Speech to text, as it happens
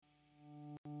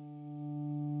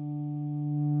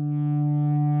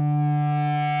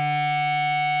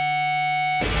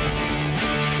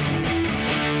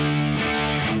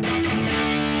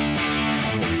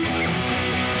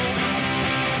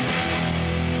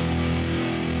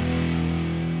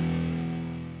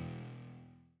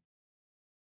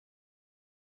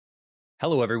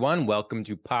Hello, everyone. Welcome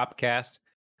to Popcast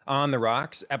on the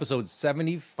Rocks, episode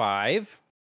 75.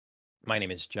 My name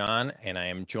is John, and I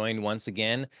am joined once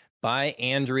again by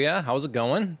Andrea. How's it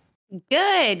going?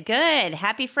 Good, good.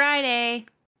 Happy Friday.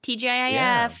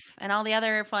 Yeah. TGIF and all the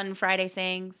other fun Friday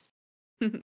sayings.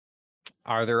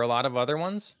 Are there a lot of other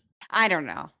ones? I don't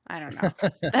know. I don't know.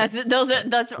 That's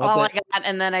We'll have all I to, got,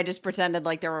 and then I just pretended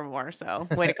like there were more. So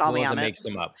way to call we'll me have to on it. make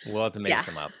some up. We'll have to make Yeah.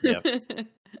 some up. Yep.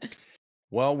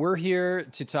 Well, we're here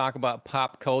to talk about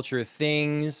pop culture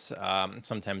things.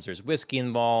 Sometimes there's whiskey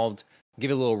involved. Give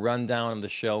you a little rundown of the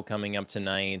show coming up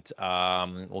tonight.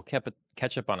 We'll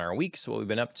catch up on our weeks, what we've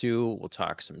been up to. We'll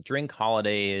talk some drink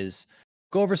holidays,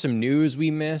 go over some news we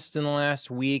missed in the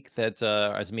last week that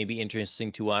is maybe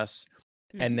interesting to us.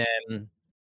 And Mhm, then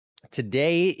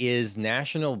today is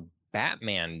National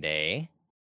Batman Day.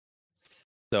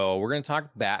 So we're going to talk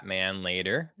Batman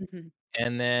later. mhm,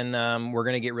 And then we're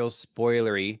gonna get real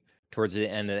spoilery towards the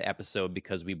end of the episode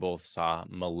because we both saw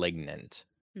 *Malignant*,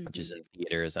 which is mhm, in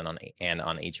theaters and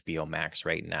on HBO Max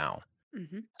right now.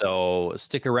 mhm. So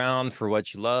stick around for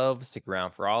what you love. Stick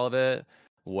around for all of it.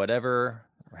 Whatever.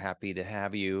 We're happy to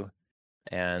have you.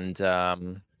 And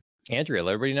Andrea,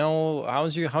 let everybody know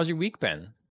how's your week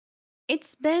been?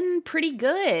 It's been pretty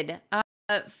good.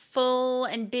 Full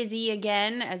and busy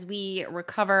again as we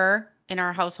recover in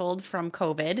our household from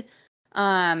COVID.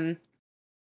 Um,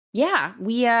 Yeah,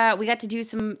 we got to do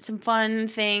some fun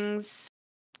things,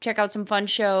 check out some fun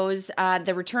shows.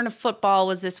 The return of football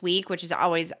was this week, which is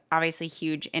always obviously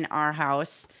huge in our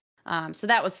house. So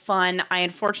that was fun. I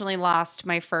unfortunately lost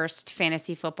my first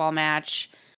fantasy football match,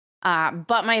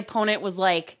 but my opponent was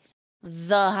like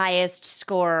the highest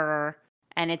scorer,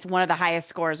 and it's one of the highest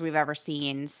scores we've ever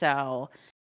seen. So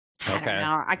I don't Okay,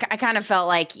 know. I kind of felt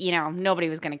like nobody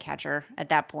was going to catch her at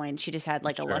that point. She just had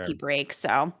like a lucky sure. break.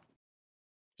 So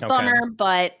Okay. bummer,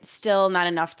 but still not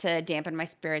enough to dampen my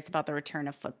spirits about the return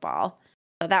of football.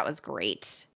 So that was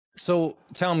great. So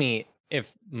tell me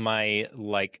if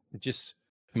just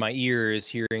my ears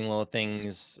hearing little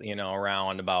things,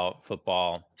 around about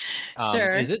football.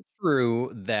 Sure. Is it true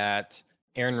that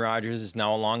Aaron Rodgers is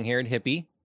now a long-haired hippie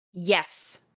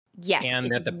Yes. Yes, and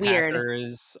it's that the weird.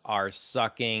 Packers are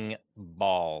sucking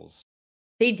balls?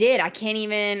 They did. I can't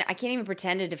even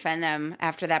pretend to defend them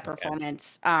after that Okay.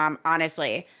 performance.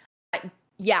 Honestly.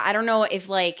 Yeah, I don't know if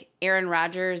like Aaron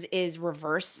Rodgers is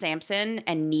reverse Samson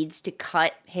and needs to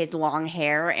cut his long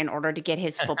hair in order to get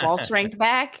his football strength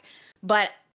back,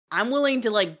 but I'm willing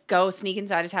to like go sneak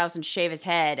inside his house and shave his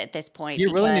head at this point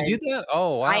You're willing to do because that?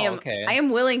 Oh, I wow, am okay. I am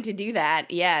willing to do that.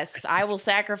 Yes, I will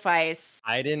sacrifice.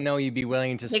 I didn't know you'd be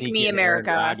willing to Pick sneak me, into Aaron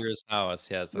America. Rodgers'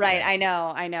 house. Yes, Right, okay.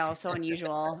 I know, so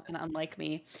unusual and unlike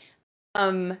me.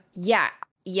 Yeah,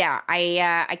 yeah,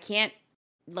 I can't,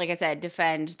 like I said,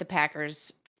 defend the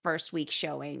Packers' first week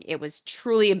showing. It was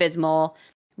truly abysmal.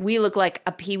 We look like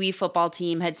a pee-wee football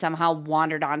team had somehow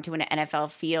wandered onto an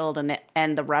NFL field,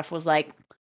 and the ref was like,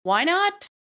 "Why not?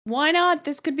 Why not?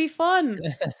 This could be fun."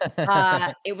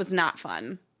 It was not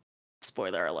fun.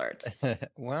 Spoiler alert.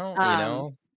 Well,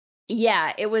 Um,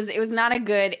 yeah, it was not a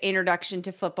good introduction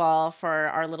to football for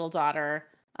our little daughter.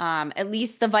 At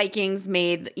least the Vikings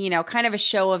made, kind of a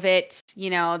show of it.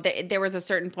 There was a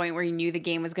certain point where you knew the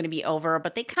game was going to be over,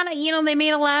 but they kind of, they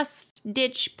made a last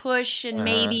ditch push and uh-huh.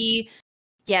 maybe,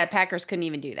 yeah, Packers couldn't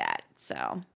even do that.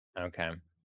 So Okay,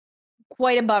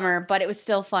 quite a bummer, but it was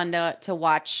still fun to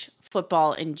watch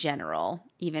football in general,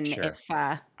 even if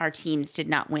sure. our teams did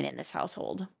not win in this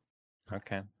household.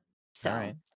 Okay. All So.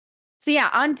 right. So yeah,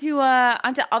 onto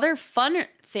other fun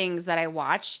things that I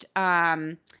watched.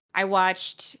 I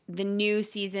watched the new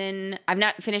season. I've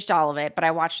not finished all of it, but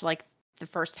I watched like the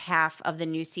first half of the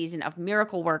new season of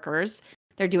Miracle Workers.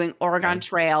 They're doing Oregon Okay.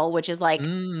 Trail, which is like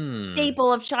Mm.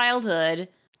 staple of childhood.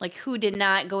 Like who did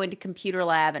not go into computer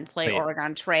lab and play Wait.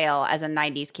 Oregon Trail as a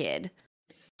 90s kid?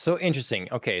 So interesting.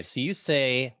 Okay, so you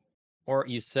said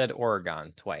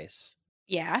Oregon twice.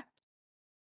 Yeah.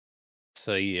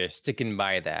 So you're sticking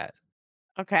by that.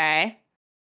 Okay.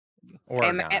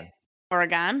 Oregon.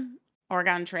 Oregon.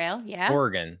 Oregon Trail, yeah.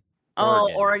 Oregon. Oh,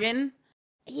 Oregon. Oregon.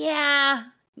 Yeah.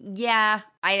 Yeah.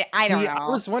 I don't See, I know.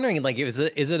 was wondering, like, is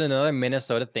it another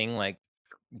Minnesota thing, like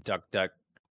duck, duck,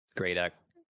 gray duck,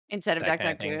 Instead of that Duck,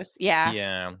 kind Duck, of thing? Goose. Yeah.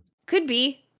 Yeah, Could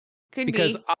be. Could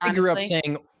because be, I grew up honestly.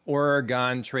 saying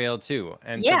Oregon Trail too,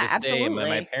 and to Yeah, this day, my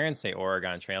absolutely. parents say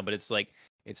Oregon Trail, but it's like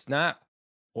it's not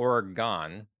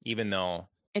Oregon, even though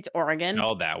It's Oregon.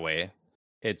 spelled that way.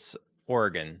 It's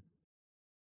Oregon.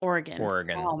 Oregon.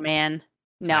 Oregon. Oh, man.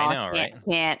 I No, I know,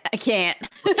 can't. right? I can't.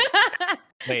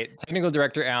 Wait, technical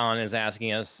director Alan is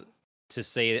asking us to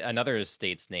say another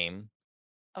state's name,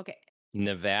 Okay.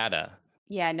 Nevada.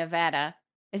 Yeah, Nevada.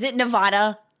 Is it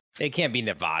Nevada? It can't be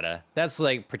Nevada. That's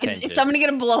like Is somebody pretentious.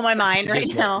 gonna blow my mind right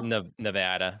Pretentious now?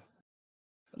 Nevada.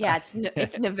 Yeah,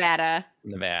 it's Nevada,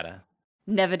 Nevada.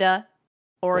 Nevada,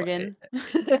 Well, Oregon.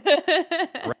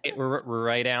 right, we're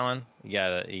right, Alan. You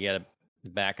gotta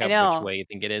back I up which know, way you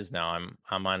think it is now.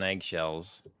 I'm on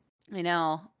eggshells. I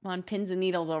know. I'm on pins and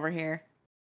needles over here.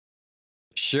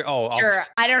 Sure. Oh, Sure,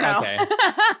 I don't know. okay,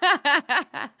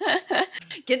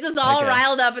 Gets us all okay,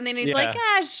 riled up, and then he's like, yeah,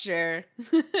 "Ah, sure."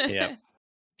 yeah. Well,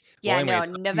 Yeah, no, anyways,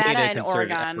 I made Nevada a and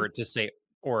concerted Oregon. effort to say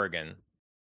Oregon.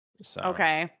 So,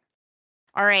 Okay.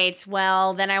 All right.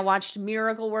 Well, then I watched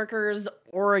Miracle Workers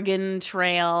Oregon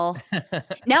Trail.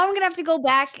 Now I'm gonna have to go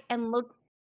back and look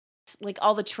like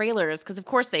all the trailers because of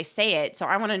course they say it. So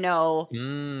I want to know,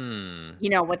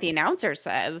 mm, what the announcer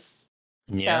says.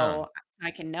 yeah, So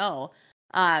I can know.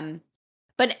 Um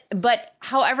but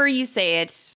however you say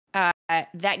it,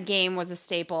 that game was a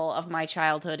staple of my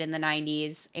childhood in the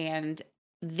 90s, and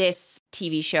this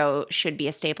TV show should be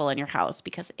a staple in your house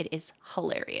because it is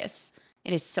hilarious.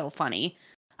 It is so funny.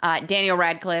 Daniel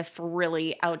Radcliffe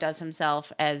really outdoes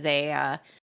himself as a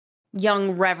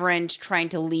young reverend trying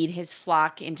to lead his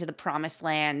flock into the promised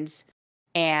land,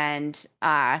 and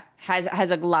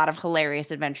has a lot of hilarious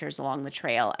adventures along the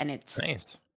trail, and it's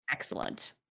nice.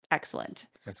 excellent. Excellent.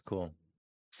 That's cool.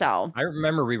 So, I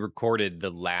remember we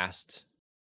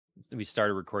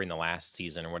started recording the last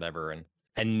season or whatever,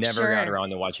 and never got sure. around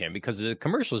to watching it because the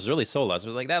commercials really sold us.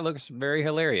 We're like, that looks very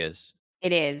hilarious.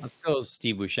 It Let's is. go,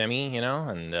 Steve Buscemi,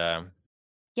 and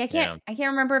Yeah, yeah, I can't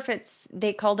remember if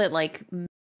they called it like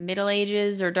Middle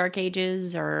Ages or Dark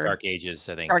Ages or Dark Ages,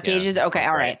 I think. Dark Yeah, Ages. that Okay, sounds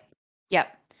all right. right.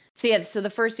 Yep. So yeah, so the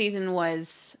first season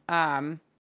was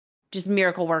just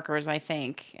miracle workers, I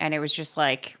think, and it was just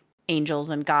like angels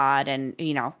and God, and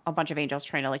a bunch of angels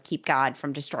trying to like keep God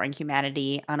from destroying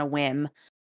humanity on a whim.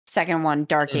 Second one,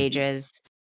 Dark Ages,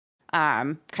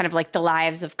 kind of like the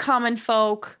lives of common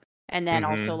folk, and then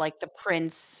also Hmm. like the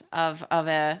prince of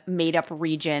a made up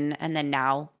region, and then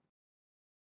now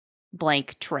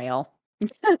blank trail.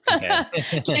 Okay.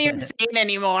 Can't even say it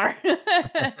anymore.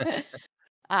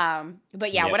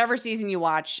 But yeah, Yep. whatever season you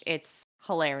watch, it's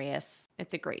hilarious.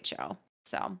 It's a great show.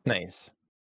 So Nice.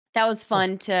 that was Cool.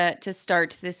 fun to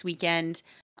start this weekend.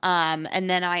 And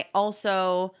then I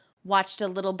also watched a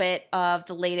little bit of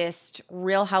the latest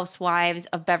Real Housewives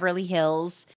of Beverly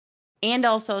Hills, and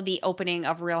also the opening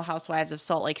of Real Housewives of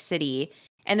Salt Lake City.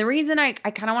 And the reason I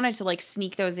kind of wanted to like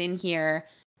sneak those in here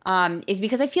is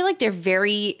because I feel like they're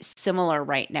very similar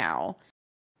right now.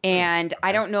 Hmm, And I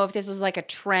okay. don't know if this is like a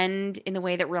trend in the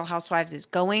way that Real Housewives is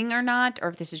going or not, or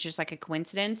if this is just like a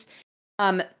coincidence.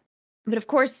 Um, but of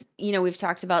course, we've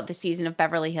talked about the season of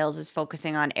Beverly Hills is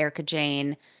focusing on Erica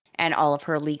Jane and all of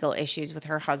her legal issues with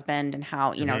her husband, and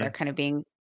how, they're Hmm. kind of being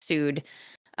sued.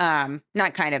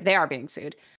 Not kind of, they are being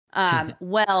sued.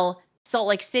 Well, Salt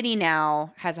Lake City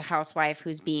now has a housewife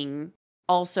who's being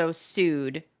also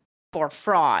sued for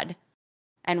fraud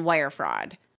and wire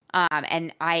fraud.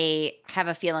 And I have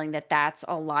a feeling that that's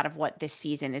a lot of what this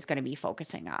season is going to be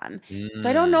focusing on. So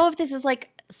I don't Mm, know if this is like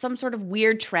some sort of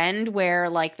weird trend where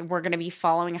like we're going to be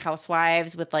following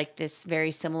housewives with like this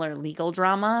very similar legal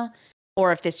drama,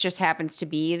 or if this just happens to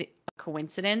be a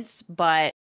coincidence,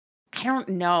 but I don't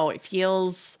know. It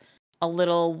feels a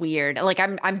little weird. Like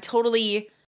I'm totally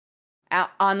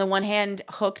on the one hand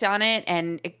hooked on it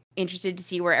and interested to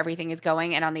see where everything is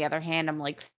going, and on the other hand I'm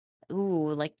like,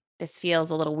 ooh, like this feels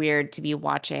a little weird to be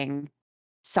watching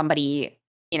somebody,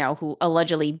 who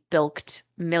allegedly bilked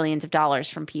millions of dollars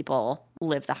from people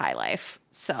live the high life.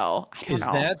 So I don't is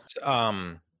know.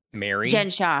 that Mary? Jen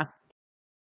Shah.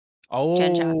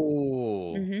 Jen Shah.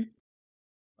 Oh, Hmm.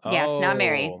 Yeah, it's not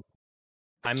Mary. oh.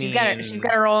 I She's got mean,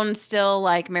 her own still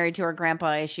like married to her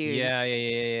grandpa yeah, yeah, issues. yeah,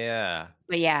 yeah, yeah.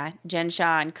 But yeah, Jen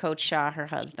Shah and Coach Shah, her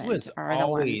He husband, was are the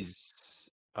ones.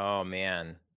 always, oh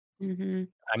man. Hmm.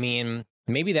 I mean,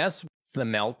 maybe that's the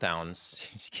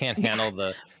meltdowns. You can't Yeah, handle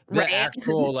the right.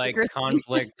 actual like Secrecy.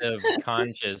 conflict of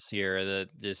conscience here. That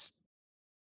just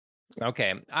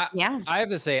okay. Yeah, I have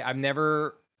to say I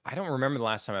don't remember the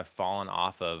last time I've fallen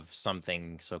off of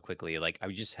something so quickly. Like I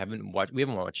just haven't watched we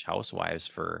haven't watched Housewives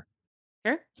for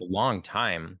sure. a long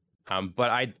time. But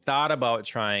I thought about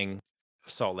trying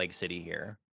Salt Lake City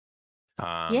here.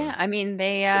 Yeah, Um I mean just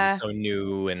they because it's so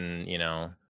new and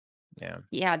yeah.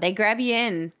 yeah, they grab you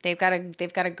in. They've got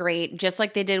a great, just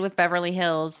like they did with Beverly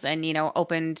Hills, and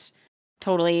opened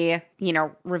totally,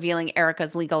 revealing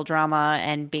Erica's legal drama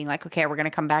and being like, okay, we're going to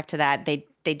come back to that.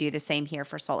 They do the same here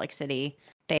for Salt Lake City.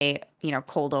 They,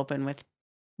 cold open with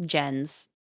Jen's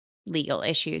legal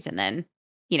issues, and then,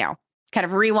 you know, kind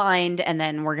of rewind, and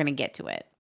then we're going to get to it.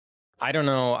 I don't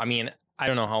know. I mean, I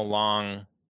don't know how long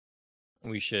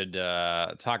we should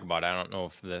talk about it. I don't know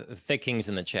if the Thick King's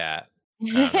in the chat. I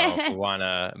don't know if we want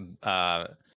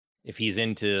to, if he's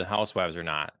into Housewives or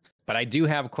not. But I do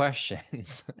have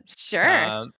questions.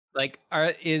 Sure. Like,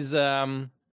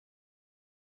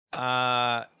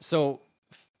 so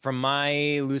from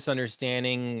my loose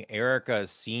understanding, Erica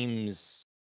seems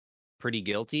pretty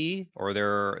guilty, or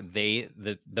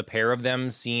the pair of them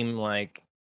seem like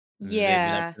they've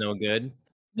been up Yeah. to no good and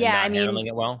Yeah, I not mean, handling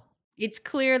it well. it's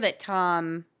clear that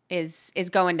Tom is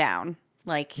going down.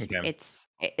 Like Okay.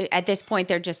 at this point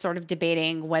they're just sort of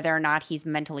debating whether or not he's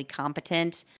mentally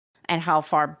competent and how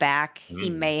far back he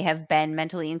Mm, may have been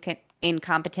mentally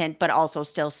incompetent but also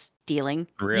still stealing.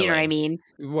 You know what I really? mean?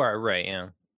 Right, yeah.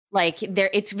 Like there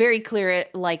it's very clear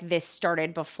like this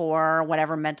started before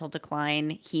whatever mental decline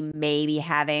he may be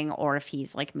having or if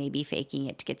he's like maybe faking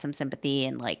it to get some sympathy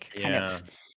and like kind of,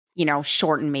 Yeah.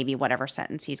 shorten maybe whatever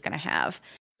sentence he's going to have.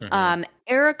 Mhm.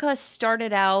 Erica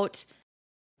started out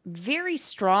very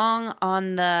strong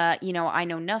on the, I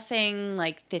know nothing,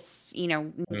 like this, it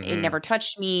Mhm. never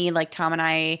touched me. Like Tom and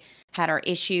I had our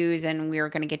issues and we were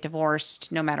going to get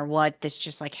divorced no matter what. This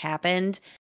just like happened.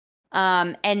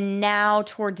 And now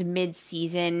towards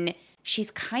mid-season, she's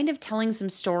kind of telling some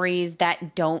stories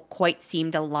that don't quite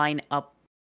seem to line up.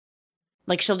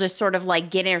 Like she'll just sort of like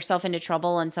get herself into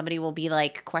trouble and somebody will be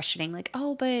like questioning like,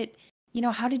 "Oh, but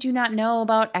how did you not know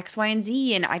about X, Y, and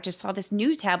Z? And I just saw this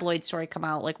new tabloid story come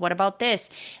out. Like, what about this?"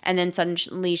 And then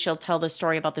suddenly she'll tell the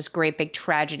story about this great big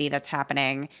tragedy that's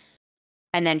happening.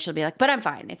 And then she'll be like, "But I'm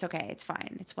fine. It's okay. It's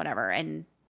fine. It's whatever." And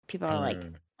people are like,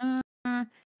 Mm. uh,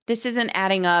 "This isn't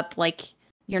adding up. Like,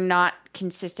 you're not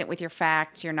consistent with your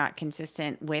facts. You're not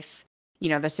consistent with,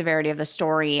 the severity of the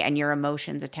story and your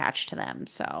emotions attached to them."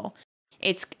 So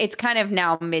it's kind of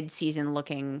now mid-season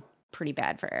looking pretty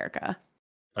bad for Erica.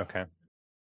 Okay.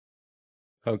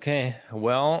 Okay.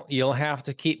 Well, you'll have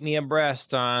to keep me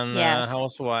abreast on Yes,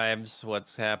 Housewives,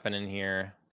 what's happening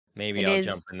here. Maybe it I'll is.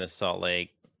 jump into Salt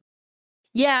Lake.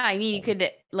 Yeah, I mean, you Um,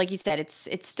 could, like you said, it's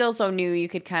still so new. You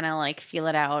could kind of like feel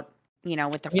it out, with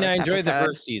the I mean, I first enjoyed the episode.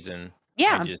 first season. I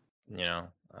Yeah. just,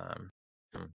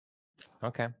 hmm,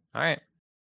 okay. All right.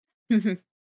 But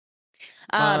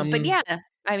Um, yeah,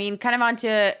 I mean, kind of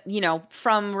onto,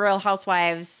 from Real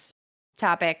Housewives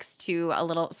topics to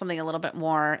something a little bit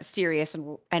more serious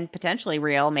and potentially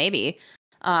real, maybe.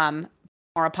 Um,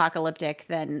 more apocalyptic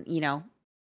than,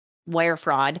 wire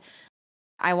fraud.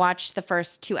 I watched the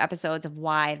first two episodes of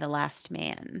Why the Last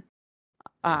Man,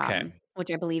 okay. which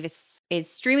I believe is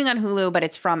streaming on Hulu, but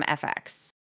it's from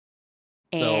FX.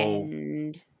 So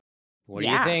And what do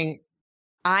you yeah, think?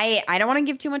 I don't wanna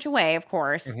give too much away, of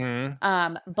course, Hmm.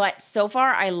 but so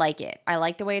far, I like it. I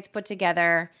like the way it's put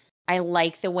together. I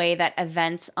like the way that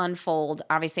events unfold.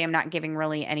 Obviously, I'm not giving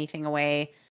really anything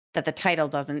away that the title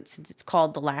doesn't since it's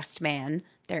called The Last Man.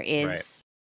 There Right. is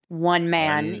one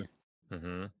man One.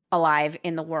 Hmm. alive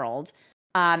in the world,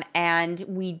 and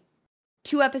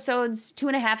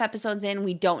 2.5 episodes in,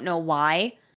 we don't know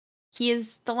why he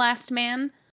is the last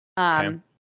man. Okay. Um,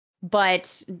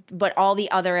 but all the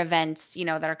other events,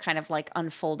 that are kind of like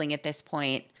unfolding at this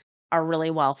point are really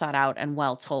well thought out and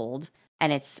well told.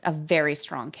 And it's a very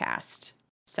strong cast.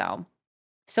 So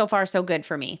far so good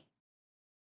for me.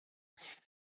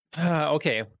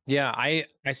 Okay. Yeah, I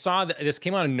saw that this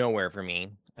came out of nowhere for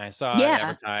me. I saw it Yeah.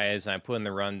 advertised and I put in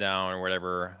the rundown or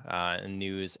whatever in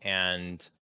news, and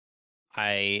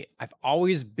I've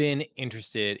always been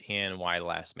interested in Why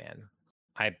Last Man.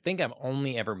 I think I've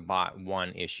only ever bought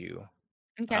one issue.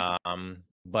 Okay.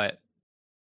 But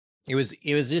it was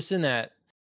just in that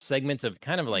segment of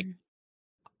kind of like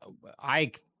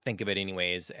Mhm. think of it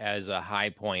anyways as a high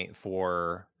point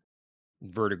for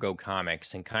Vertigo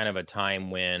Comics, and kind of a time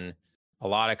when a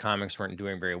lot of comics weren't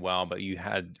doing very well, but you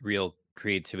had real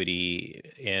creativity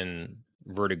in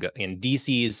Vertigo, in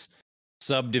DC's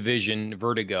subdivision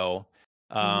Vertigo.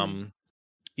 Mhm. Um,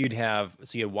 you had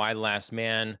Why the Last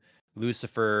Man,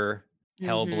 Lucifer, Mhm.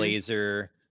 Hellblazer,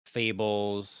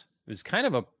 Fables. It was kind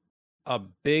of a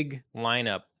big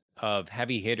lineup of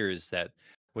heavy hitters that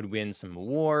would win some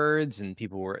awards, and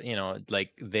people were,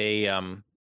 like so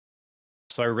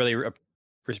I really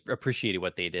appreciated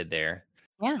what they did there.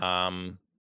 Yeah. Um,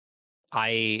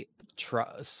 I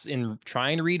in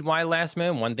trying to read Why Last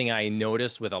Man, one thing I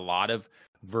noticed with a lot of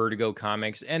Vertigo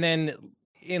comics, and then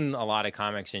in a lot of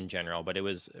comics in general, but it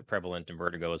was prevalent in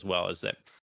Vertigo as well, is that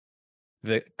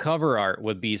the cover art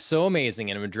would be so amazing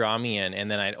and it would draw me in,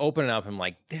 and then I'd open it up and I'm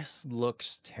like, this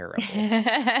looks terrible,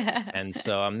 and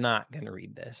so I'm not gonna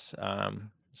read this.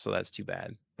 So that's too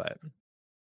bad, but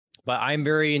I'm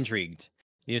very intrigued.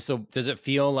 Yeah, so does it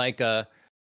feel like a,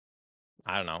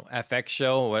 I don't know, FX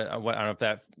show? What I don't know if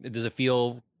that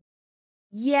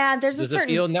Yeah, there's a does it certain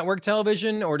feel network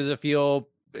television or does it feel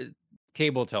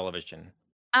cable television?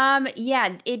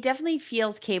 yeah, it definitely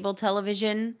feels cable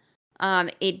television.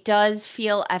 It does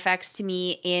feel FX to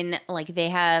me in like they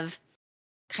have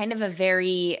kind of a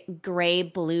very gray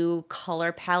blue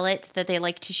color palette that they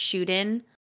like to shoot in.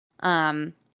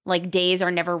 Um, like days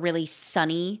are never really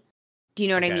sunny. Do you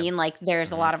know what I Okay. mean? Like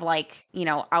there's a Mhm. lot of like,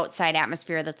 outside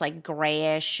atmosphere that's like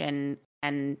grayish and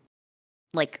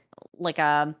like like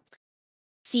a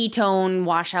sea tone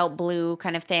washout blue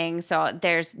kind of thing. So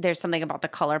there's something about the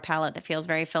color palette that feels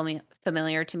very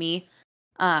familiar to me.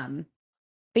 Um,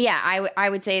 but yeah, I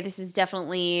would say this is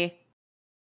definitely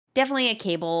a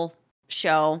cable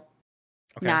show,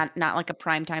 Okay. not like a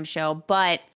primetime show,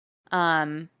 but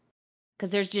um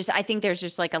because I think there's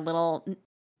just like a little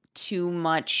too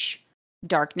much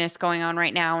darkness going on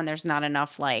right now, and there's not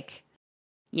enough like,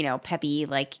 peppy,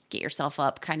 like get yourself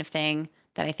up kind of thing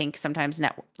that I think sometimes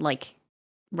like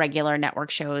regular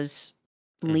network shows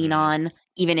lean Mhm. on,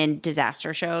 even in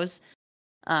disaster shows.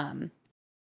 Um,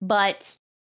 but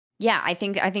yeah, I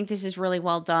think this is really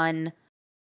well done.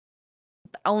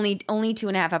 Only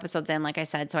 2.5 episodes in, like I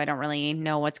said, so I don't really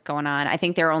know what's going on. I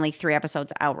think there are only 3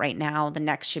 episodes out right now. The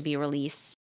next should be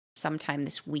released sometime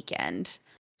this weekend.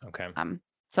 Okay. Um,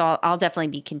 so I'll definitely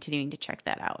be continuing to check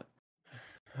that out.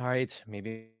 All right,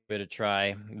 maybe give it a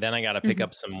try. Then I gotta pick Mhm.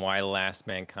 up some Why the Last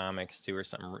Man comics too or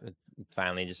something,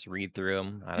 finally just read through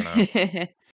them. I don't know, You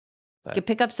but, could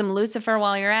pick up some Lucifer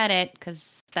while you're at it,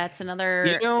 because that's you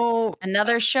another know,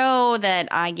 another show that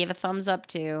I give a thumbs up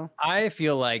to. I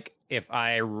feel like if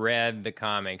I read the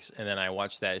comics and then I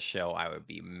watched that show, I would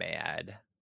be mad.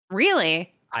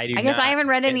 Really? I do I guess I not haven't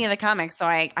read any get of the comics, so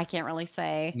I can't really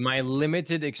say my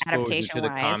limited exposure to the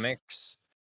adaptation-wise. comics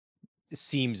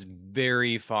seems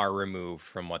very far removed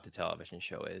from what the television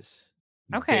show is.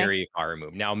 Okay. Very far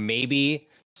removed. Now, maybe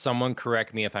someone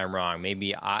correct me if I'm wrong.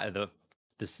 Maybe the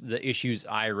issues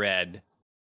I read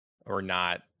are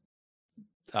not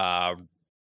uh,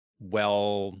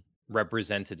 well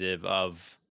representative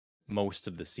of most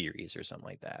of the series or something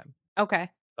like that. Okay.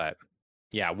 But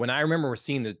yeah, when I remember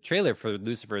seeing the trailer for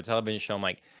Lucifer a television show, I'm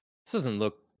like, this doesn't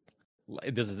look.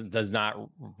 Does not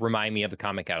remind me of the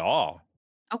comic at all.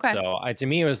 Okay. So, to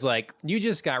me, it was like, you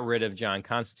just got rid of John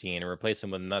Constantine and replaced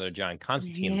him with another John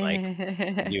Constantine, like,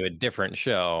 to do a different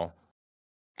show.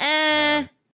 Eh, Um,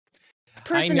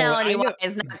 I know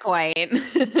personality-wise, not quite.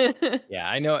 yeah,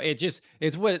 I know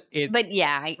it's what it But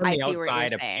yeah, from I the see what you're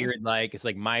outside saying. appeared like. It's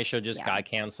like my show just Yeah. got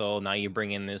canceled, now you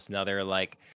bring in this another,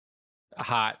 like,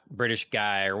 hot British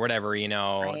guy or whatever,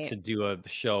 Right. to do a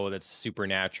show that's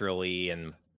supernaturally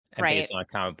and based Right. on a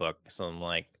comic book. So I'm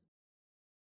like,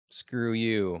 "Screw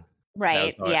you." That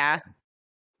was Right. how I Yeah.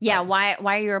 Yeah, but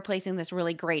why are you replacing this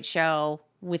really great show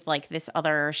with, like, this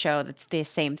other show that's the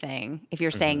same thing, if you're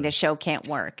saying mhm. this show can't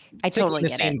work? I Ticking totally the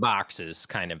get it. same boxes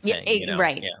kind of Yeah, thing, you know?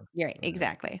 right. Yeah. You're right, Mhm.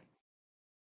 exactly.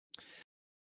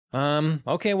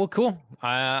 Okay, well, cool.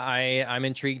 I'm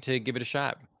intrigued to give it a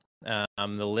shot. The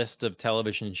list of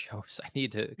television shows I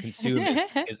need to consume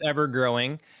is ever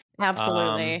growing. Um,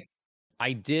 Absolutely.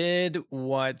 I did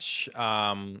watch,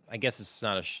 I guess it's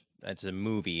not it's a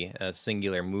movie, a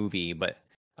singular movie, but,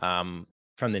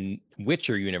 from the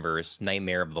Witcher universe,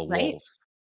 Nightmare of the Right? Wolf.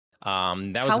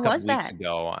 That was How a couple was weeks that?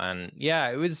 ago, and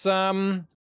yeah, it was,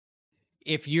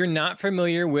 if you're not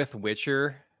familiar with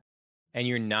Witcher and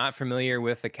you're not familiar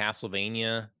with the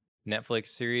Castlevania Netflix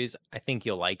series, I think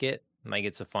you'll like it. Like,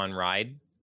 it's a fun ride,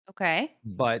 Okay.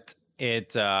 but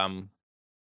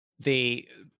they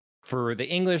for the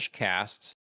English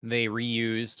cast, they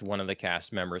reused one of the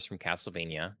cast members from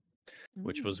Castlevania,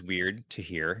 which Mm. was weird to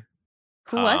hear.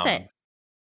 Who was it? Um,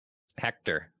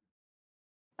 Hector.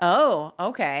 Oh,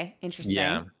 okay, Yeah.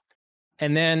 interesting.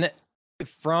 And then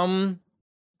from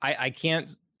I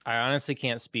can't I honestly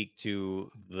can't speak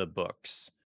to the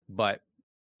books, but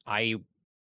I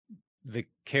the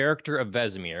character of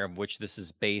Vesemir, of which this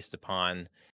is based upon,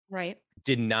 Right.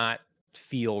 did not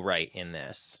feel right in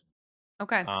this.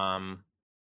 Okay. Um,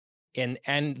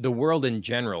 and the world in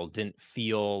general didn't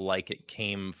feel like it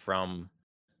came from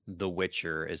The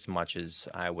Witcher as much as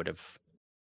I would have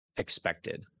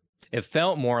expected. It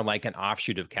felt more like an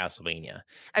offshoot of Castlevania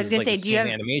I was because it's gonna like the say, do you same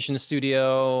have animation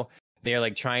studio. They're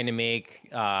like trying to make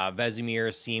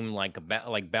Vesemir seem like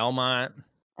like Belmont.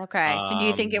 okay, so do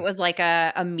you think it Um, was like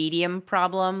a medium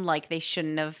problem, like they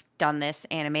shouldn't have done this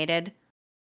animated?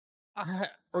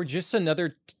 or just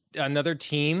another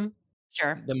team,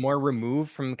 Sure. the more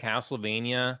removed from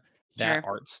Castlevania. that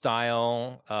Sure. art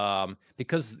style,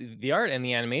 because the art and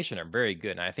the animation are very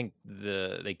good, and I think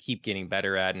they keep getting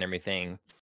better at and everything.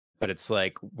 But it's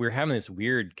like we're having this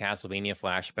weird Castlevania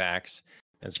flashbacks,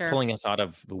 and it's Sure. pulling us out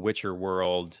of the Witcher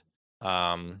world.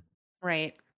 Um,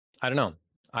 Right. I don't know.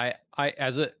 I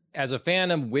as a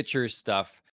fan of Witcher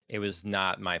stuff, it was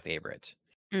not my favorite.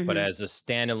 But Mhm. as a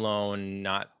standalone,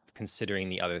 not considering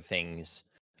the other things,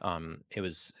 it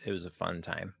was a fun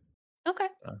time. Okay.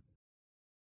 Uh,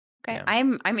 Okay. yeah.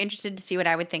 I'm interested to see what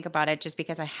I would think about it just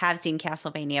because I have seen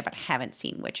Castlevania but haven't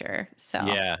seen Witcher. So,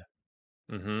 Yeah.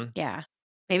 Mhm. yeah.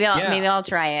 Maybe I'll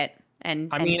try it and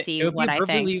I and mean, see it would be what a I think.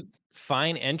 perfectly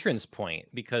fine entrance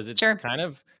point because it's Sure. kind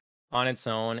of on its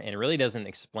own and really doesn't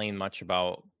explain much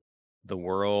about the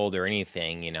world or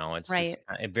anything, it's Right.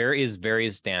 just it is very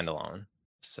standalone.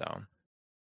 So,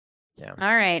 yeah.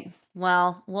 All right.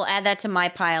 Well, we'll add that to my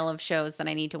pile of shows that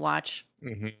I need to watch.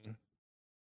 Mhm.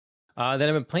 Then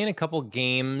I've been playing a couple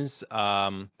games.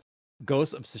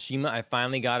 Ghost of Tsushima, I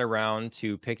finally got around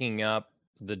to picking up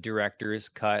the director's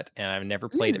cut, and I've never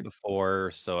played it Mm. before,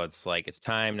 so it's like it's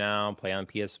time now. Play on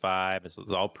PS5. It's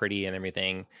all pretty and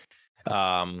everything.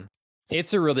 Um,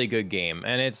 it's a really good game,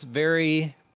 and it's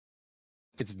very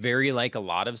like a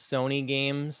lot of Sony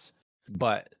games,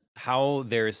 but how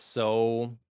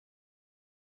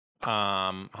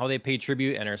they pay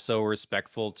tribute and are so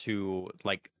respectful to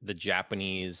like the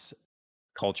Japanese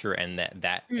culture and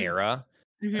that Mm. era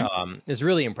Mhm. is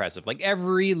really impressive. Like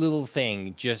every little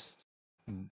thing just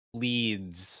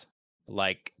bleeds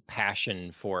like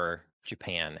passion for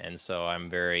Japan, and so I'm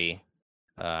very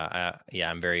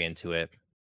into it.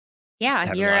 Yeah,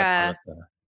 Having a lot of fun with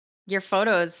your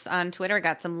photos on Twitter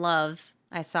got some love.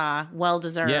 I saw. Well yeah,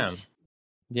 deserved.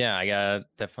 yeah. I gotta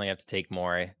definitely have to take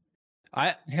more.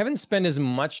 I haven't spent as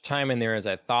much time in there as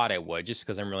I thought I would, just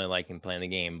because I'm really liking playing the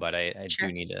game. But I do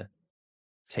Sure. need to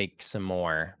take some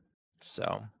more.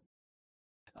 So,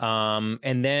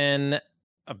 and then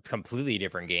a completely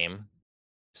different game.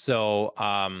 So,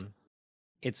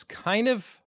 it's kind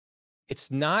of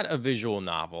it's not a visual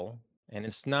novel and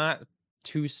it's not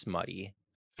too smutty,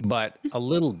 but a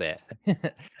little bit.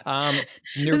 um,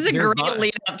 This is a great Nirvana,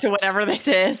 lead up to whatever this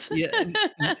is.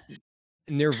 yeah,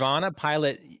 Nirvana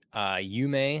pilot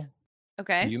Yume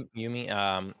Okay.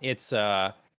 Yumi.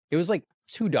 It was like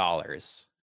 $2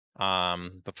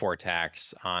 before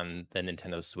tax on the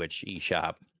Nintendo Switch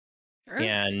eShop. Sure.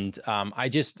 And I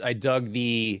dug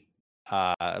the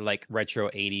like retro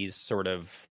 80s sort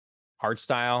of art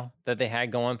style that they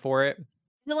had going for it.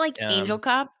 Is it like Angel Um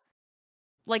Cop?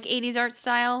 Like 80s art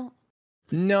style?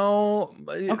 no,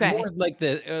 more Okay. like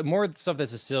the more stuff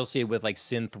that's associated with like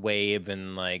synth wave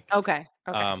and like Okay.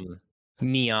 Okay. um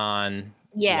neon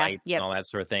Yeah. lights and Yep. all that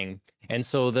sort of thing. And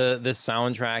so the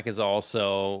soundtrack is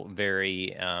also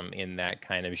very in that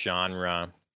kind of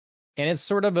genre. And it's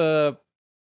sort of a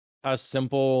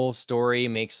simple story,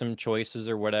 make some choices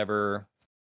or whatever.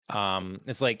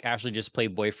 It's like actually just play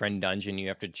boyfriend dungeon. You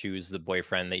have to choose the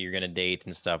boyfriend that you're gonna date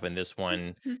and stuff. And this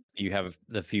one, Mhm. you have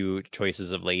the few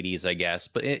choices of ladies, I guess.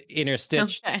 But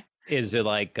interstitched Okay. is it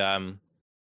like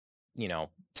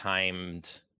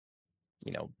timed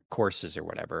courses or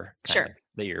whatever kind Sure. of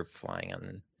that you're flying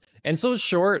on. And so it's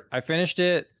short. I finished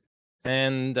it,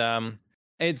 and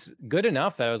it's good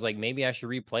enough that I was like, maybe I should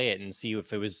replay it and see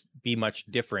if it was be much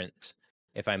different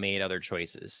if I made other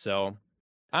choices. So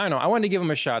I don't know. I wanted to give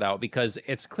him a shout out because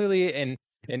it's clearly an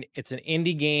it's an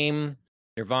indie game.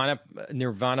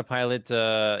 Nirvana pilot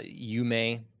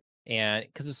Yume, and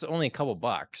because it's only a couple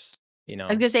bucks, I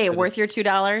was gonna say, for this. worth your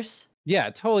 $2? Yeah,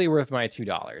 totally worth my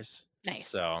 $2. Nice.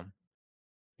 So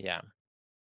yeah.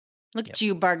 Look Yep. at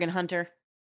you, bargain hunter.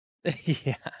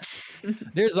 Yeah.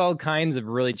 There's all kinds of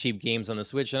really cheap games on the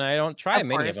Switch, and I don't try Of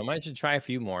many of course. them. I should try a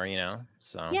few more,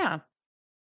 So, Yeah.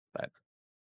 but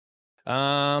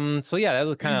so yeah, that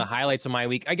was kind of highlights of my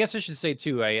week. I guess I should say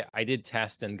too, I did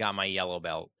test and got my yellow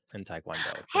belt in Taekwondo.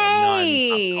 So non-pop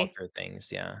Hey! culture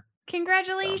things, yeah. So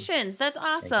Congratulations. That's thank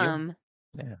you. awesome.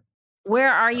 Yeah.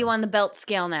 Where are you So on the belt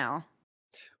scale now?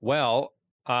 well,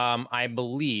 I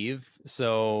believe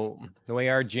so the way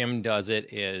our gym does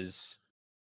it is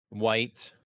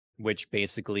white, which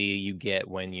basically you get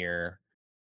when you're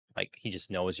like he just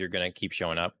knows you're gonna keep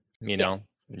showing up, Yeah.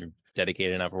 you're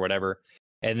dedicated enough or whatever.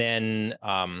 And then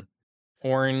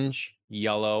orange,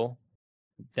 yellow,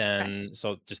 Okay. then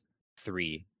so just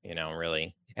three,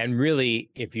 really. And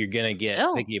really, if you're gonna get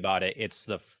Still. picky about it,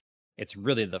 it's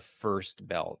really the first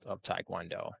belt of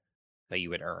Taekwondo that you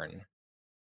would earn,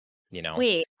 you know.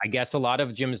 Wait. I guess a lot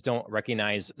of gyms don't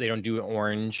recognize they don't do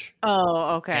orange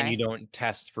Oh, and you okay. don't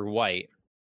test for white.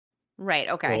 Right.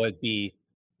 So Okay. it'd be,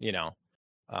 you know,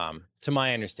 to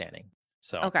my understanding.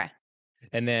 So, Okay.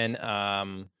 and then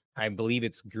I believe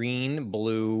it's green,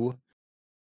 blue,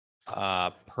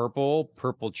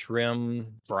 purple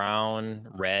trim, brown,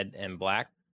 red, and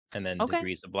black, and then Okay.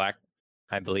 degrees of black,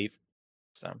 I believe.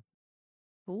 So, yeah.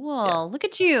 Cool. Look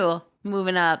at you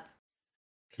moving up.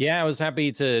 Yeah, I was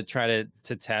happy to try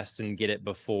to test and get it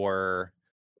before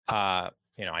uh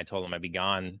I told them I'd be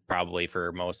gone probably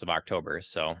for most of October.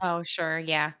 So, Oh, sure.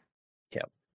 Yeah. yeah.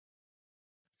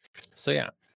 So yeah.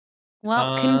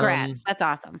 Well, congrats. Um That's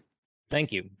awesome.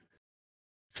 Thank you.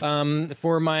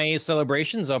 For my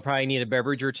celebrations, I'll probably need a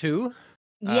beverage or two.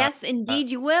 Uh, Yes, uh, indeed,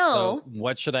 you so will.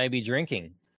 what should I be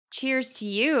drinking? Cheers to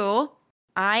you.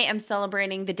 I am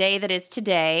celebrating the day that is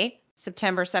today,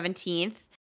 September 17th.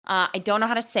 I don't know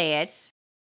how to say it.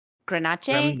 Creme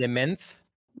Grenache? de menthe?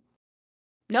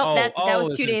 Nope, Oh, that oh, was I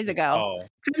was 2 gonna days say, ago. oh,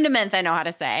 Creme de menthe, I know how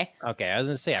to say. okay. I was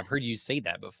gonna say I've heard you say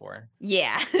that before.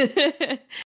 Yeah.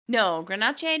 No,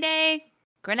 Grenache Day,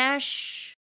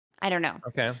 Grenache, I don't know.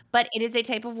 Okay. But it is a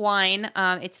type of wine.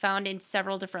 It's found in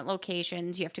several different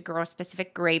locations. You have to grow a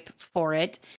specific grape for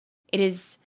it. It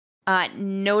is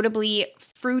notably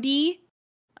fruity,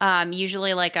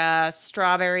 usually like a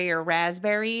strawberry or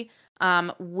raspberry,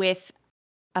 with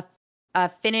a, a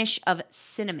finish of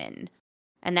cinnamon.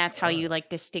 And that's how you Oh, like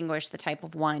distinguish the type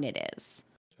of wine it is.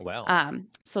 well.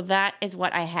 So that is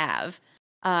what I have.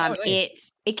 Oh,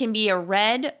 nice. It can be a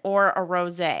red or a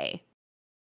rosé.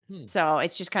 Hmm. So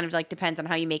it's just kind of like depends on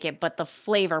how you make it, but the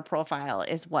flavor profile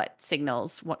is what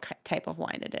signals what type of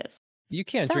wine it is. You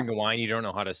can't So drink a wine you don't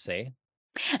know how to say.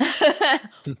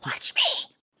 watch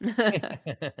me.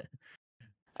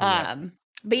 Yeah. um,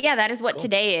 but yeah, that is what Cool.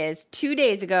 today is. 2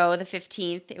 days ago, the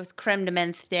 15th, it was creme de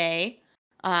menthe day.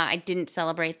 I didn't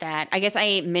celebrate that. I guess I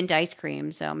ate mint ice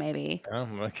cream, so maybe Oh,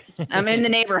 I'm in okay. the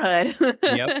neighborhood.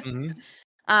 Yep. Hmm.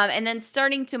 And then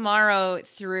starting tomorrow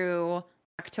through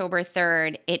October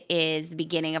 3rd, it is the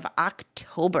beginning of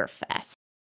Oktoberfest.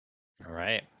 All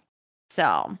right.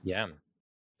 So Yeah.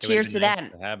 It would have cheers been to nice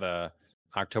that. to have a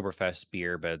Oktoberfest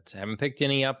beer, but haven't picked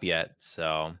any up yet.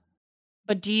 So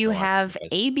But do you no have Oktoberfest.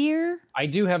 a beer? I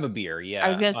do have a beer. I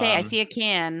was Yeah. gonna say I see a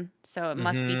can, so it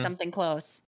must be Mhm. something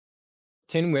close.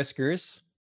 Tin Whiskers,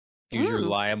 usually Mm.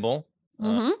 reliable.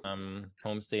 Mhm.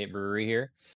 Home State Brewery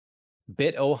here.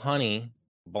 Bit O' Honey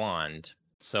Blonde.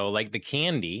 So like the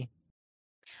candy,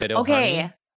 Bit O' Okay.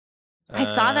 Honey. I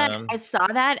Um, saw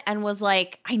that and was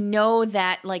like, I know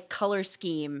that like color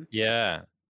scheme yeah.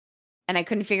 and I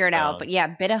couldn't figure it out. So But yeah,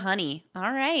 bit of honey. All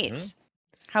mhm. right.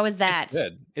 How is It's that?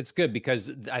 good. It's good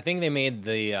because I think they made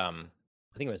the I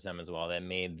think it was them as well that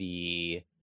made the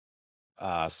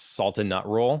salted nut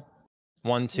roll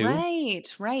one too,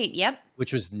 Right, right. Yep.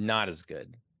 which was not as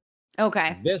good.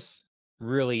 Okay. This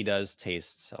really does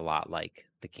taste a lot like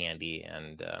the candy,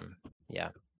 and yeah,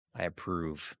 I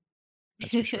approve.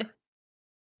 That's for sure.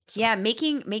 So, Yeah,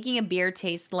 making a beer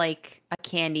taste like a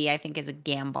candy, I think, is a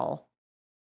gamble.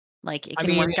 Like, it I can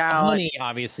mean, work out. honey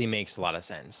obviously makes a lot of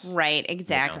sense, Right, you know.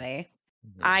 exactly.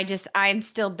 Mhm. I'm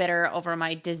still bitter over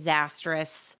my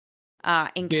disastrous, Bitter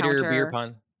beer encounter.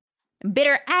 pun.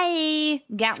 Bitter I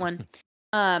got one.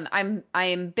 I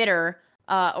am bitter,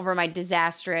 over my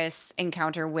disastrous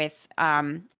encounter with,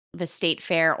 the State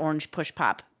Fair Orange Push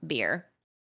Pop beer,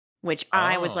 which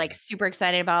I was, like, Oh, super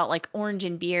excited about, like, orange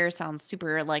and beer sounds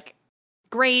super, like,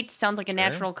 great, sounds like a sure.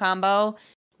 natural combo.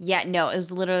 Yeah, no, it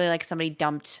was literally like somebody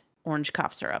dumped orange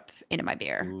cough syrup into my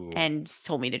beer Ooh, and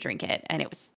told me to drink it, and it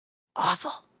was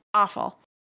awful, awful.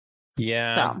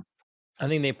 yeah. So, I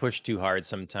think they push too hard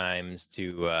sometimes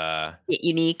to. get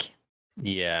unique,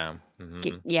 Yeah.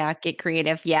 Mhm. get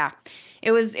creative. Yeah,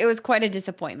 it was quite a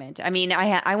disappointment. I mean,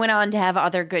 I went on to have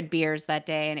other good beers that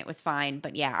day, and it was fine.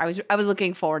 But yeah, I was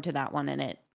looking forward to that one, and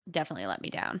it definitely let me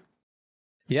down.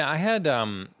 Yeah, I had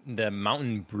the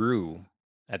Mountain Brew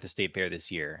at the state fair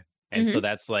this year. And so Hmm.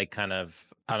 that's like kind of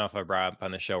I don't know if I brought up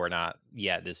on the show or not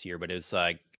yet this year, but it's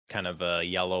like kind of a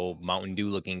yellow Mountain Dew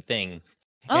looking thing.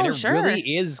 And Oh, it really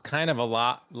sure, is kind of a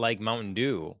lot like Mountain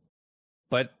Dew,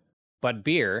 but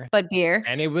beer, but beer.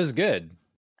 and it was good.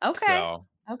 Okay, So,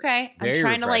 okay. very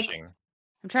refreshing.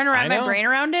 I'm trying to wrap I my know. brain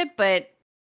around it, but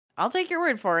I'll take your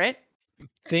word for it.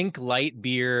 Think light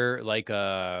beer like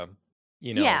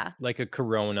Yeah. like a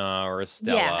Corona or a Yeah.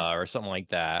 Stella or something like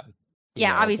that,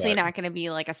 Yeah, obviously but not gonna be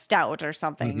like a stout or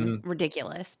something mhm,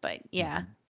 ridiculous, but yeah. mhm.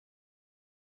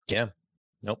 Yeah.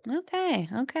 Nope. Okay,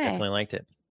 okay. Definitely liked it.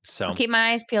 I'll So, keep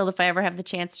my eyes peeled if I ever have the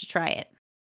chance to try it.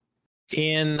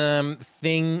 in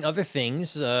other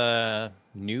things,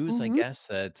 news, I Mhm. guess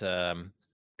that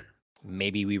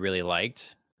maybe we really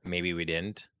liked, maybe we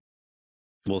didn't.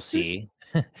 We'll Mm, see.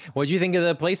 What did you think of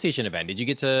the PlayStation event? Did you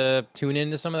get to tune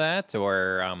into some of that,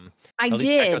 or I at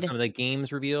least check out did. some of the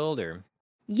games revealed? Or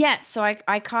Yes, so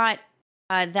I caught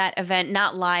that event,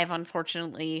 not live,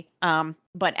 unfortunately,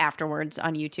 but afterwards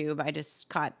on YouTube. I just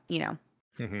caught,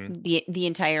 hmm the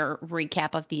entire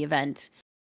recap of the event.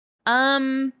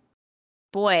 Um,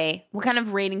 Boy, what kind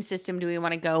of rating system do we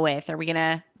want to go with? Are we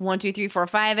gonna 1, 2, 3, 4,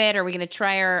 5 it? Are we gonna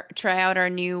try out our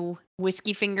new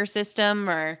whiskey finger system,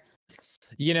 or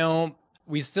you know,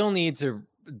 we still need to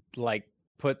like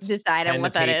put decide on pen to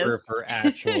what that paper is? for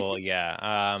actual. Yeah.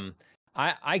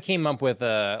 I came up with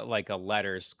a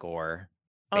letter score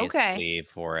Okay, basically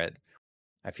for it.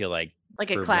 I feel like like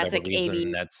a for whatever classic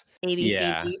reason that's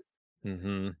yeah. ABCD.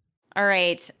 hmm All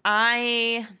right,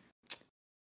 I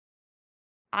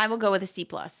will go with a C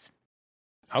plus.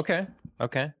 Okay.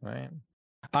 Okay. All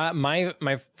right.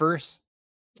 My first.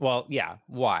 Well, yeah.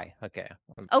 Why? Okay.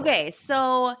 For it. Okay,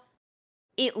 so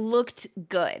it looked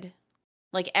good.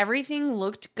 Like everything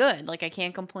looked good. Like I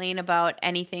can't complain about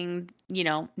anything,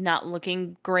 not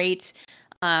looking great.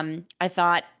 I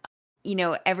thought,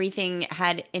 everything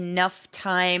had enough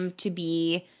time to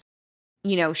be,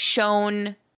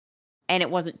 shown, and it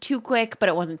wasn't too quick, but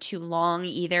it wasn't too long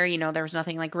either. There was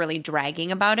nothing like really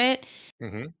dragging about it.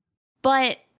 hmm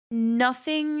But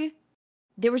nothing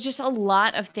there was just a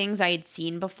lot of things I had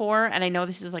seen before, and I know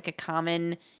this is like a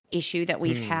common issue that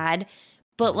we've had,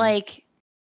 but hmm like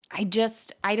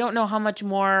I don't know how much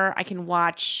more I can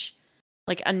watch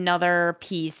like another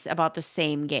piece about the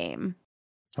same game.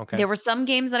 Okay. There were some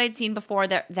games that I'd seen before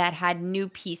that had new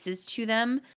pieces to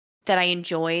them that I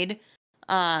enjoyed.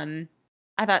 Um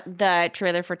I thought the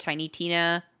trailer for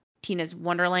Tina's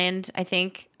Wonderland, I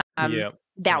think, Yep.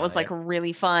 that Something was like like it.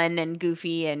 really fun and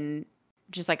goofy and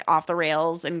just like off the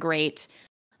rails and great.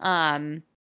 Um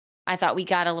I thought we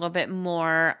got a little bit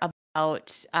more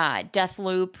about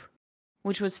Deathloop,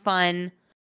 which was fun.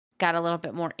 Got a little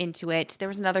bit more into it. There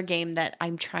was another game that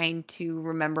I'm trying to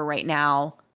remember right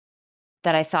now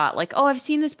that I thought like, "Oh, I've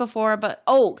seen this before," but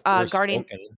Guardian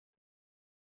Forspoken.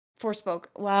 Forspoke.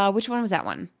 Wow, which one was that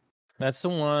one? That's the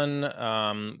one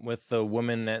with the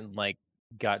woman that like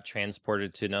got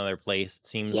transported to another place. It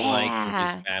seems like and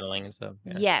she's Yeah. battling and stuff.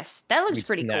 Yeah, Yes, that looked we've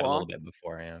pretty seen that a little cool. bit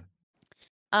before. Yeah.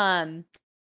 Um,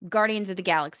 Guardians of the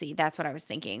Galaxy, that's what I was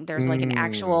thinking. There's like an Mm,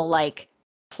 actual like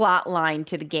plot line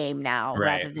to the game now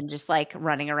right. rather than just like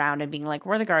running around and being like,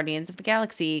 "We're the Guardians of the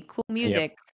Galaxy. Cool Yep.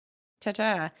 music.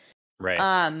 Ta-ta." Right.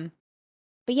 Um,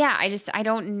 but yeah, I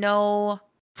don't know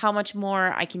how much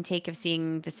more I can take of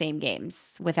seeing the same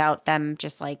games without them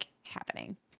just like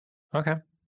happening. Okay. All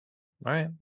right.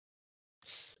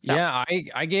 So, Yeah,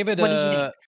 I gave it what did you think?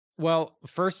 a well,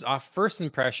 first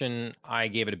impression, I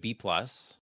gave it a B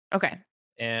plus. Okay.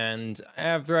 And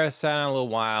after I sat on a little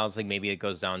while, it's like maybe it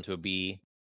goes down to a B.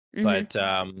 Mhm. But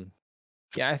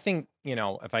yeah, I think,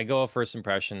 if I go a first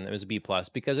impression, it was a B plus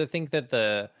because I think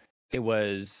that it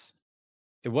was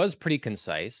it was pretty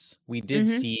concise. We did Mhm.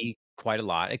 see quite a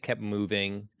lot. It kept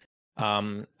moving.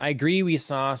 I agree we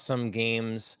saw some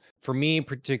games for me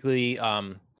particularly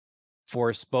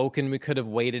Forspoken we could have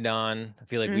waited on. I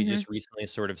feel like we Mhm. just recently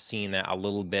sort of seen that a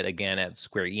little bit again at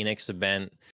Square Enix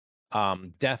event.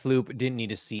 Deathloop didn't need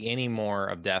to see any more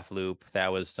of Deathloop.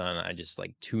 That was done. I just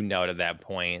like tuned out at that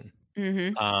point.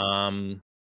 Mhm. Um,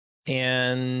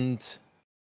 and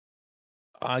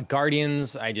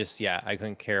Guardians, I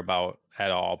couldn't care about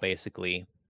at all, basically.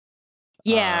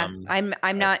 Yeah, Um, I'm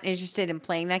but not interested in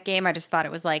playing that game. I just thought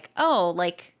it was like, "Oh,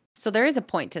 like so there is a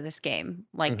point to this game.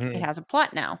 Like it mhm, has a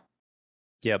plot now."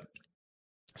 yep.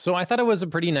 So I thought it was a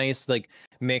pretty nice like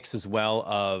mix as well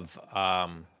of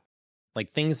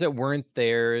like things that weren't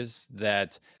theirs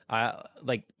that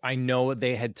I know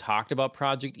they had talked about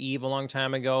Project Eve a long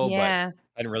time ago, but Yeah.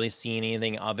 I didn't really see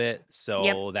anything of it. Yep.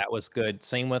 So that was good.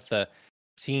 Same with the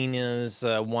Tina's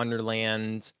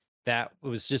Wonderland. That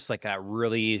was just like a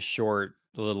really short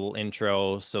little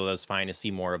intro, so that's fine to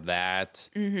see more of that.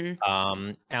 Mhm.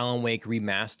 Alan Wake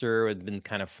Remaster had been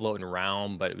kind of floating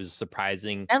around, but it was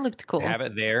surprising That looked to cool. have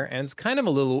it there, and it's kind of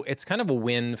a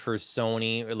win for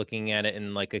Sony, looking at it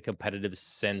in, like, a competitive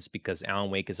sense because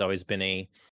Alan Wake has always been a,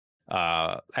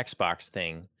 Xbox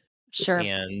thing, Sure.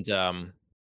 and,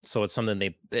 so it's something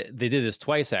they did this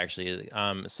twice, actually,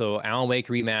 so Alan Wake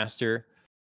Remaster,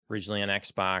 originally on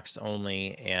Xbox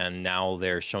only, and now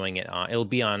they're showing it on it'll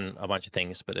be on a bunch of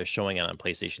things, but they're showing it on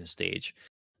PlayStation Stage,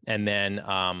 and then,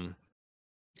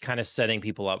 kinda setting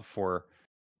people up for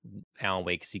Alan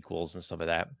Wake sequels and stuff like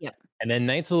that. Yep. And then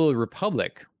Knights of the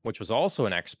Republic, which was also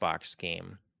an Xbox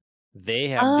game, they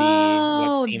have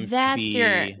what Oh, seems to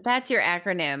be that's your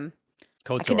acronym.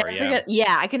 I could KOTOR, never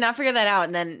yeah. I could not figure that out,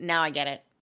 and then now I get it.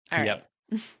 All right. Yep.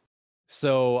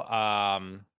 So,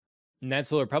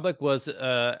 Knights of the Republic was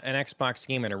an Xbox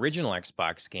game, an original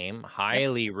Xbox game, Yep.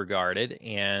 highly regarded,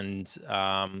 and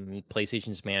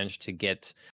PlayStation's managed to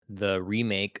get the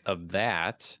remake of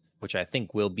that, which I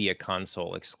think will be a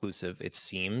console exclusive, it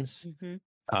seems.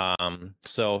 Mhm.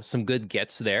 So some good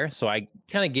gets there. So I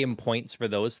kind of gave them points for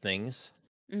those things.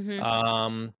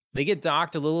 Mhm. They get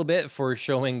docked a little bit for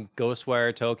showing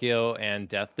Ghostwire Tokyo and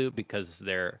Deathloop because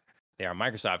they are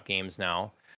Microsoft games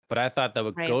now. But I thought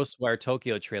the Right. Ghostwire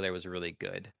Tokyo trailer was really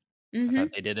good. I thought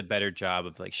Mhm. they did a better job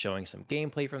of like showing some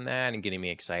gameplay from that and getting me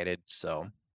excited. So,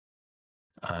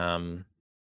 um,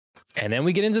 and then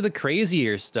we get into the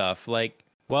crazier stuff. Like,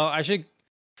 well, I should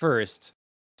first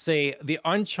say the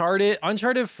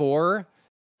Uncharted 4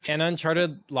 and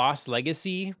Uncharted Lost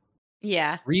Legacy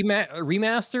Yeah.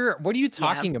 remaster. What are you Yeah.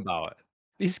 talking about?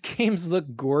 These games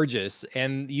look gorgeous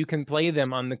and you can play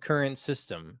them on the current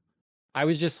system. I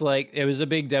was just like, it was a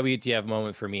big WTF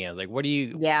moment for me. I was like,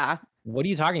 Yeah. what are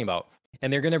you talking about?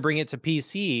 And they're going to bring it to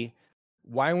PC.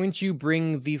 Why wouldn't you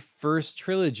bring the first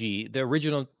trilogy, the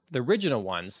original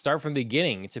one, start from the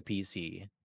beginning to PC?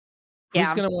 Who's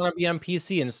Yeah. going to want to be on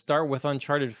PC and start with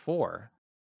Uncharted 4?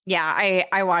 Yeah,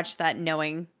 I watched that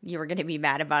knowing you were gonna be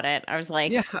mad about it. I was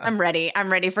like, Yeah, "I'm ready.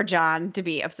 I'm ready for John to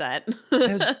be upset."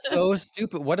 that was so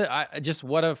stupid. What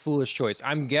a foolish choice.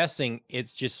 I'm guessing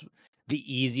it's just the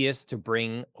easiest to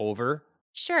bring over. I'm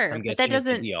Sure, but guessing is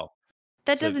the deal.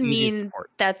 that So doesn't easiest to mean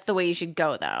port. that's the way you should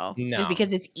go though, just No,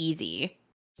 because it's easy.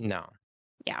 no.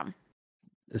 Yeah.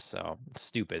 So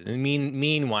stupid. And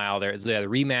meanwhile, they're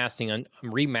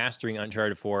remastering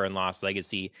Uncharted 4 and Lost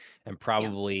Legacy, and Yeah.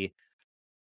 probably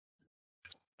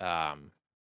um,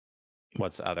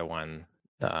 what's the other one?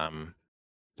 Um,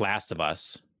 Last of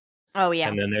Us, Oh, yeah.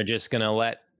 and then they're just gonna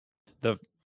let the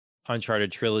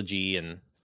Uncharted trilogy and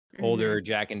older Mhm.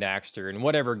 Jack and Daxter and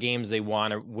whatever games they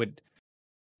want or would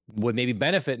maybe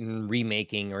benefit in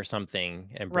remaking or something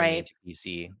and bringing it Right. to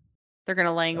PC. They're gonna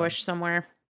So, languish somewhere.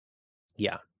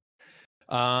 yeah.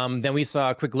 Then we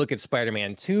saw a quick look at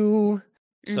Spider-Man 2.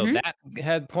 So Mhm. that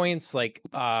had points like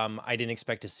I didn't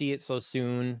expect to see it so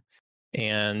soon.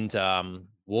 And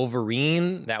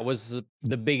Wolverine, that was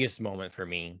the biggest moment for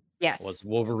me. Was Yes.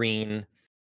 Wolverine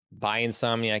by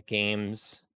Insomniac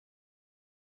Games.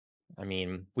 I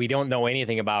mean, we don't know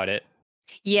anything about it.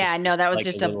 Yeah, It's no, just that was like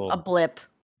a just a little, blip.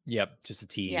 yep, just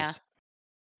a Yeah. tease.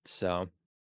 So,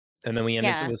 and then we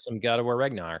ended Yeah. with some God of War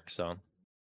Ragnarok. So,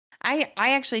 I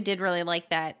actually did really like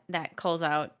that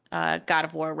closeout, God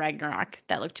of War Ragnarok.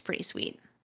 That looked pretty sweet.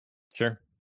 sure.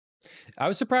 I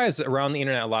was surprised around the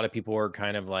internet. A lot of people were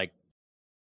kind of like,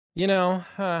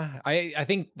 I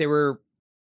think they were.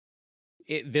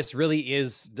 This really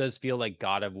does feel like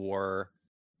God of War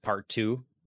Part 2.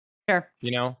 Sure.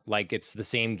 Like it's the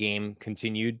same game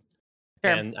continued,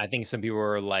 Sure. and I think some people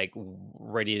are like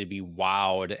ready to be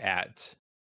wowed at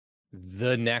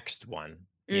the next one.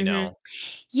 Mhm.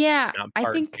 Yeah, Not I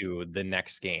Part think 2, the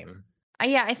next game.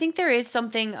 yeah, I think there is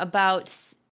something about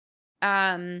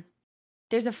um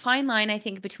there's a fine line I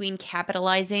think between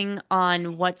capitalizing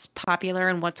on what's popular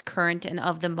and what's current and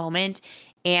of the moment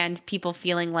and people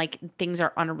feeling like things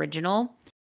are unoriginal.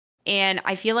 And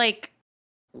I feel like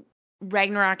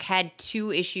Ragnarok had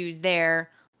two issues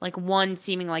there, like one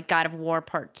seeming like God of War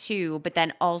Part 2, but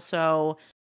then also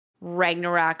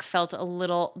Ragnarok felt a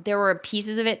little there were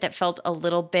pieces of it that felt a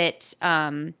little bit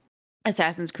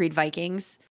Assassin's Creed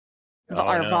Vikings Oh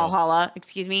or no. Valhalla,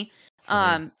 excuse me.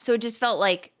 Mhm. So it just felt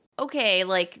like okay,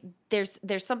 like there's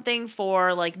something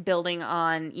for like building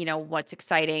on, what's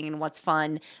exciting and what's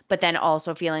fun, but then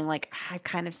also feeling like I've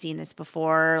kind of seen this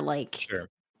before, like, Sure.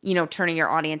 turning your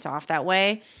audience off that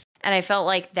way. And I felt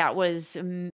like that was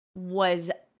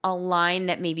a line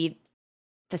that maybe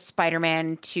the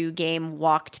Spider-Man 2 game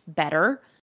walked better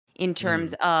in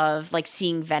terms Mm, of like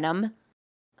seeing Venom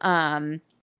um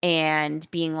and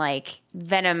being like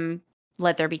Venom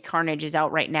Let There Be Carnage is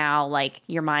out right now, like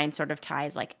your mind sort of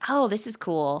ties like, "Oh, this is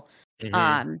cool." mhm.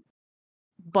 Um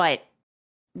but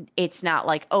it's not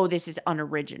like, "Oh, this is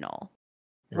unoriginal."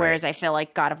 Right. Whereas I feel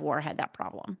like God of War had that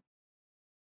problem.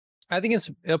 I think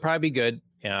it'll probably be good.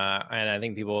 And I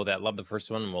think people that love the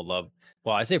first one will love.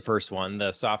 Well, I say first one,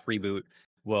 the soft reboot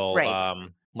will Right.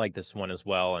 like this one as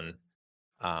well. And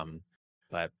um,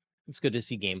 but it's good to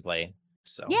see gameplay.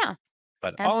 So, Yeah,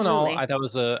 but all in all, absolutely.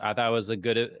 I thought it was a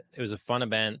good. It was a fun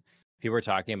event. People were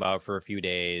talking about it for a few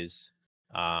days.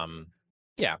 Um,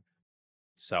 yeah.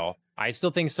 So I still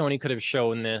think Sony could have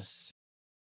shown this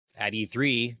at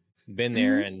E3, been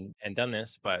there Mhm. and done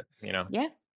this, but Yeah.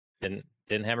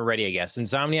 didn't have it ready, I guess.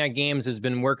 Insomniac Games has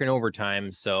been working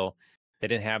overtime, so they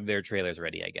didn't have their trailers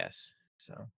ready, I guess.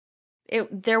 So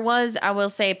there was, I will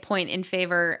say, point in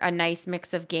favor, a nice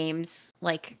mix of games,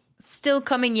 like still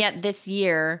coming yet this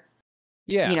year,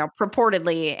 Yeah.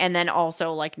 purportedly, and then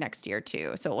also like next year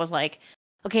too. So it was like,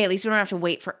 okay, at least we don't have to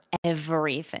wait for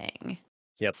everything.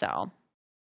 Yep. So,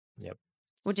 Yep.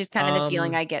 which is kind of the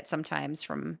feeling Um, I get sometimes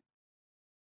from,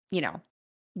 you know,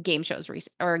 game shows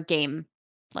or game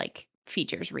like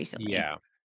features recently. yeah.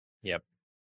 Yep.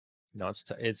 No,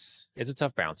 it's a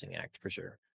tough balancing act for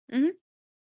sure. Hmm.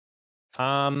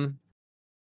 Um,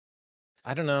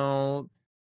 I don't know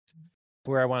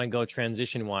where I want to go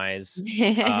transition wise.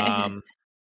 Um,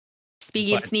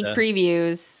 Speaking of but sneak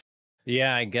previews,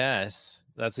 yeah, I guess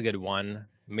that's a good one.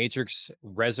 Matrix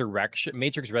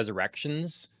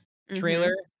Resurrections hmm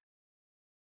trailer.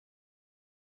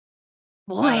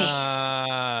 boy,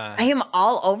 I Uh am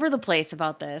all over the place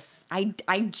about this. I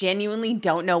genuinely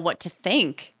don't know what to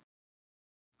think.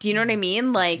 Do you know what I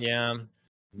mean? Like yeah.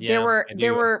 there Yeah, were I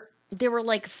there do. were there were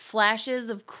like flashes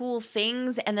of cool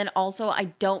things, and then also I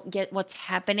don't get what's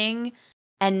happening,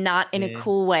 and not in a Mm,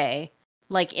 cool way.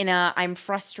 Like in a I'm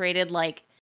frustrated like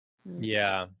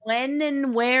yeah. when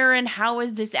and where and how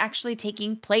is this actually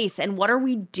taking place and what are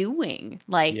we doing?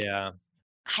 Like Yeah.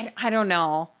 I don't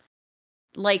know.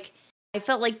 Like I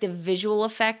felt like the visual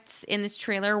effects in this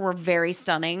trailer were very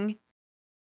stunning,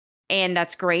 and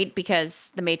that's great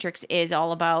because The Matrix is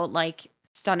all about like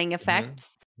stunning Mhm.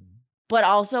 effects, but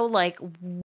also like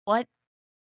what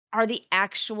are the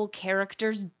actual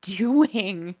characters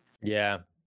doing? Yeah.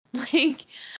 Like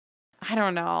I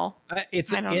don't know.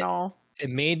 It's I don't know. it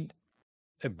made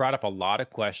it brought up a lot of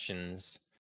questions,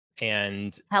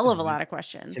 and Hell of a lot of to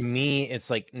questions, me, it's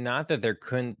like not that there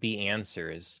couldn't be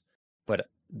answers, but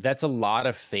that's a lot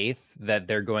of faith that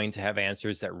they're going to have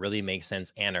answers that really make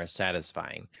sense and are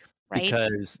satisfying. right?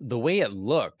 Because the way it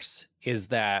looks is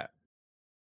that,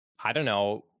 I don't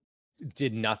know,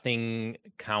 did nothing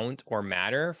count or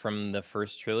matter from the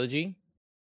first trilogy?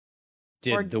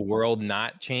 Did Or the world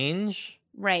not change?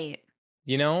 right.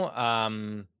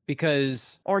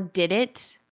 Because Or did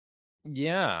it?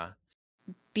 yeah, um,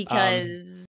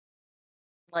 Because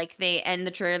like they end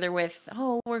the trailer with,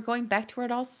 "Oh, we're going back to where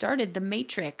it all started, the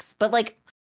Matrix." But like,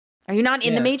 are you not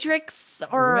in the yeah, Matrix,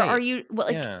 or are right, you well,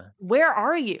 like yeah. where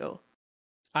are you?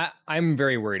 I'm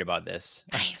very worried about this.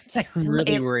 I am I'm too.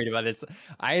 really worried about this.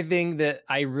 I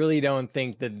really don't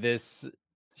think that this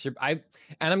should and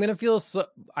I'm gonna feel so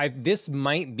I this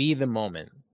might be the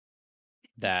moment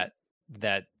that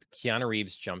Keanu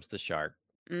Reeves jumps the shark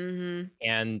Mhm.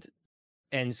 and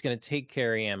is gonna take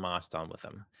Carrie Ann Moss down with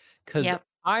him. Cause Yep.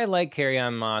 I like Carrie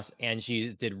Ann Moss and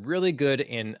she did really good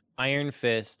in Iron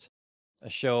Fist, a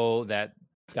show that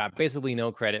got basically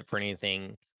no credit for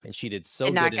anything, and she did so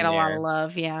Did good not in get a lot of there.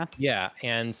 love, yeah. Yeah,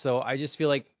 and so I just feel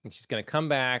like she's gonna come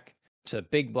back to a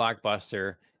big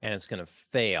blockbuster and it's gonna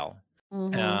fail.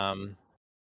 Mhm. Um,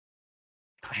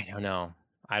 I don't know.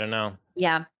 I don't know.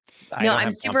 Yeah. I No, don't I'm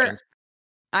have super confidence.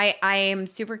 I am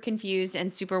super confused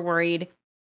and super worried.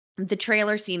 The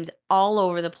trailer seems all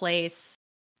over the place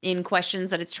in questions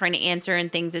that it's trying to answer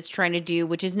and things it's trying to do,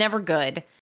 which is never good.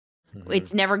 Mhm.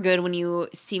 It's never good when you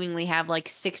seemingly have like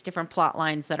 6 different plot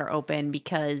lines that are open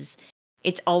because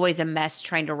it's always a mess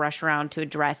trying to rush around to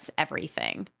address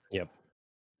everything. Yep.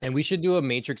 And we should do a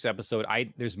Matrix episode.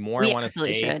 There's more I We wanna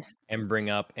absolutely say should. and bring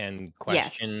up and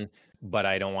Yes. question, but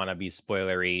I don't wanna be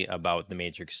spoilery about the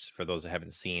Matrix for those that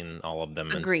haven't seen all of them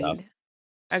and stuff. Agreed.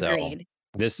 So, Agreed.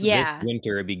 this Yeah.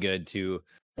 winter, it'd be good to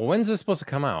well, when's this supposed to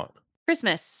come out?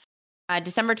 Christmas,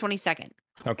 December 22nd.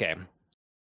 Okay.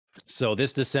 So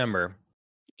this December,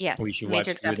 we Yes, should watch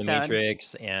Matrix through The episode.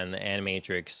 Matrix and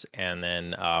Animatrix, and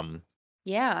then,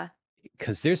 Yeah.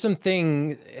 because there's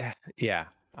something yeah,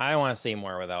 I don't wanna say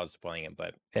more without spoiling it,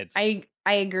 but it's I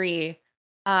agree.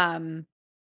 Um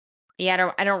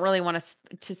Yeah, I don't really want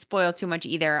to spoil too much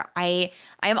either. I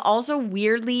am also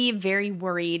weirdly very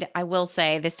worried, I will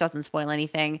say, this doesn't spoil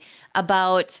anything,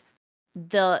 about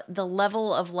the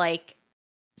level of like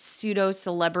pseudo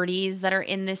celebrities that are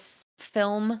in this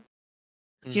film.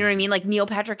 Do you know what I mm, mean? Like Neil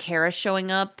Patrick Harris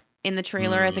showing up in the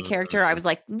trailer as a mm, character. I was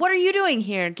like, "What are you doing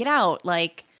here? Get out."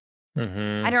 Like,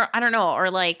 mhm, I don't know, or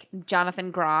like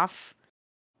Jonathan Groff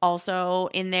also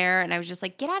in there, and I was just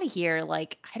like, "Get out of here."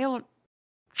 Like, I don't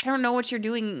know what you're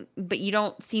doing, but you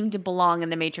don't seem to belong in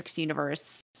the Matrix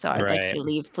universe. So I'd like you right. to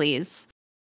leave, please.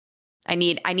 I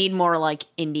need more like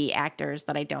indie actors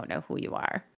that I don't know who you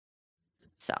are.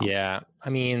 So Yeah, I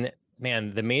mean,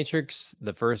 man, The Matrix,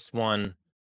 the first one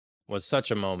was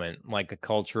such a moment, like a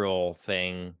cultural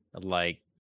thing, like,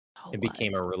 oh it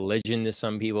became a was. religion to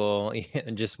some people,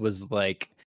 it just was, like,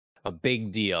 a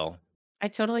big deal, I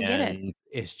totally get it. and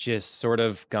it's just sort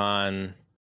of gone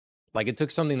Like it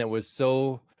took something that was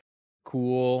so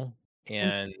cool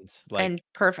and and like and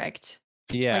perfect.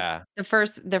 Like yeah. the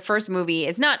first movie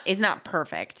is not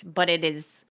perfect, but it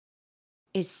is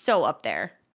so up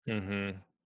there. Mhm.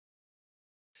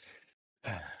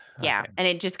 Yeah, Okay. and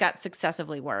it just got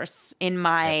successively worse in Yep.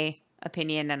 my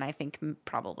opinion, and I think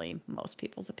probably most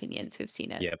people's opinions who've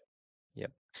seen it. Yep.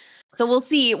 Yep. So we'll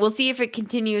see if it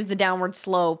continues the downward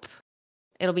slope.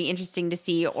 It'll be interesting to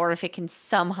see, or if it can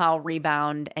somehow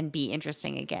rebound and be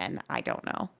interesting again. I don't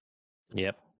know.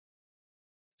 Yep.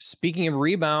 Speaking of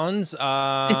rebounds,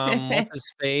 what's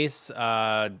his face?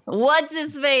 What's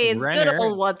his face? Good Renner.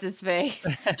 old what's his face.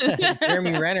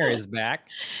 Jeremy Renner is back.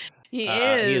 He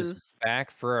He is is.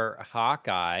 back for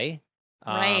Hawkeye,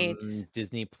 Right.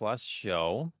 Disney Plus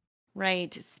show.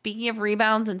 Right. Speaking of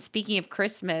rebounds and speaking of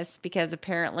Christmas, because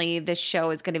apparently this show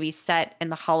is going to be set in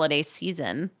the holiday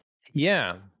season.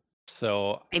 Yeah.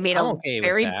 So They made I'm a okay with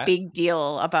very that. big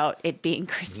deal about it being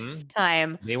Christmas Mhm.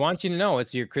 time. They want you to know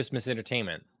it's your Christmas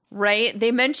entertainment. Right?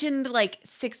 They mentioned like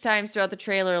 6 times throughout the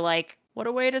trailer, like, "What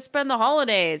a way to spend the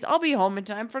holidays. I'll be home in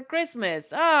time for Christmas.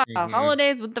 Ah, Mhm.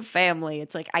 holidays with the family."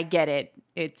 It's like, I get it.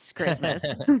 It's Christmas.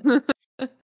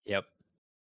 Yep.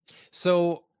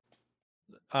 So,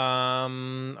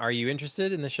 are you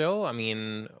interested in the show? I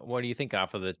mean, what do you think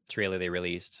off of the trailer they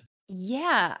released?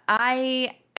 Yeah,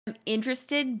 I am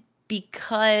interested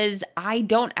because I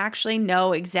don't actually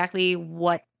know exactly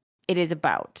what it is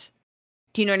about.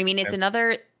 Do you know what I mean?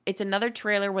 Okay. It's another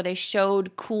trailer where they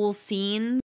showed cool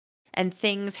scenes and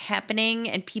things happening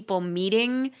and people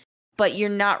meeting, but you're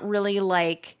not really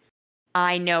like,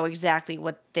 I know exactly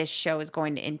what this show is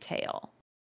going to entail.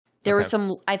 There were Okay.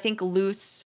 some, I think,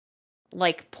 loose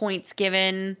like points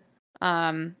given.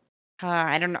 Um,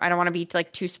 I don't want to be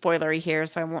like too spoilery here,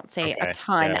 so I won't say a Okay.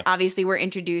 ton. Yeah. Obviously, we're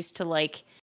introduced to like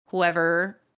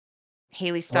whoever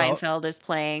Haley Well, Steinfeld is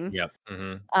playing. yep.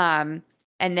 Mhm. Um,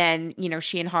 and then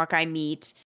she and Hawkeye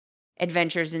meet,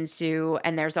 adventures ensue,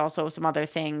 and there's also some other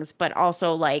things, but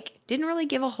also like didn't really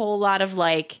give a whole lot of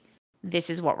like, this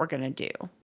is what we're gonna do.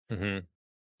 Mhm.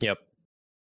 Yep.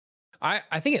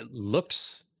 I think it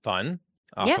looks fun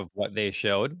off Yeah, of what they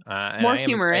showed, and more I am excited to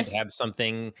humorous. have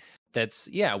something that's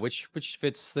yeah, which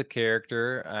fits the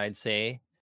character, I'd say.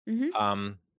 Hmm.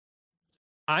 Um,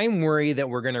 I'm worried that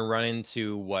we're gonna run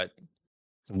into what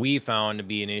we found to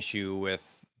be an issue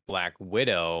with Black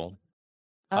Widow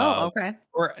Oh, of okay.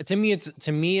 or to me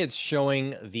it's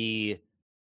showing the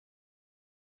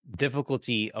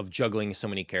difficulty of juggling so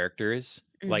many characters.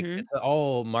 Like Hmm. it's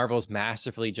oh, Marvel's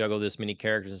masterfully juggled this many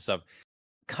characters and stuff.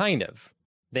 Kind of.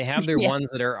 They have their Yeah,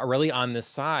 ones that are really on the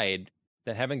side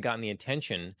that haven't gotten the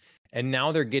attention, and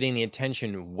now they're getting the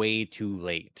attention way too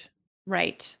late.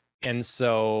 right. And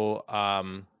so,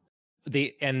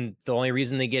 the only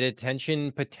reason they get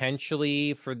attention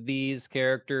potentially for these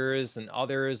characters and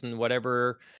others and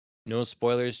whatever, no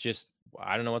spoilers, just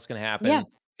I don't know what's gonna Yeah. happen,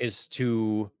 is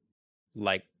to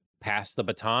like pass the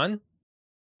baton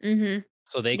Hmm.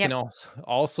 so they can Yep.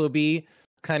 also be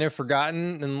kind of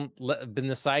forgotten and been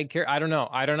the side character. I don't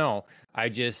know. I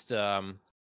just I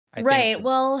think Right.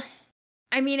 Well,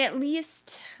 I mean, at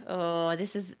least, oh,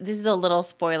 this is a little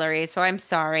spoilery, so I'm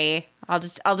sorry. I'll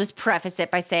just preface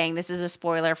it by saying this is a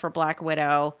spoiler for Black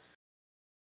Widow,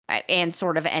 and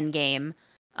sort of Endgame.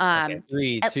 okay. Um,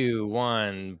 Three, at, 2,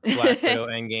 1. Black Widow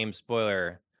Endgame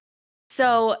spoiler.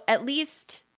 so at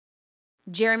least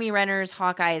Jeremy Renner's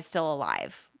Hawkeye is still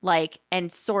alive, like, and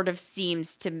sort of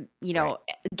seems to, Right.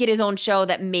 get his own show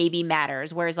that maybe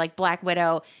matters. Whereas like Black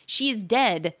Widow, she's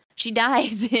dead. She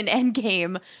dies in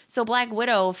Endgame. So Black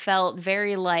Widow felt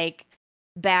very like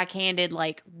backhanded,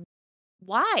 like,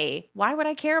 why? Why would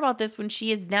I care about this when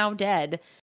she is now dead?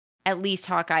 At least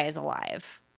Hawkeye is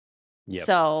alive. Yep.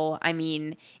 So, I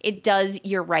mean, it does,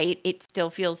 you're right. It still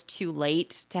feels too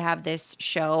late to have this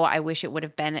show. I wish it would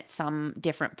have been at some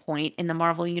different point in the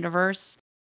Marvel universe.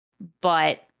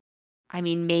 But I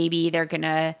mean, maybe they're going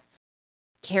to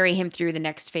carry him through the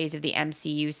next phase of the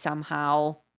MCU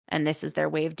somehow, and this is their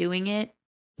way of doing it?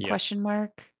 Yep. Question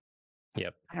mark.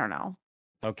 Yep. I don't know.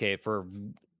 Okay, for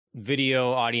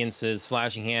video audiences,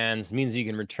 flashing hands means you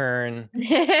can return.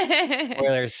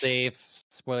 Spoiler safe.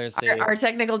 Spoiler our, safe. our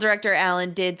technical director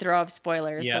Alan did throw up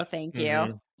spoilers, so Yep. thank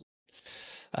you.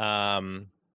 Mhm. Um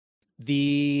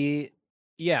the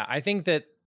yeah, I think that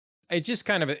it's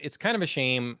kind of a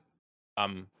shame.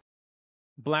 Um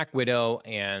Black Widow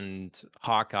and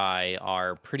Hawkeye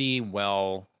are pretty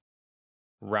well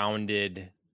rounded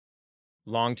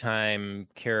longtime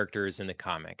characters in the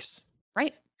comics.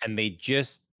 Right. And they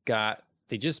just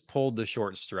pulled the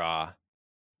short straw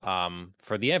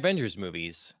for the Avengers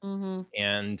movies. Hmm.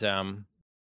 And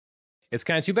it's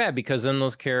kind of too bad because then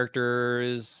those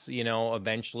characters,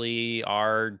 eventually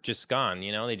are just gone.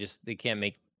 They can't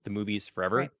make the movies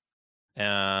forever.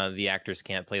 Right. The actors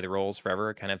can't play the roles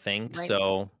forever, kind of thing. Right.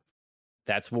 So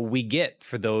that's what we get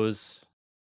for those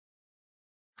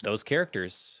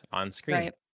characters on screen.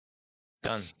 Right.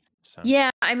 Done. So Yeah,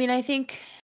 I mean, I think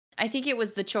it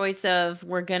was the choice of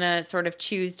we're gonna sort of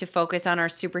choose to focus on our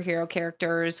superhero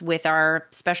characters with our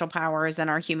special powers, and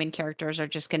our human characters are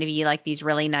just gonna be like these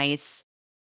really nice,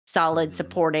 solid mhm.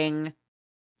 supporting,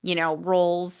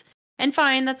 roles. And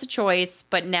fine, that's a choice.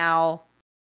 But now,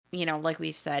 like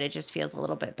we've said, it just feels a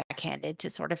little bit backhanded to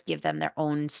sort of give them their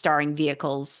own starring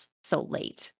vehicles so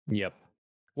late. Yep.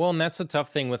 Well, and that's the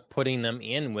tough thing with putting them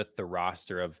in with the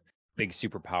roster of big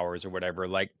superpowers or whatever.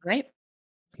 Like, Right?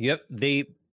 yep, they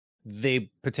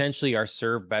potentially are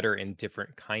served better in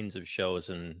different kinds of shows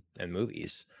and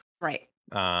movies. Right.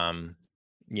 Um,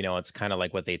 it's kind of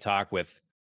like what they talk with,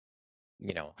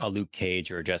 a Luke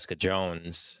Cage or a Jessica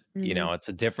Jones. Hmm. It's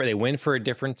a different. They win for a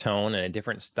different tone and a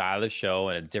different style of show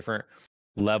and a different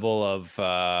level of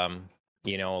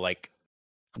like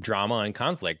drama and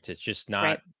conflict. It's just not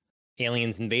Right.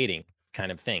 aliens invading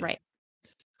kind of thing. Right.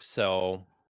 So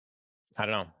I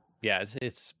don't know. Yeah,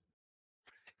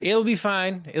 it'll be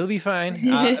fine. It'll be fine.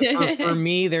 For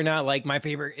me, they're not like my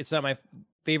favorite. It's not my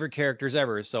favorite characters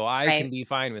ever, so I can Right. be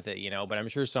fine with it. But I'm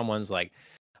sure someone's like,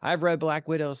 I've read Black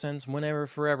Widow since whenever,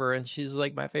 forever, and she's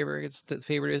like my favorite. It's the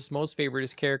favoriteest, most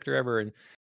favoriteest character ever, and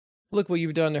look what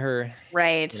you've done to her. You know.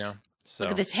 Right. Look at So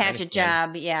this I hatchet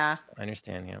understand. job. Yeah. I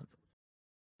understand. Yeah.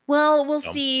 Well, we'll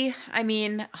So. see. I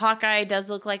mean, Hawkeye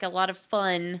does look like a lot of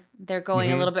fun. They're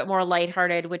going a Hmm. little bit more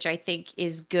lighthearted, which I think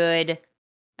is good.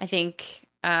 I think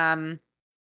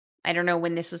I don't know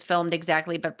when this was filmed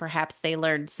exactly, but perhaps they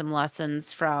learned some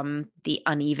lessons from the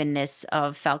unevenness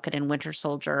of Falcon and Winter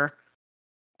Soldier,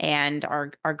 and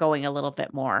are going a little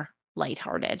bit more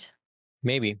lighthearted.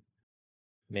 Maybe.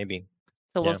 Maybe.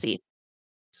 So we'll Yeah. see.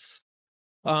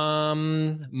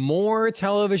 More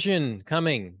television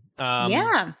coming.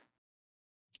 Yeah.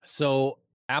 So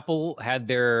Apple had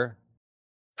their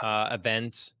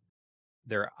event,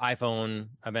 their iPhone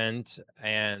event,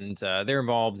 and they're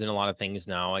involved in a lot of things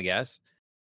now, I guess.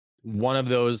 One of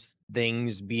those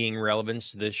things being relevant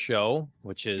to this show,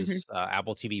 which Mhm. is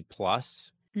Apple TV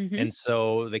Plus. Mhm. And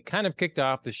so they kind of kicked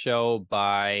off the show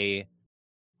by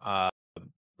uh,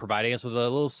 providing us with a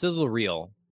little sizzle reel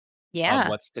of Yeah.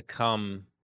 what's to come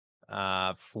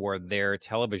for their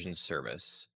television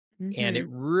service. And it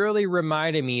Mhm. really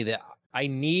reminded me that I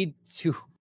need to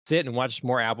sit and watch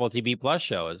more Apple TV Plus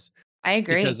shows I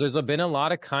because agree. there's been a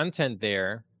lot of content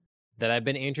there that I've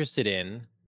been interested in.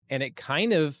 And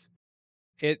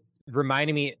it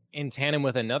reminded me in tandem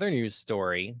with another news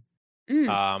story.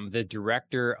 Mm. The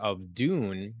director of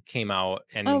Dune came out Oh,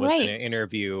 and was in right. an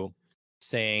interview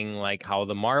saying like how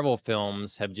the Marvel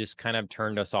films have just kind of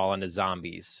turned us all into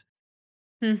zombies.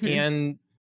 Mhm. And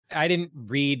I didn't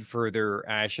read further.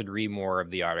 I should read more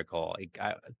of the article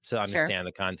to Sure. understand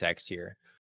the context here.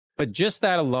 But just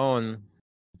that alone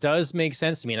does make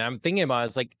sense to me. And I'm thinking about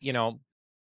it's like,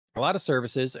 a lot of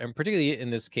services, and particularly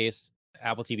in this case,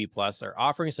 Apple TV Plus, are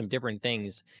offering some different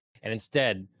things. And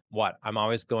instead, what I'm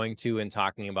always going to and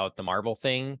talking about the Marvel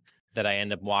thing that I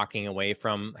end up walking away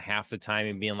from half the time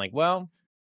and being like, well,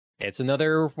 it's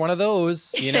another one of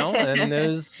those, and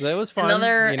it was fun,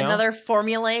 Another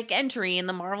formulaic entry in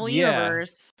the Marvel Yeah.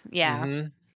 universe. Yeah. Hmm.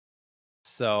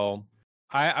 So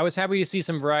I was happy to see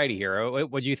some variety here.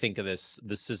 What do you think of this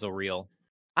sizzle reel?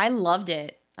 I loved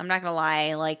it. I'm not gonna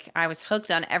lie. Like, I was hooked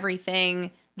on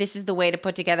everything. This is the way to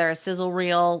put together a sizzle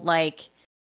reel. Like,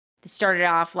 it started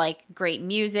off like great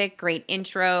music, great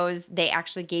intros. They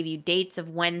actually gave you dates of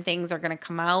when things are gonna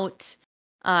come out.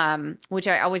 Which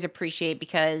I always appreciate,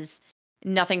 because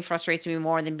nothing frustrates me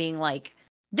more than being like,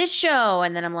 this show,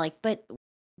 and then I'm like, but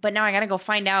now I gotta go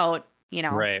find out.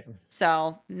 Right.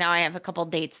 So now I have a couple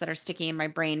dates that are sticking in my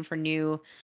brain for new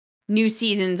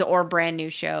seasons or brand new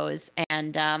shows.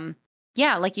 And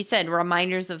yeah, like you said,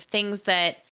 reminders of things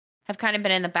that have kind of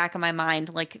been in the back of my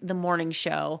mind, like the morning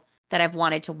show that I've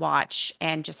wanted to watch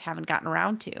and just haven't gotten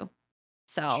around to.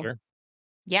 So Sure.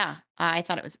 yeah, I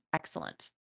thought it was excellent.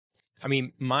 I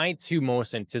mean, my two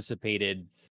most anticipated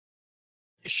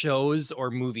shows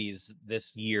or movies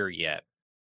this year yet.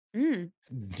 Mm,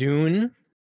 Dune,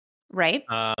 right.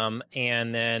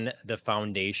 and then The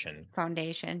Foundation.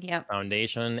 Foundation. Yep.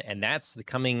 And that's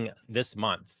coming this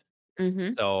month.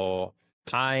 Mm-hmm. So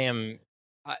I am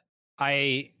I,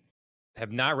 I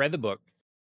have not read the book,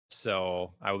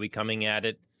 so I will be coming at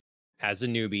it as a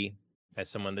newbie, as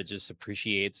someone that just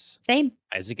appreciates Same.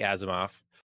 Isaac Asimov.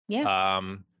 Yeah.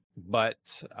 Um,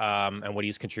 but and what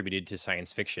he's contributed to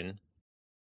science fiction.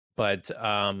 But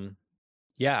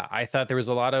yeah, I thought there was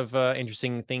a lot of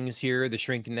interesting things here. The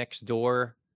Shrink Next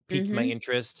Door piqued my Mhm.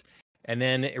 interest. And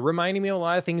then it reminded me of a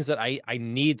lot of things that I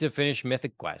need to finish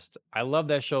Mythic Quest. I love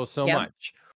that show so Yep.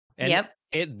 much. And Yep.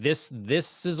 this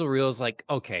sizzle reel is like,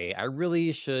 okay, I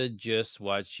really should just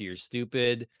watch your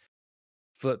stupid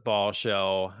football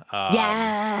show.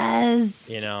 Yes.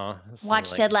 So I'm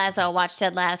Watch like, Ted Lasso. Watch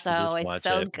Ted should Lasso. just It's watch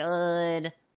so it.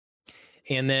 good.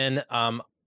 And then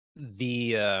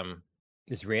the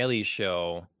Israeli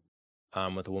show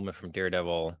with a woman from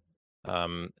Daredevil,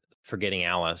 um, Forgetting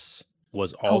Alice,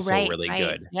 was Oh, also right, really right.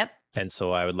 good, Yep. and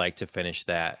so I would like to finish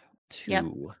that Yep.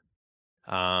 too.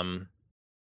 Um,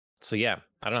 so yeah,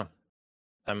 I don't know.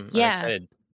 I'm Yeah. excited.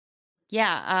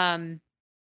 Yeah.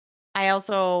 I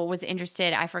also was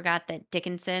interested. I forgot that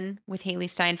Dickinson with Haley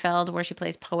Steinfeld, where she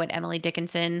plays poet Emily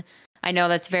Dickinson. I know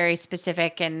that's very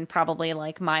specific and probably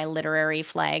like my literary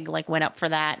flag like went up for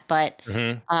that. But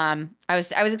Hmm. I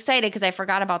was excited because I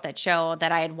forgot about that show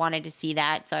that I had wanted to see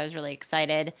that. So I was really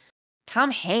excited. Tom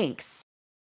Hanks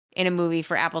in a movie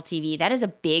for Apple TV. That is a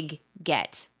big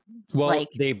get. Well, Like,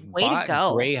 they way to bought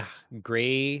go.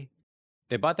 Gray.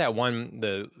 They bought that one,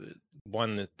 the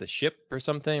ship or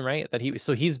something, right?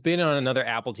 He's been on another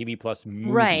Apple TV Plus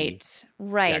movie. Right. Yeah,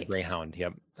 Right. Greyhound.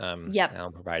 Yep. Yep.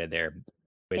 Alan provided there,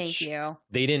 Thank which you.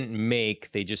 they didn't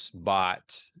make. They just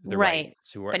bought the Right.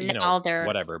 rights to, But now they're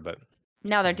whatever. But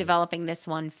now they're mhm. developing this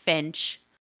one, Finch,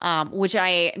 which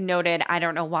I noted, I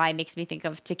don't know why, makes me think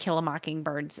of To Kill a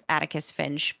Mockingbird's Atticus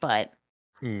Finch, but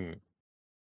Mm,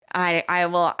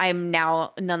 I'm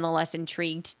now nonetheless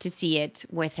intrigued to see it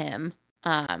with him.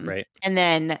 right. And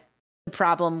then the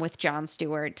problem with Jon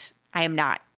Stewart, I am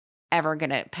not ever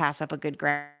gonna pass up a good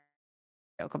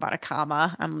joke about a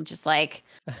comma. I'm just like,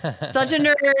 such a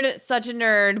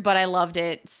nerd, but I loved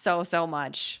it so, so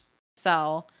much.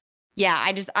 So, yeah,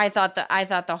 I thought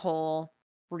the whole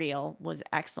reel was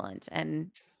excellent and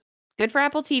good for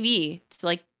Apple TV to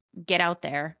like get out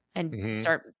there and Hmm.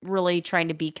 start really trying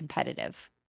to be competitive.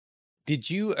 Did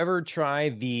you ever try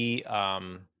the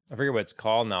I forget what it's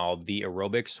called now, the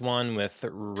aerobics one with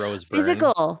Rose Byrne?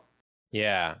 Physical.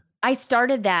 Yeah. I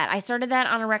started that. I started that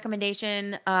on a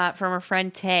recommendation from a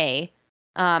friend Tay.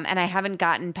 And I haven't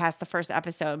gotten past the first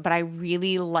episode, but I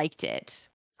really liked it.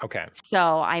 Okay.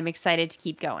 So I'm excited to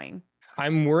keep going.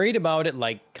 I'm worried about it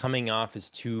like coming off as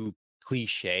too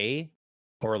cliche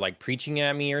or like preaching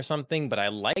at me or something, but I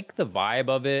like the vibe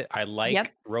of it. I Yep.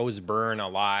 like Rose Byrne a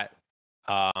lot.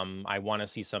 I want to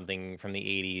see something from the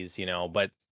 80s,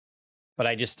 but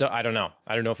I don't know.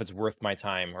 I don't know if it's worth my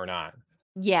time or not.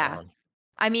 Yeah. So,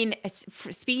 I mean,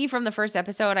 speaking from the first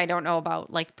episode, I don't know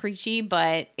about like preachy,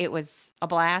 but it was a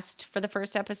blast for the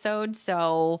first episode.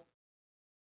 So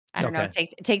I don't know.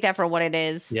 okay. Take that for what it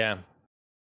is. Yeah.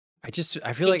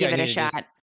 I feel And like give I it a need to just shot.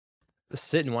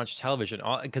 sit and watch television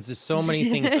all because there's so many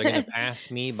things that are gonna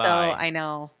pass me So by. I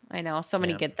know, so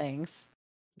many Yeah. good things.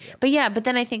 Yep. But yeah, but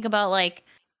then I think about like,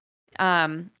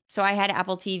 so I had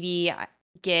Apple TV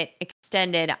get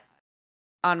extended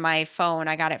on my phone.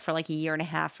 I got it for like a year and a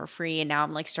half for free, and now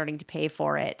I'm like starting to pay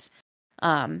for it.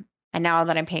 Um, and now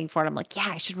that I'm paying for it, I'm like, yeah,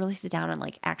 I should really sit down and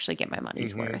like actually get my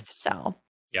money's Mhm. worth. So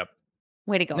Yep.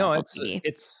 way to go, No, Apple TV.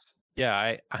 it's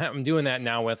yeah, I'm doing that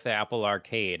now with the Apple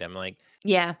Arcade. I'm like,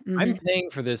 Yeah. I'm Hmm. paying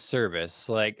for this service.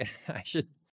 Like, I should,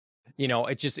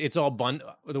 it's all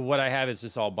what I have is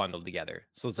just all bundled together.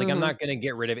 So it's like I'm Hmm. not gonna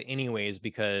get rid of it anyways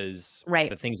because Right.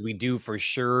 the things we do for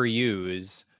sure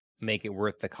use make it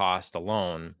worth the cost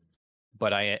alone.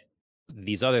 But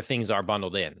these other things are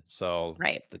bundled in. So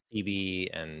Right. the TV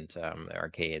and the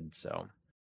arcade. So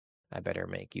I better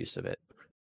make use of it.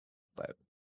 But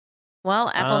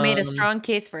Well, Apple made a um, strong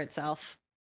case for itself.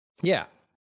 yeah,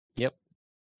 yep.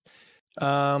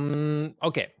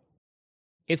 Okay.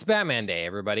 It's Batman Day,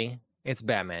 everybody. It's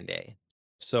Batman Day.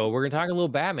 So we're gonna talk a little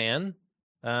Batman.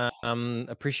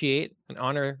 Appreciate and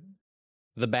honor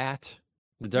the Bat,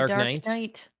 the The Dark Dark Knight.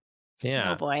 Knight. Oh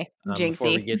Yeah. boy, Before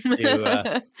we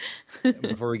Jinxie.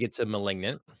 get to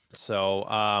Malignant. So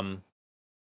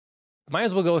might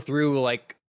as well go through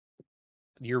like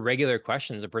your regular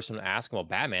questions a person to ask about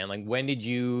Batman. Like when did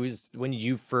you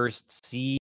first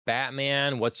see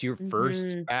Batman? What's your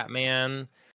first Mhm. Batman?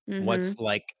 What's Mhm.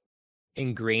 like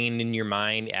ingrained in your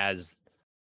mind as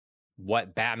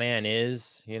what Batman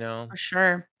is, you know? For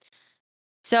sure.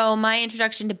 So my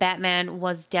introduction to Batman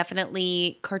was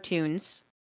definitely cartoons.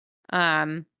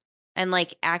 Um and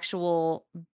like actual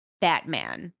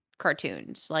Batman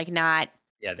cartoons. Like not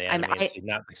Yeah, the I'm animated I series,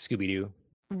 not like Scooby Doo.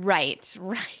 right,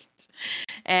 right.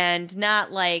 And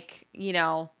not like,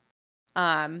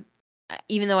 um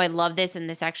even though I love this and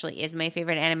this actually is my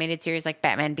favorite animated series, like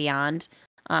Batman Beyond.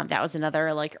 That was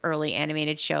another like early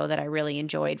animated show that I really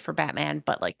enjoyed for Batman,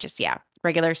 but like just yeah,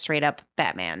 regular straight up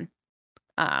Batman.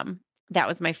 Um, that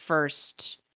was my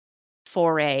first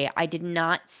foray. I did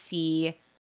not see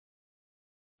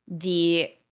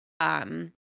the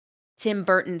um Tim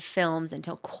Burton films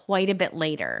until quite a bit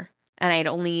later, and I'd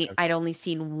only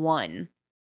seen one.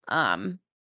 Um,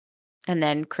 and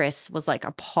then Chris was like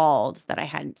appalled that I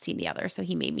hadn't seen the other, so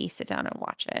he made me sit down and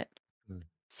watch it. Mm.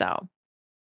 So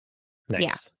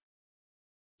yeah. Nice.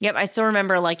 Yep, I still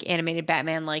remember, like, animated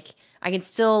Batman, like, I can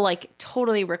still, like,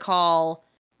 totally recall,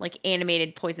 like,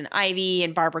 animated Poison Ivy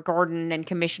and Barbara Gordon and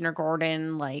Commissioner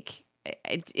Gordon, like,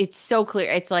 it's so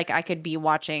clear. It's like I could be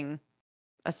watching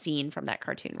a scene from that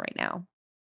cartoon right now.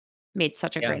 Made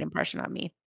such a Yeah, great impression on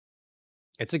me.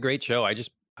 it's a great show. I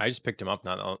just picked him up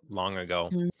not long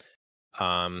ago, Mhm.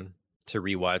 um, to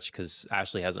rewatch because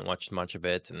Ashley hasn't watched much of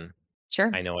it, and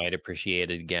Sure. I know I'd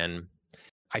appreciate it again.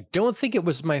 I don't think it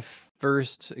was my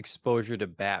first exposure to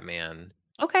Batman.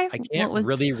 Okay. I What can't was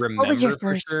really what was your remember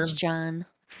for first, sure. John?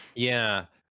 Yeah.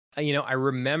 I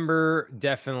remember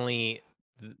definitely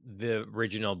the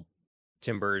original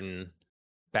Tim Burton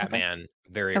Okay. Batman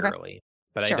very Okay. early,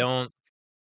 but I Sure. don't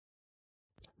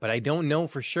but I don't know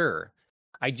for sure.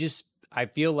 I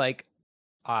feel like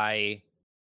I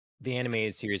the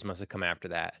animated series must have come after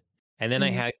that. And then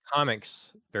I Mhm. had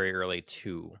comics very early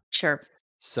too. Sure.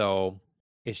 So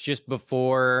it's just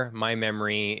before my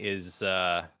memory is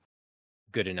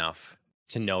good enough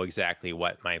to know exactly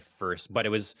what my first, but it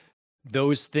was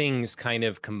those things kind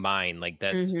of combined, like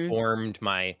that Mhm. formed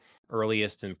my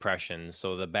earliest impressions.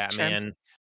 So the Sure. Batman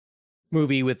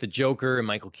movie with the Joker and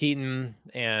Michael Keaton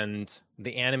and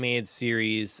the animated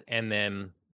series, and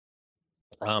then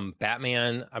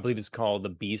Batman, I believe it's called The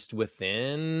Beast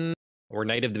Within or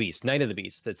Night of the Beast. Night of the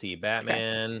Beast. Let's see. Okay.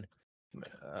 Batman.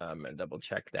 I'm gonna double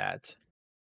check that.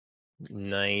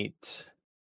 Night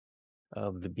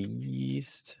of the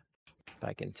Beast. If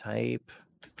I can type.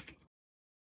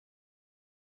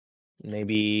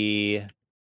 Maybe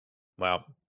well,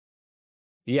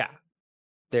 yeah,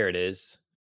 there it is.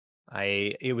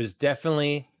 It was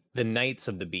definitely the Knights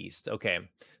of the Beast. Okay.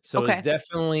 So it's Okay.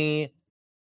 definitely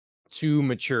too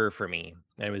mature for me.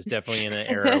 And it was definitely in an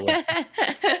era where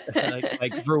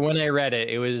like for when I read it,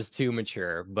 it was too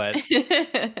mature. But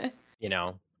you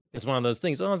know, it's one of those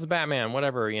things. Oh, it's Batman,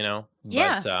 whatever. But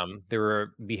Yeah. there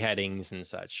were beheadings and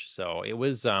such. So it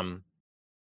was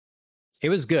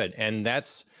good. And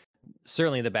that's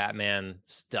certainly the Batman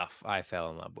stuff I fell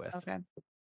in love with. Okay.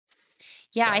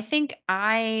 Yeah, I So think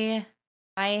I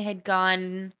had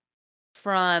gone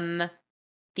from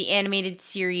the animated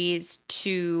series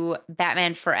to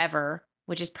Batman Forever,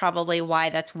 which is probably why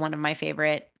that's one of my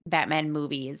favorite Batman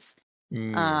movies.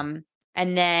 mm, Um,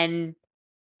 and then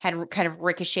kind of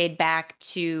ricocheted back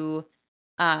to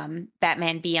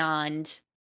Batman Beyond,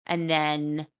 and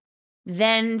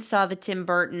then saw the Tim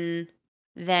Burton,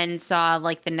 then saw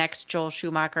like the next Joel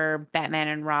Schumacher Batman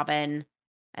and Robin,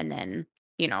 and then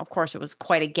of course it was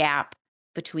quite a gap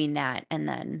between that and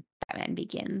then Batman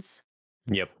Begins.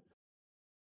 yep.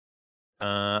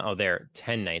 Oh, there,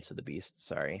 10 Knights of the Beast.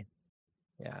 Sorry.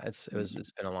 Yeah, it's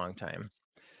been a long time.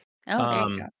 Oh, there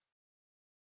you go. Um,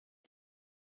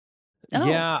 Oh,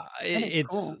 yeah, that is it's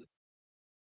cool.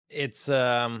 it's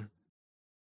Batman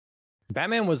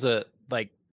was a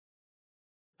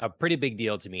pretty big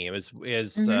deal to me. It was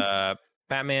Mhm.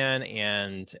 Batman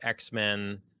and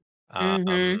X-Men.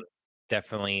 Mhm.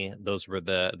 Definitely those were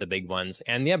the big ones.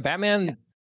 And yeah, Yeah.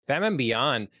 Batman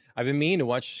Beyond. I've been meaning to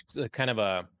watch kind of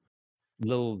a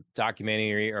little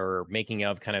documentary or making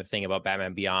of kind of thing about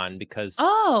Batman Beyond because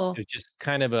Oh, it's just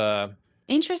kind of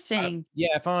interesting. yeah,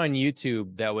 I found on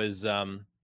YouTube that was a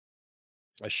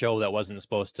show that wasn't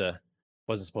supposed to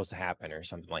happen or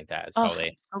something like that. Is Oh, how they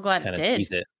I'm so glad it kind of did.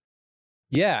 tease it.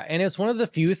 Yeah, and it's one of the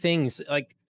few things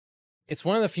like it's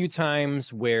one of the few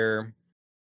times where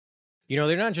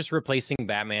they're not just replacing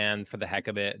Batman for the heck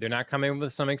of it. They're not coming up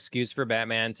with some excuse for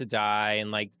Batman to die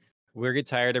and like we're get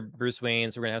tired of Bruce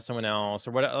Wayne, so we're gonna have someone else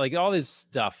or what like all this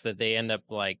stuff that they end up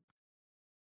like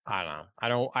I don't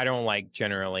know. I don't like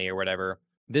generally or whatever.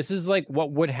 This is like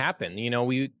what would happen.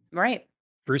 We Right.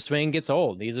 Bruce Wayne gets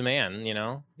old. He's a man.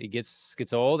 He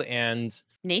gets old and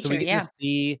so we Nature, get to yeah.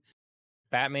 see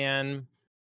Batman,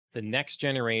 the next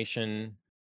generation,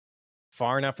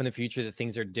 far enough in the future that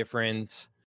things are different.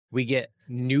 We get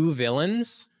new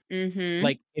villains. Mhm.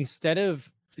 Like instead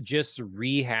of just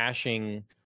rehashing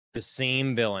the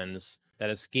same villains that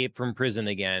escape from prison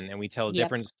again and we tell a Yep.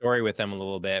 different story with them a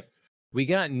little bit, we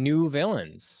got new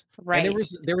villains. And there Right.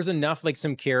 was there was enough like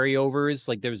some carryovers,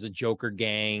 like there was a Joker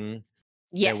gang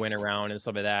that went Yes. around and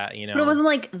stuff like that, you But it know. wasn't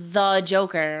like the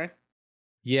Joker,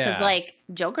 because Yeah. like,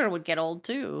 Joker would get old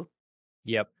too.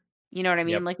 Yep. You know what I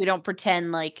mean? Yep. Like, we don't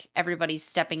pretend like everybody's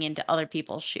stepping into other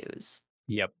people's shoes.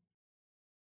 Yep.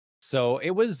 So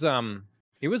it was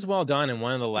well done and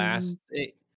one of the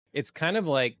Mhm. it's kind of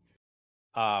like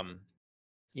um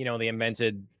you know, they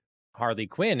invented Harley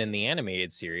Quinn in the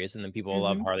animated series, and then people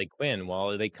love Mhm. Harley Quinn.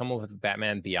 Well, they come up with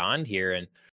Batman Beyond here,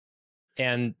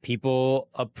 and people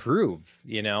approve.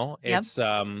 You know, Yep.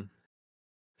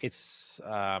 it's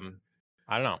I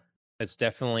don't know. It's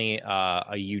definitely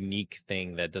a unique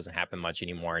thing that doesn't happen much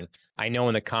anymore. And I know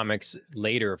in the comics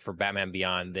later for Batman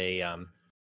Beyond, they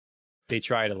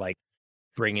try to like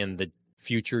bring in the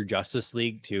future Justice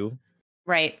League too.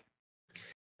 Right.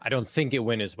 I don't think it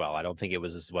went as well. I don't think it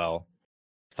was as well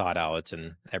thought out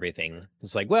and everything.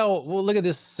 It's like, well, look at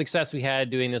this success we had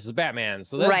doing this as Batman.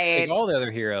 So let's take Right. all the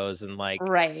other heroes and like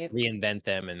Right. reinvent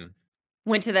them and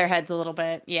Went to their heads a little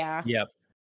bit. Yeah. yep.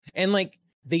 And like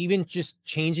they even just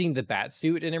changing the bat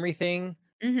suit and everything.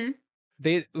 Mhm.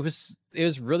 It was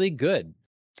really good.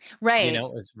 You Right. know,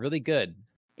 it was really good.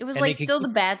 It was And they like could still the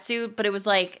keep bat suit, but it was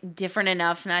like different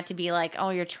enough not to be like, "Oh,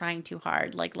 you're trying too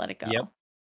hard. Like, let it yep, go."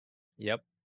 yep.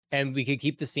 And we could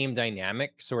keep the same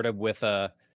dynamic sort of with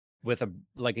a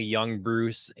like a young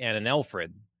Bruce and an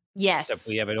Alfred. Except Yes.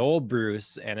 we have an old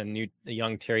Bruce and a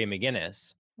young Terry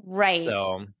McGinnis. Right.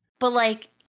 So But like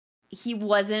he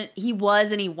was and he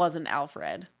wasn't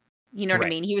Alfred. You know what I right.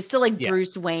 mean? He was still like Yes.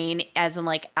 Bruce Wayne as in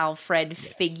like Alfred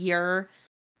Yes. figure,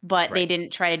 but they Right.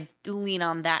 didn't try to lean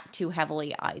on that too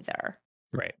heavily either.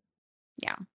 Right.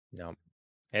 Yeah. No.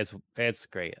 It's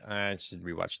great. I should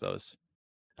rewatch those.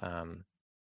 Um,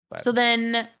 but So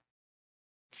then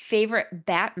favorite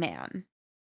Batman.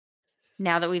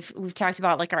 Now that we've talked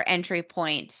about like our entry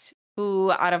points,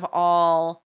 who out of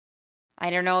all, I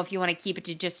don't know if you want to keep it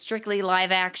to just strictly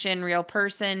live action, real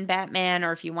person Batman,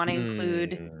 or if you want to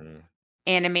include mm,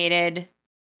 animated.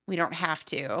 We don't have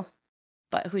to.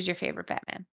 But who's your favorite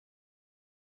Batman?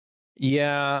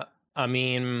 yeah, I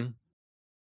mean,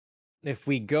 if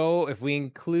we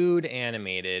include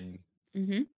animated,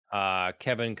 Mhm.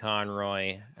 Kevin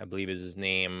Conroy, I believe is his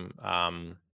name.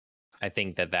 I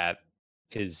think that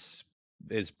is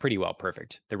pretty well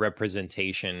perfect. The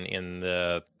representation in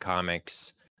the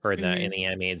comics or in Mhm. the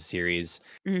animated series,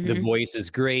 the Mhm. voice is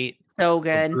great So for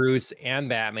good. Bruce and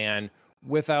Batman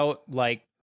without like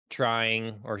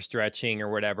trying or stretching or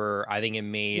whatever. I think it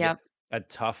made Yep. a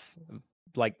tough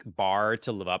like bar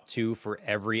to live up to for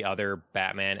every other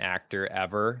Batman actor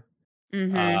ever.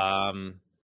 Mhm. Um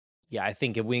yeah, I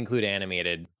think if we include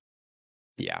animated,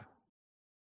 yeah,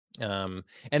 and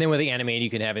then with the animated, you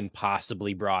can have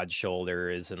impossibly broad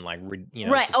shoulders and like, you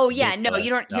know, it's Right. just Oh yeah, no, ridiculous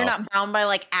you're stuff. not bound by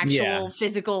like Yeah, actual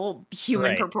physical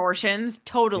human right. proportions.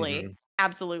 Totally. Mhm.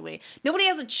 Absolutely. Nobody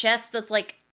has a chest that's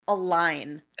like a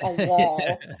line, a wall.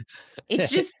 It's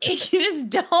just you just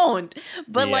don't.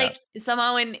 But Yeah, like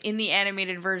somehow in the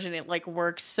animated version it like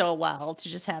works so well to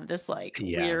just have this like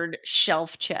yeah. weird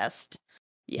shelf chest.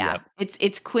 Yeah. Yep.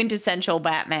 It's quintessential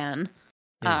Batman.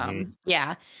 Mhm.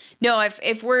 Yeah. No,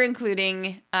 if we're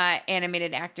including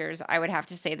animated actors, I would have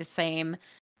to say the same.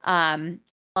 Um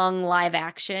Among live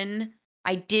action,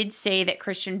 I did say that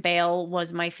Christian Bale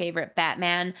was my favorite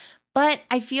Batman, but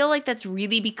I feel like that's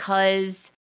really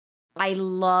because I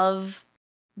love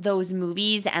those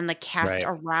movies and the cast Right.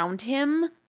 around him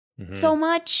so Mhm.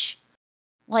 much.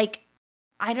 Like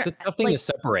I It's don't a tough thing to like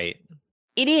separate.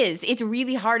 it is. It's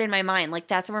really hard in my mind. Like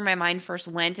that's where my mind first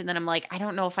went and then I'm like, I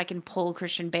don't know if I can pull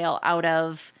Christian Bale out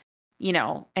of,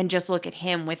 and just look at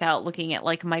him without looking at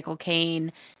like Michael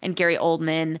Caine and Gary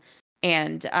Oldman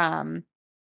and oh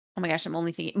my gosh, I'm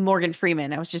only thinking Morgan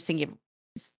Freeman. I was just thinking of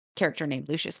his character named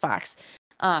Lucius Fox.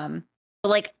 But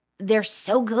like they're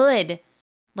so good.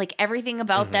 Like everything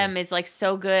about Mhm. them is like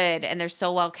so good and they're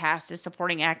so well cast as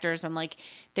supporting actors and like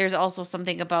there's also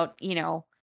something about,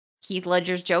 Heath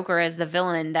Ledger's Joker as the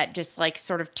villain that just like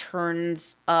sort of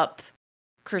turns up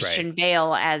Right. Christian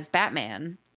Bale as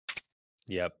Batman.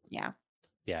 Yep. Yeah.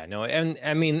 Yeah, no, and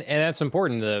I mean, and that's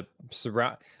important. The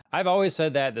surround. I've always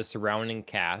said that the surrounding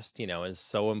cast, you know, is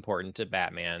so important to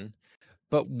Batman.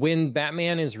 But when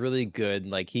Batman is really good,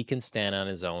 like he can stand on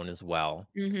his own as well.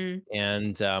 Mhm.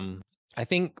 And I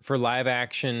think for live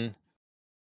action,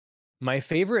 my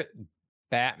favorite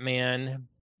Batman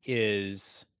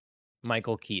is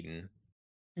Michael Keaton.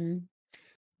 Mm.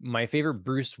 My favorite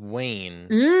Bruce Wayne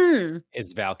Mm.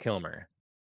 is Val Kilmer.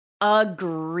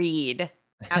 Agreed.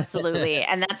 Absolutely.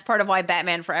 And that's part of why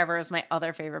Batman Forever is my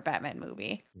other favorite Batman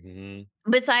movie. Mhm.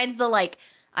 Besides the like,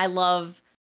 I love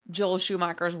Joel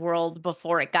Schumacher's world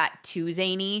before it got too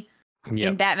zany in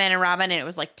Yep. Batman and Robin, and it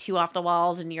was like too off the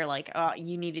walls, and you're like, oh,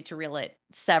 you needed to reel it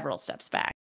several steps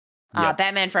back. Yep.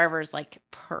 Batman Forever is like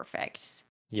perfect.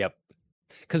 Yep.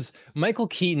 Because Michael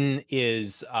Keaton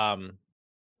is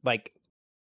like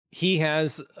he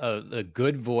has a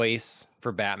good voice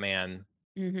for Batman.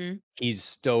 Mm-hmm. He's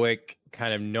stoic,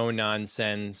 kind of no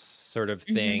nonsense sort of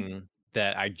Mm-hmm. thing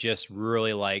that I just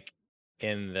really like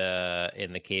in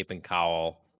the Cape and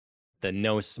Cowl. The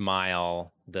no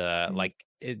smile, the Mm-hmm. like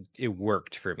it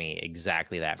worked for me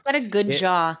exactly He's that. got a good It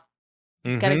jaw.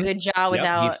 He's got a Mhm. good jaw Yep, he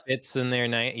without, fits in there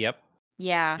night. Yep.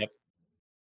 yeah. Yep.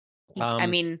 I Um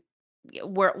mean,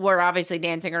 we're obviously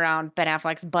dancing around Ben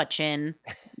Affleck's butt chin.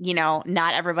 You know,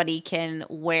 not everybody can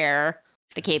wear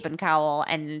the cape and cowl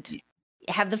and y-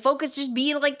 have the focus just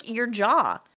be like your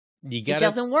jaw. you It gotta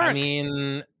doesn't I work.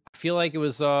 mean, I feel like it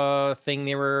was a thing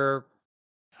they were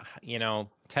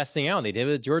testing out. They did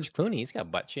it with George Clooney. He's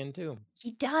got butt chin too.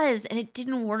 He does, and it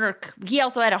didn't work. He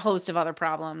also had a host of other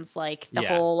problems, like the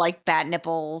Yeah. whole like bat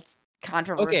nipples Okay,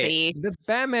 controversy. the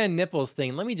Batman nipples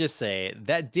thing, let me just say,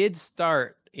 that did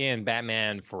start in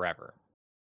Batman Forever.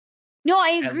 No, I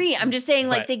And agree. I'm just saying,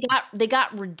 like but they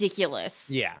got ridiculous.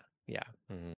 yeah, yeah.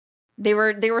 Mhm. They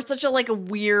were such a like a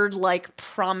weird like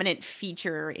prominent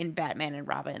feature in Batman and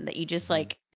Robin that you just Mhm.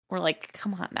 like were like,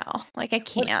 come on now, like I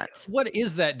What can't. what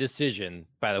is that decision,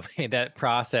 by the way, that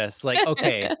process? Like,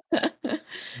 okay, the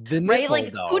Right? nipple Like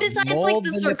who though, decides like mold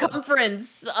the the nipple.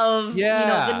 circumference of the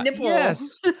Yeah, nipple?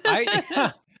 yes.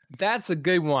 I that's a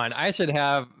good one. I should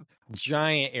have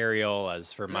giant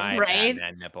areolas for my Right?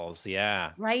 Batman nipples,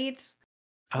 yeah. Right?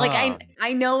 Like Oh,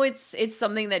 I know it's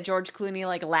something that George Clooney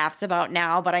like laughs about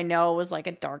now, but I know it was like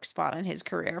a dark spot in his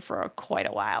career for quite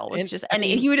a while. Was and just I and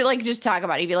mean, he would like just talk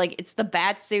about it. He'd be like, it's the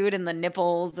bat suit and the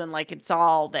nipples and like it's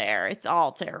all there. It's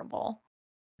all terrible.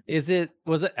 was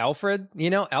it Alfred?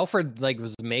 Alfred, like,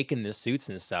 was making the suits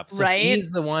and stuff, so Right?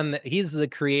 he's the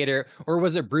creator, or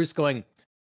was it Bruce going,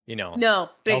 you know, No,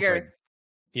 bigger. "Alfred,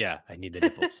 yeah, I need the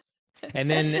nipples." And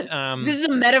then, This is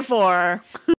a metaphor.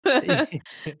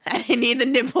 I need the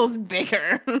nipples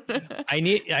bigger. I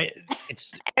need I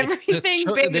it's Everything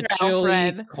the bigger, chilly,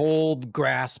 Alfred. cold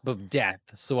grasp of death,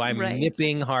 so I'm Right.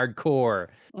 nipping hardcore.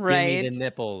 Give me the Right.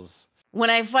 nipples. When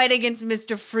I fight against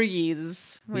Mr.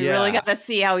 Freeze, we really Yeah. gotta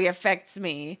see how he affects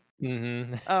me.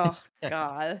 Mhm. Oh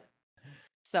god.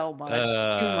 So much. Too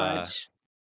Uh, much.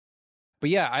 but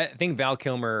yeah, I think Val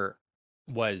Kilmer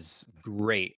was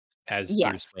great as Bruce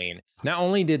Yes. Wayne. Not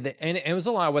only did they and it was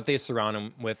a lot of what they surround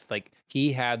him with, like,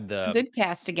 Good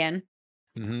cast again.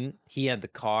 he had the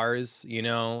cars,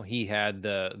 he had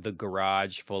the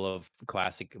garage full of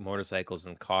classic motorcycles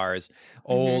and cars, Mhm.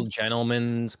 old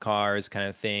gentlemen's cars kind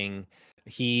of thing.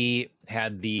 He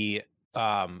had the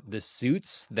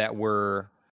suits that were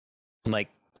like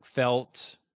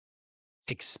felt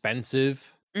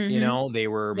expensive, Mhm. they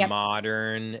were Yep.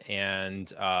 modern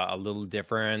and a little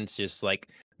different, just like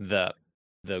the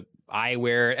the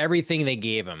eyewear, everything they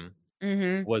gave him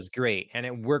Mhm. was great, and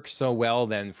it worked so well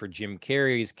then for Jim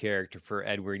Carrey's character, for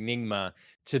Edward Nygma,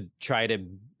 to try to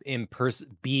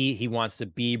he wants to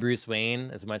be Bruce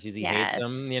Wayne as much as he hates Yes.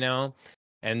 him.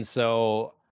 And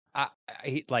so,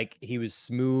 he was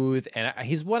smooth, and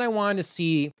he's what I wanted to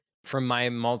see from my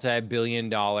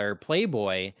multi-billion-dollar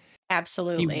playboy.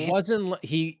 Absolutely. He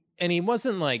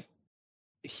wasn't like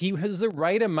he was the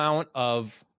right amount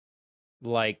of,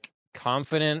 like,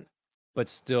 confident, but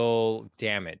still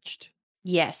damaged.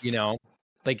 You Yes. know,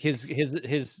 like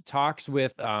his talks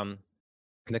with,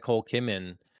 Nicole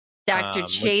Kidman, Dr.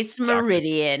 with Chase Doctor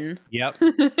Meridian. Yep.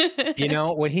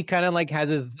 When he kinda, like, had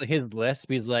his lisp,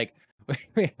 he's like,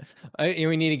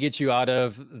 We need to get you out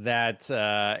of that,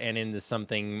 and into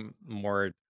something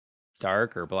more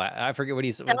dark or black." I forget what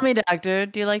he's Tell what me, doctor,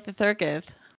 do you like the circus?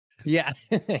 Yeah.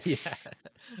 Yeah.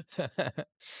 Yep.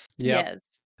 Yes.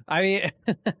 I mean,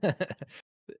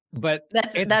 but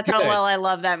it's That's how good. well I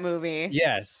love that movie.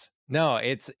 Yes. No,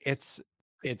 it's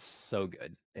so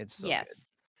good. It's so good. Yes.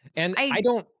 And I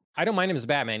I don't mind him as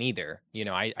Batman either.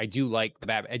 I do like the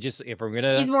Batman. I just if we're He's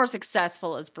gonna more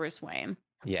successful as Bruce Wayne.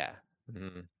 yeah.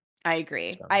 Mhm. I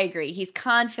agree. So I agree. He's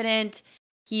confident.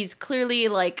 He's clearly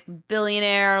like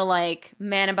billionaire, like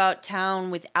man about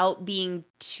town without being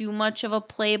too much of a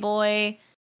playboy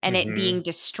and it mhm. being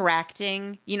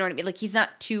distracting. You know what I mean? Like he's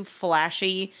not too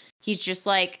flashy. He's just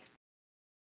like,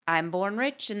 I'm born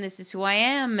rich and this is who I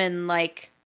am. And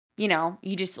like,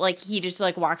 you just like he just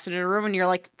like walks into a room and you're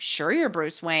like, sure you're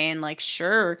Bruce Wayne. Like,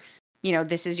 sure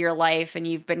this is your life and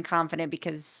you've been confident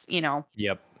because,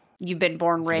 Yep. you've been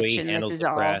born The way rich he and this handles is the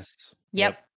all. press.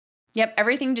 Yep. Yep. Yep.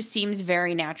 Everything just seems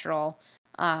very natural.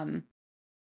 Um,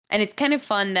 and it's kind of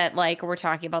fun that like we're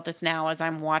talking about this now as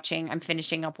I'm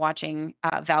finishing up watching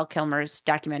Val Kilmer's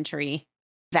documentary,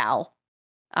 Val.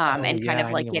 Oh, And kind yeah, of I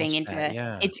need like to getting watch that, into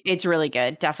yeah. it's really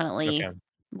good. Definitely Okay.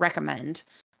 recommend.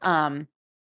 Um,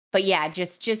 but yeah,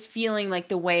 just feeling like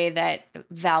the way that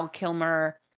Val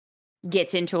Kilmer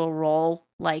gets into a role,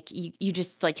 like you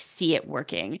just like see it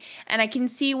working. And I can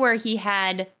see where he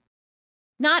had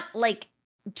not like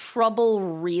trouble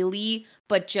really,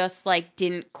 but just like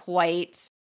didn't quite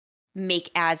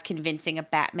make as convincing a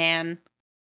Batman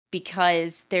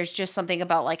because there's just something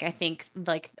about like I think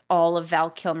like all of Val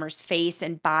Kilmer's face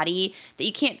and body that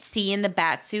you can't see in the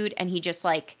bat suit, and he just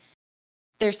like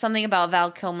there's something about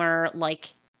Val Kilmer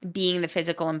like being the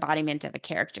physical embodiment of a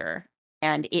character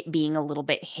and it being a little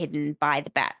bit hidden by the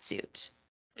bat suit.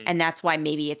 Mm. And that's why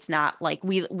maybe it's not like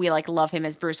we like love him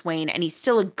as Bruce Wayne and he's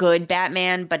still a good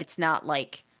Batman, but it's not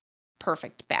like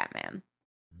perfect Batman.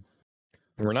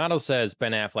 Renato says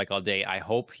Ben Affleck all day. I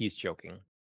hope he's joking.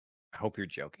 I hope you're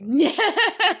joking. Ben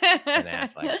Yeah.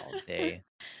 Affleck all day.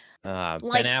 Ben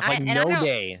Like Affleck, no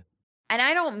day.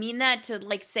 I don't mean that to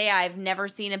like say I've never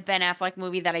seen a Ben Affleck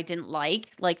movie that I didn't like.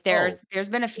 Like Oh, there's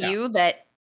been a yeah. few that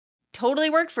totally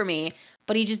work for me,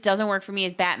 but he just doesn't work for me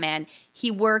as Batman. He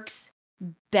works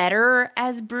better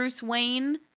as Bruce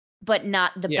Wayne, but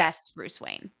not the Yeah. best Bruce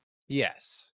Wayne.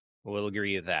 Yes. We'll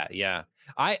agree with that. Yeah.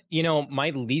 My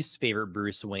least favorite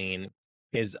Bruce Wayne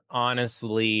is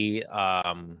honestly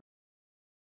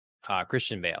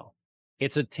Christian Bale.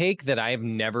 It's a take that I've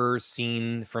never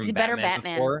seen He's from a better Batman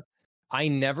Batman. before. I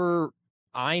never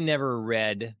I never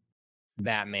read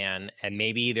Batman, and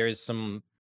maybe there's some,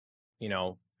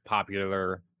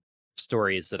 popular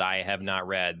stories that I have not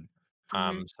read.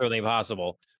 Mhm. Certainly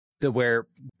possible. To where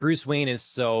Bruce Wayne is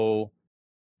so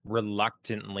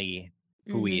reluctantly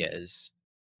who he Mhm. is.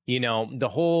 The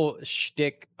whole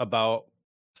shtick about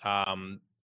um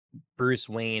Bruce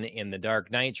Wayne in the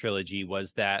Dark Knight trilogy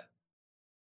was that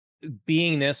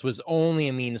being this was only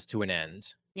a means to an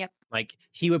end. Yep. Like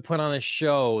he would put on a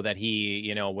show that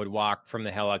he, would walk from the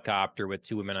helicopter with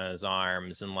two women on his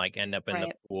arms and like end up in the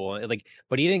Right. pool. Like,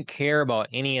 but he didn't care about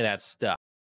any of that stuff.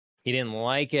 He didn't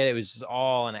like it. It was just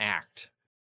all an act.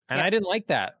 And I Yep. didn't like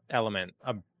that element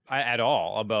at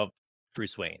all about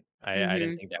Bruce Wayne. I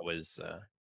didn't Mhm. think that was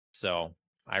so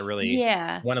I really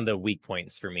Yeah. one of the weak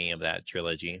points for me of that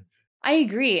trilogy. I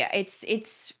agree.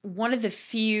 It's one of the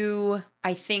few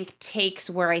I think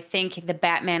takes where I think the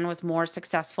Batman was more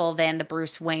successful than the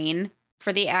Bruce Wayne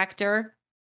for the actor.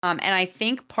 And I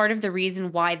think part of the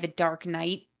reason why The Dark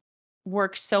Knight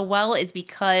works so well is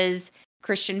because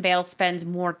Christian Bale spends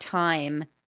more time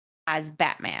as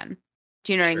Batman.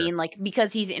 Do you know what I Sure. mean? Like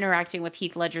because he's interacting with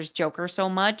Heath Ledger's Joker so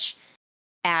much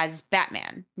as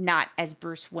Batman, not as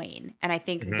Bruce Wayne. And I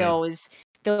think Mhm.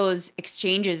 those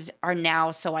exchanges are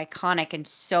now so iconic and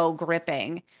so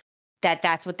gripping that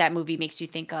that's what that movie makes you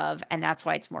think of, and that's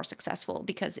why it's more successful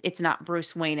because it's not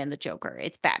Bruce Wayne and the Joker,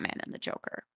 it's Batman and the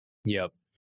Joker. Yep.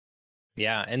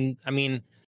 Yeah, and I mean,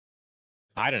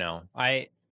 I don't know. I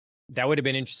That would have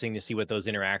been interesting to see what those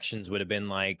interactions would have been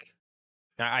like.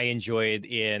 I enjoyed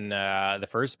in the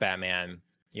first Batman,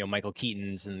 Michael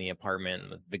Keaton's in the apartment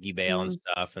with Vicky Vale and Mm,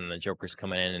 stuff, and the Joker's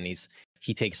coming in and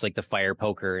he takes like the fire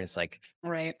poker and it's like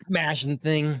right. smashing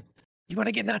thing. You want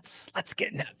to get nuts? Let's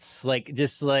get nuts. Like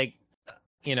just like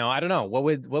I don't know. What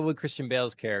would Christian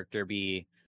Bale's character be?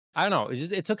 I don't know.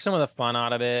 It took some of the fun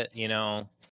out of it.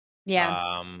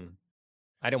 Yeah. Um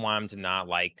I didn't want him to not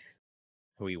like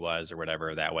who he was or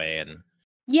whatever that way. And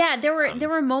Yeah, there um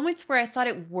were moments where I thought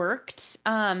it worked.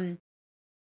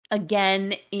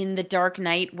 Again in The Dark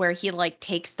Knight where he, like,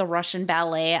 takes the Russian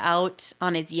ballet out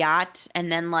on his yacht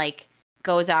and then, like,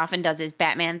 goes off and does his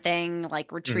Batman thing, like,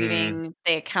 mhm, retrieving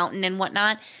the accountant and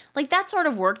whatnot. Like, that sort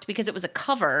of worked because it was a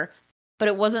cover, but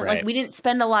it wasn't like right. we didn't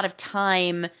spend a lot of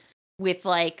time with,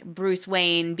 like, Bruce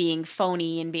Wayne being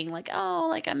phony and being like, "Oh,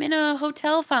 like, I'm in a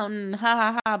hotel fountain, ha,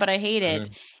 ha, ha, but I hate it."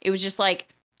 Mhm. It was just like,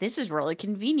 "This is really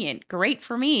convenient, great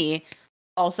for me."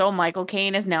 Also, Michael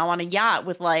Caine is now on a yacht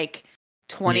with, like,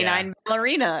 Yeah. 29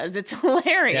 ballerinas. It's Yeah,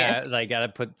 hilarious. like, gotta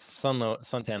put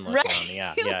suntan Right? lotion on.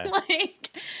 Yeah, yeah.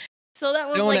 Like, so that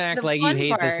was, Don't like, act the like you fun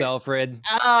hate this, part. Alfred.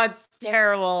 Oh, it's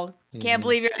terrible. Can't Mhm.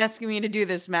 believe you're asking me to do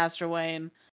this, Master Wayne.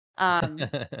 Um,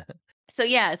 so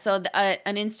yeah, so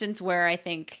an instance where I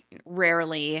think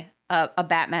rarely a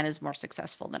Batman is more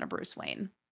successful than a Bruce Wayne.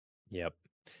 Yep.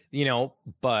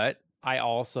 But I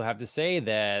also have to say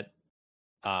that,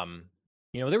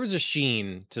 there was a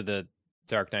sheen to the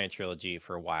Dark Knight trilogy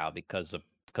for a while because of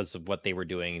what they were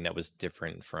doing that was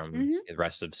different from Mhm. the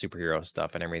rest of superhero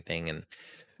stuff and everything. And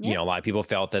Yeah. a lot of people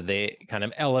felt that they kind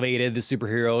of elevated the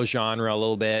superhero genre a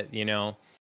little bit,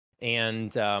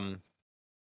 and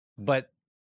but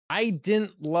I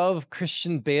didn't love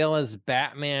Christian Bale as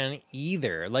Batman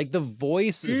either. Like the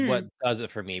voice is what Mm. does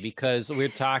it for me because we're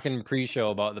talking pre-show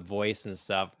about the voice and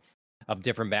stuff of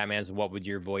different Batmans. What would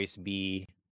your voice be?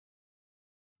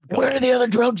 Go Where are ahead. the other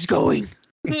drugs going?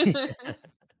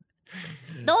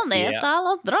 ¿Dónde Yeah. están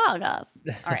las drogas?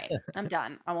 All right, I'm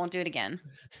done. I won't do it again.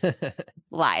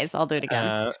 Lies. I'll do it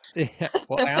again. Yeah.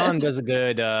 Well, Alan does a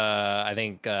good, I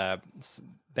think,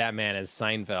 Batman as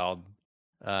Seinfeld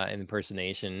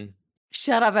impersonation.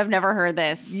 Shut up. I've never heard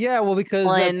this. Yeah, well, because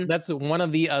Ellen. that's one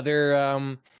of the other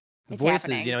It's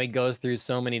voices. happening. He goes through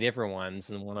so many different ones,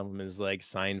 and one of them is like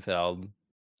Seinfeld.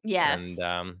 Yes.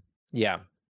 And yeah,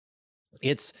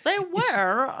 it's Say, it's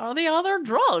where are the other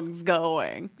drugs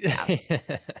going? Yeah.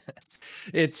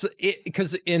 it's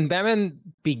because in Batman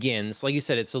Begins, like you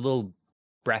said, it's a little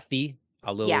breathy,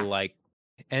 a little Yeah. like,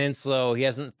 and then slow. He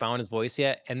hasn't found his voice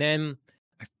yet, and then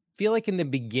I feel like in the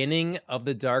beginning of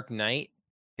The Dark Knight,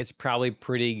 it's probably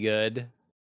pretty good.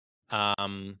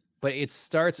 But it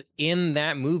starts in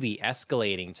that movie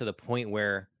escalating to the point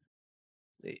where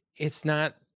it's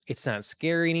not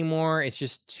scary anymore. It's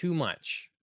just too much.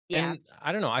 Yeah. And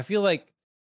I don't know. I feel like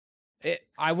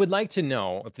I would like to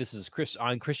know if this is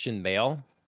on Christian Bale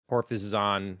or if this is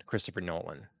on Christopher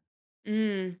Nolan.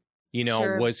 Mm,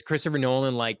 sure. Was Christopher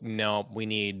Nolan like, no, we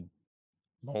need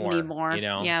We need more, more.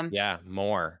 Yeah. Yeah,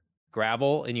 more.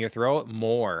 Gravel in your throat,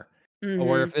 more.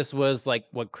 Or Hmm. if this was like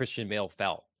what Christian Bale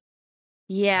felt.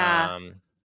 Yeah. Um,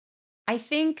 I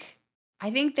think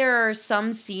there are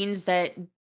some scenes that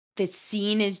the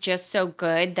scene is just so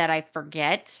good that I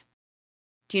forget.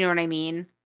 Do you know what I mean?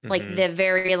 Like mhm. the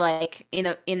very like in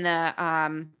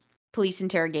the police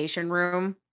interrogation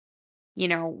room,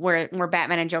 where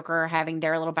Batman and Joker are having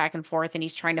their little back and forth and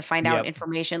he's trying to find out Yep.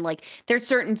 information. Like there's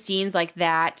certain scenes like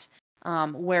that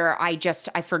where I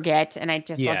forget and it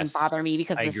just doesn't Yes, bother me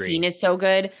because I the scene agree. is so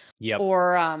good. Yep.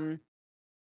 Or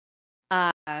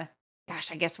uh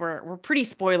gosh, I guess we're pretty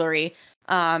spoilery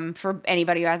for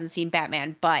anybody who hasn't seen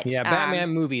Batman, but Yeah, Batman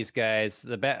movies, guys.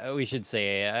 We should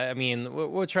say. I mean,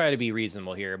 we'll try to be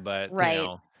reasonable here, but right.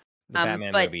 the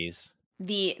Batman But movies.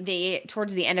 the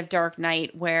towards the end of Dark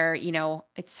Knight where,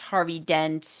 it's Harvey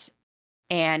Dent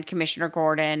and Commissioner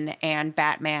Gordon and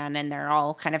Batman and they're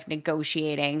all kind of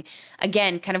negotiating.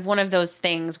 Again, kind of one of those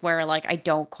things where like I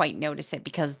don't quite notice it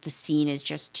because the scene is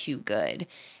just too good.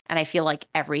 And I feel like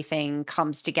everything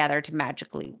comes together to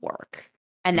magically work.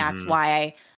 And Hmm. that's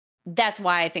why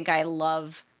I think I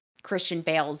love Christian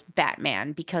Bale's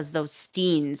Batman because those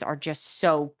scenes are just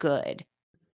so good.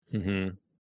 Hmm.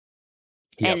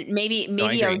 Yep. And maybe No, I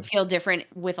I agree. would feel different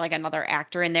with, like, another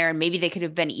actor in there, and maybe they could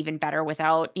have been even better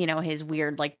without, his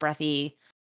weird, like, breathy,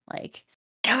 like,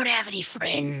 "I don't have any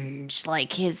fringe,"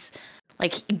 like, his,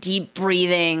 like, deep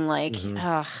breathing, like, Hmm.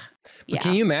 ugh, But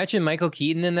can yeah. you imagine Michael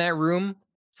Keaton in that room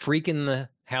freaking the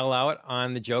hell out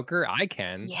on the Joker? I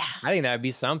can. Yeah. I think that'd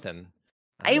be something.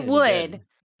 I think It it'd be would. good.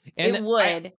 It And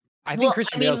would. I think Well, I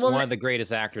Christian mean, Bale's well, one of the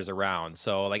greatest actors around.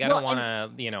 So like I well, don't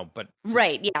and want to, but just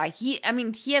right, yeah,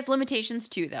 he has limitations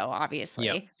too, though, yep.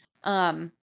 obviously.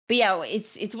 Um, but yeah,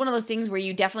 it's one of those things where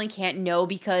you definitely can't know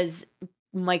because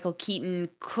Michael Keaton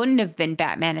couldn't have been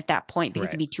Batman at that point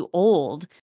because he'd Right. be too old.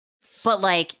 But,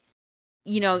 like,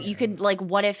 you Yeah. could, like,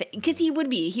 what if because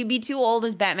Mhm. he'd be too old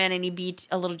as Batman and he'd be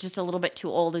just a little bit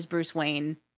too old as Bruce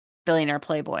Wayne, billionaire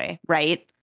playboy, right?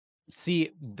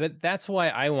 See, but that's why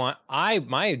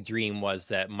my dream was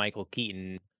that Michael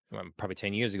Keaton, probably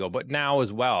 10 years ago, but now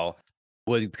as well,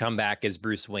 would come back as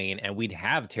Bruce Wayne and we'd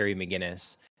have Terry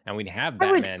McGinnis and we'd have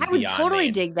Batman I would Beyond totally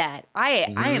made. dig that. I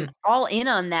am Hmm. all in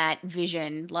on that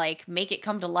vision, like, make it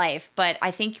come to life, but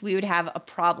I think we would have a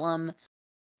problem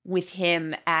with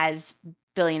him as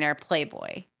billionaire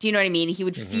playboy. Do you know what I mean? He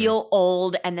would Hmm. feel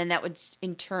old, and then that would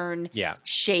in turn Yeah.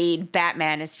 shade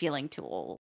Batman as feeling too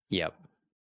old. Yep.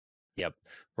 Yep.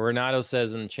 Renato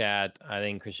says in the chat, I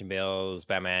think Christian Bale's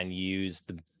Batman used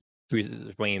the Bruce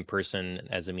Wayne person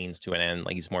as a means to an end.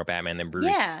 Like he's more Batman than Bruce.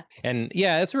 Yeah, And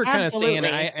yeah, that's what we're kind of saying.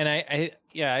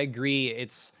 absolutely. I agree.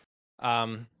 It's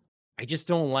um I just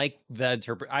don't like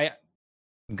the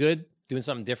good doing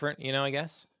something different, I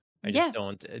guess. I just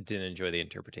Yeah, didn't enjoy the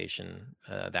interpretation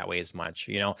that way as much.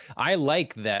 I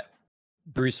like that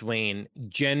Bruce Wayne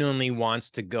genuinely wants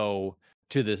to go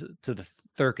to the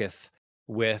Thurketh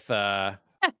with Dr.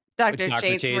 Dr.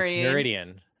 Chase Chase Meridian.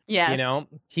 Meridian. Yes.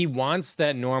 He wants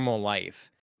that normal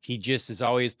life. He just is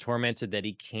always tormented that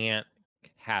he can't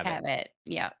have Have it, it.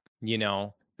 Yeah.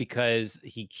 because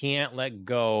he can't let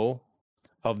go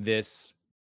of this,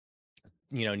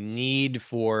 need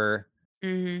for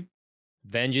Mhm.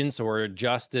 vengeance or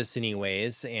justice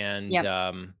anyways, and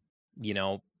Yep. you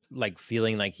know like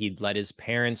feeling like he'd let his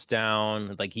parents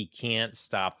down, like he can't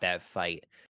stop that fight,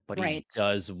 but he Right.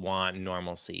 does want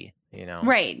normalcy.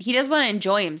 Right. He does wanna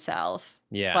enjoy himself,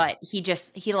 Yeah. but he,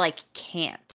 like,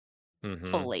 can't Hmm.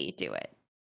 fully do it.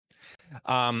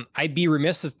 I'd be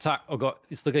remiss to talk. Oh, go.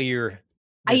 Let's look at your.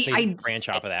 Gonna I say I branch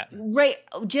I off of that. right,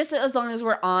 just as long as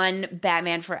we're on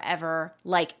Batman Forever,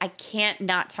 like, I can't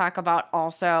not talk about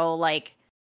also, like,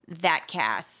 that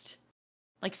cast.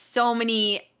 Like, so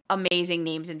many amazing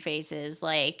names and faces,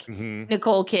 like Hmm.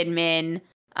 Nicole Kidman,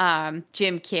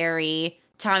 Jim Carrey,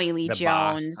 Tommy Lee The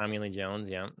boss, Jones. Tommy Lee Jones.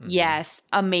 Yeah. Hmm. Yes,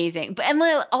 amazing. But and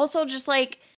also just,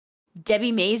 like,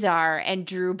 Debbie Mazar and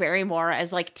Drew Barrymore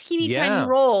as, like, teeny tiny Yeah.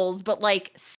 roles, but,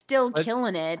 like, still But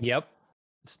killing it yep,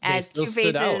 they as still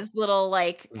stood out. Two-Face's little,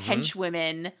 like, Hmm.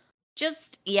 henchwomen.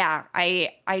 Just yeah,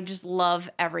 I just love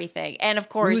everything. And, of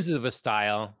Oozes course of a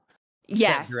style, set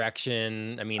yes.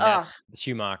 direction. I mean, that's Ugh,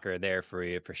 Schumacher there for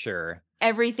you for sure.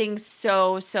 everything's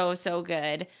so, so, so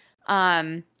good.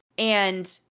 And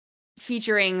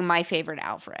featuring my favorite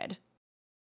Alfred.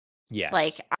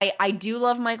 Like, Yes. I do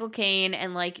love Michael Caine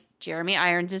and, like, Jeremy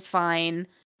Irons is fine,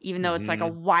 even though it's, like, a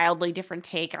Hmm. wildly different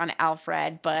take on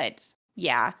Alfred, but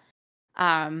yeah.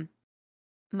 Um,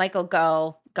 Michael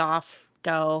Gough,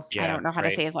 I Yeah. don't know how to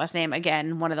Right. say his last name,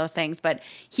 again, one of those things, but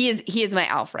he is my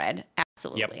Alfred, Yep.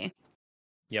 absolutely.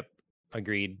 Yep.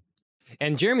 Agreed.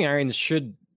 And Jeremy Irons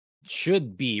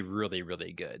should be really,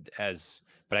 really good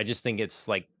but I just think it's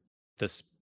like this It's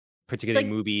particular like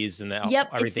movies and yep,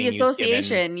 it's the everything he's given.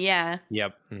 association, yeah.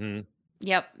 Yep. Hmm.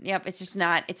 Yep, it's just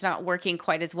not working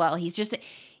quite as well. He's just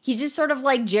sort of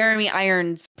like Jeremy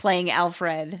Irons playing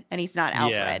Alfred, and he's not Yeah.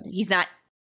 Alfred. He's not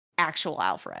actual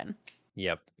Alfred.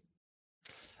 Yep.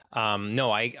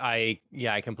 No,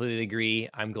 yeah, I completely agree.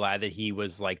 I'm glad that he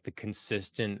was like the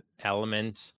consistent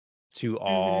element to Mhm.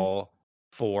 all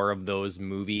four of those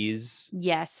movies.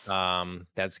 Yes.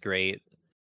 That's great.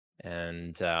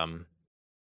 And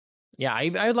yeah,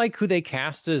 I like who they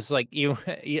cast as like you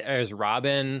as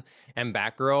Robin and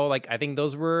Batgirl. Like I think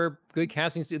those were good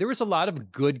castings too. There was a lot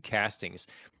of good castings.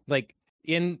 Like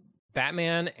in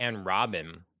Batman and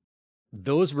Robin,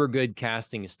 those were good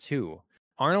castings too.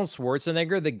 Arnold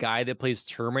Schwarzenegger, the guy that plays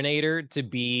Terminator to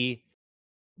be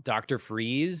Dr.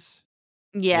 Freeze,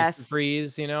 Mr. Yes.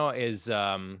 Freeze, is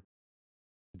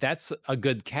that's a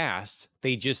good cast.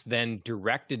 They just then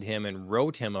directed him and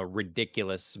wrote him a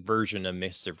ridiculous version of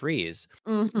Mr. Freeze.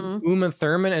 Mhm. Uma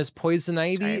Thurman as Poison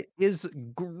That's right. Ivy is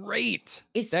great.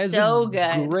 It's That is a so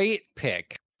good. great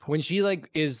pick. When she like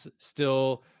is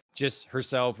still just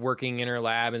herself working in her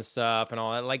lab and stuff and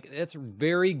all that, like it's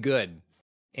very good.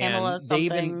 And Pamela they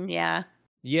even something, yeah.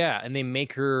 yeah, and they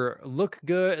make her look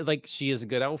good. Like she has a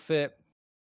good outfit.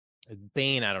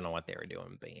 Bane, I don't know what they were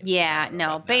doing. Bane, I Yeah, don't know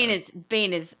no, about that.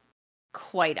 Bane is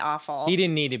quite He awful.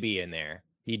 didn't need to be in there.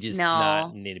 He just did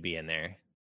not No. need to be in there.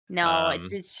 No, Um,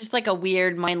 it's just like a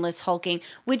weird mindless hulking,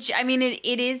 which I mean it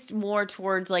is more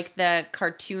towards like the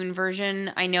cartoon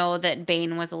version. I know that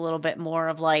Bane was a little bit more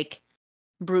of like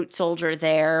brute soldier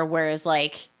there, whereas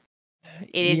like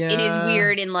it is yeah,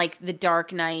 weird in like the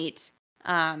Dark Knight.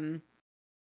 Um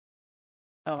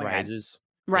oh my god. rises. Yeah.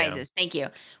 Rises, thank you.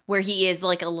 Where he is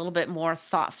like a little bit more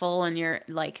thoughtful and you're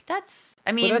like, that's I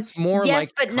But mean, that's more yes, like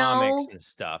the but comics no. and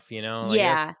stuff. Like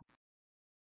Yeah.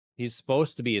 he's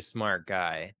supposed to be a smart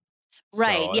guy.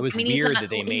 Right. So Yeah. it I was mean weird that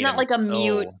they he's made not him like a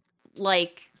mute, so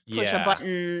like push a yeah.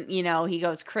 button, he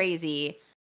goes crazy.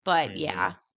 But Hmm.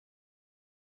 yeah.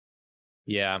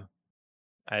 Yeah.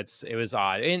 It was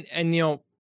odd. And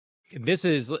this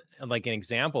is like an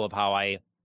example of how I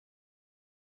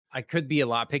could be a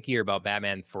lot pickier about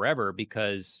Batman Forever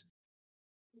because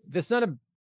that's not a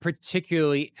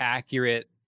particularly accurate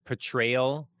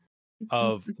portrayal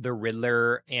of the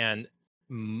Riddler and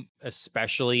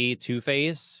especially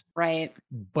Two-Face, Right.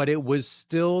 but it was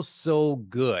still so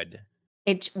good.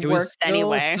 It It was works still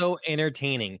anyway. so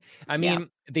entertaining. I Yeah. mean,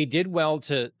 they did well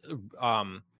to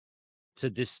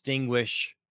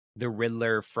distinguish the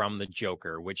Riddler from the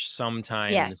Joker, which Yes.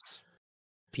 sometimes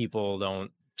people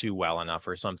don't do well enough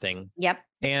or something. Yep.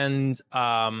 And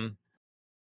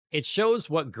it shows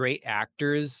what great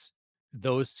actors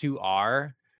those two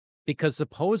are because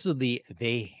supposedly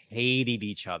they hated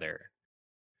each other.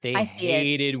 They I see it.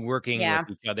 hated working with Yeah.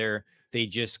 each other. They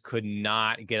just could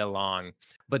not get along.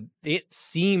 But it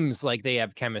seems like they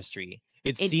have chemistry.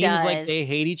 It It seems like does. they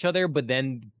hate each other, but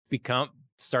then become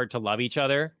start to love each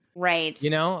other. Right. You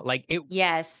know, like it.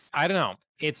 Yes. I don't know.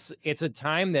 It's a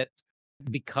time that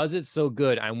because it's so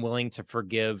good, I'm willing to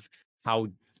forgive how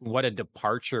what a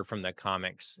departure from the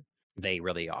comics they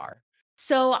really are.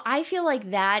 So I feel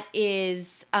like that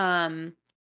is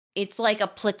it's like a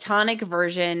platonic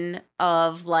version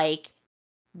of like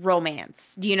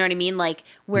romance. Do you know what I mean? Like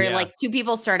where Yeah. like two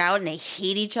people start out and they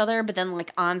hate each other, but then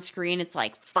like on screen it's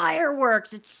like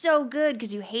fireworks. It's so good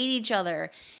because you hate each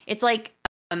other. It's like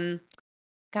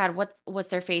God, what's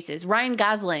their faces? Ryan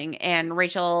Gosling and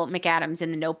Rachel McAdams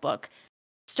in The Notebook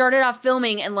started off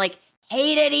filming and like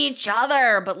hated each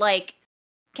other, but like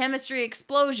chemistry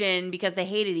explosion because they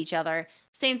hated each other.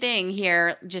 Same thing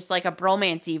here, just like a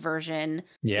bromancy version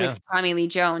Yeah. with Tommy Lee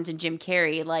Jones and Jim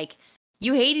Carrey. Like,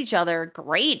 you hate each other,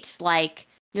 great. Like,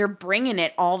 you're bringing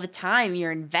it all the time.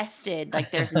 You're invested.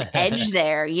 Like, there's an edge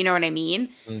there. You know what I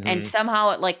mean? And Hmm.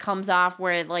 somehow it like comes off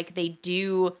where like they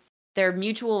do their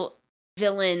mutual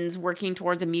villains working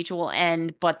towards a mutual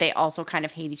end, but they also kind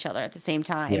of hate each other at the same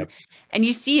time. Yep. And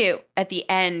you see it at the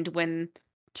end when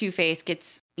Two-Face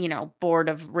gets, bored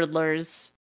of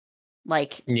Riddler's,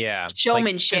 like, Yeah. Like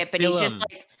showmanship, just and kill he's just him.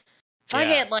 like, "Fuck Yeah.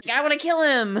 it, like, I wanna kill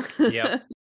him." Yep.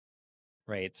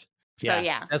 Right. So, Yeah.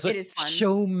 yeah, That's it what is fun.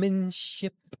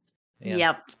 showmanship. Yeah.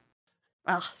 Yep.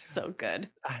 Oh, so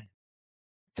good. I,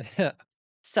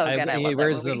 So good, I he love that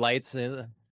wears the movie. lights.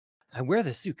 I wear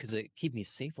the suit because it keep me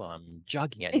safe while I'm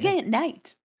jogging at Again, night. at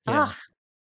night. Yeah. Ah,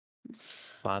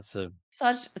 It's lots of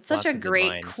such a good great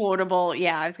lines. quotable,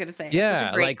 yeah, I was gonna say, such a Yeah,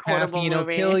 great like quotable caffeine will kill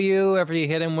movie. you after you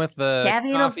hit him with the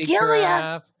 "Caffeine will coffee kill ya!"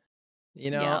 carafe.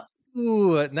 You know, Yep.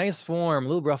 ooh, nice form, a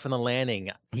little rough on the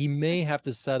landing. He may have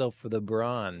to settle for the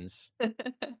bronze.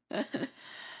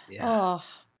 Yeah, Oh,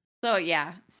 so,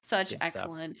 yeah, it's good stuff.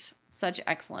 such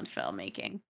excellent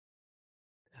filmmaking.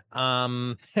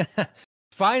 Um,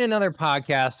 find another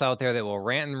podcast out there that will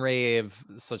rant and rave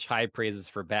such high praises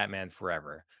for Batman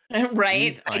Forever. You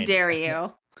Right? I find dare it.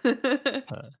 you.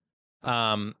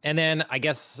 And then I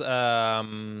guess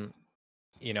I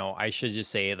should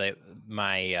just say that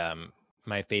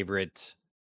my favorite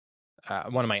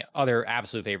one of my other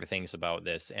absolute favorite things about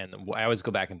this, and I always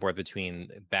go back and forth between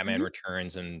Batman Mhm.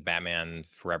 Returns and Batman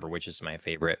Forever, which is my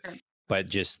favorite. Sure. But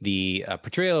just the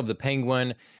portrayal of the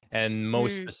Penguin, and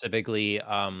most Mm, specifically,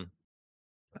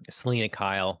 Selena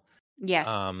Kyle, yes.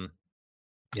 um,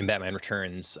 in Batman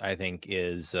Returns, I think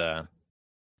is, I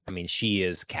mean, she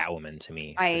is Catwoman to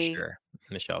me for I sure.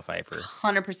 Michelle Pfeiffer.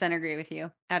 100% agree with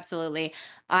you. Absolutely.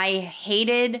 I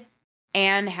hated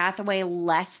Anne Hathaway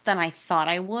less than I thought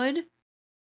I would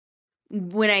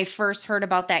when I first heard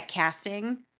about that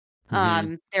casting.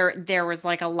 Hmm. There was,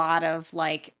 like, a lot of,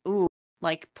 like, ooh,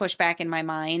 like, pushback in my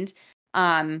mind.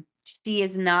 She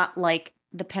is not, like,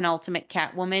 the penultimate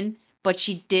Catwoman, but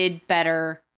she did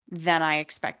better than I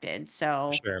expected,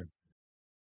 so Sure.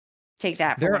 take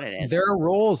that for what There it there is. are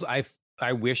roles I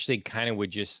wish they kinda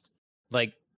would just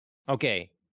like,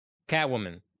 okay,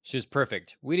 Catwoman, she's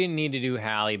perfect. We didn't need to do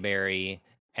Halle Berry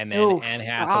and then Anne Oof,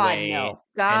 God, Hathaway no.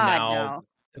 and God, now no.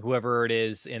 whoever it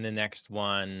is in the next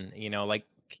one, like,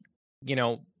 you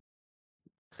know,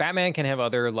 Batman can have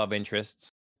other love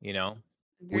interests, you know?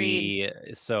 Agreed.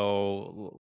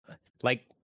 So, like,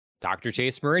 Dr.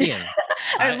 Chase Meridian.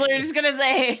 I was literally I just gonna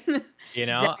say you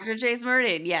know? Dr. Chase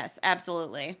Murden. Yes,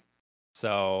 absolutely.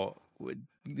 So,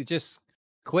 just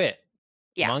quit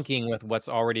Yeah, monkeying with what's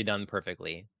already done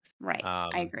perfectly. right.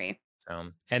 I Um, agree.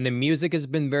 and the music has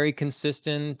been very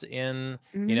consistent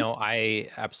Mhm, I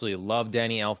absolutely love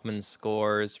Danny Elfman's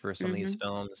scores for some of these mhm.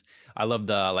 films. I love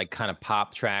the like kind of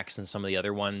pop tracks and some of the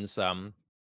other ones.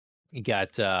 You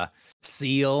got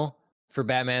Seal for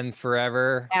Batman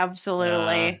Forever. Uh,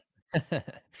 Absolutely.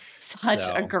 Such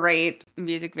a so, great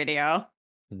music video.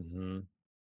 mhm.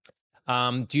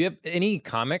 Do you have any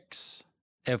comics?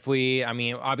 I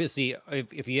mean, obviously,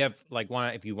 if you have like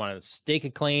if you want to stake a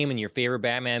claim in your favorite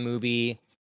Batman movie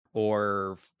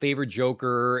or favorite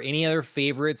Joker, any other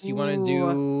favorites you want to Ooh.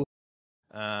 do?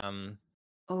 Um,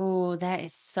 Oh, that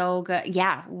is so good.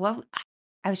 Yeah, what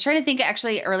I was trying to think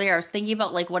actually earlier, I was thinking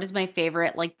about, like, what is my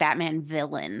favorite, like, Batman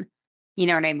villain? You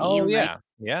know what I oh mean? yeah,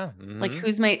 yeah, Like, hmm,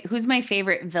 who's my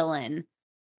favorite villain?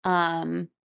 Um,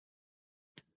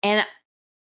 and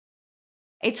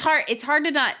it's hard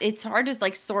to,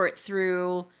 like, sort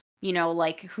through,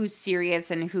 like, who's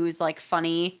serious and who's, like,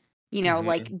 funny, hmm,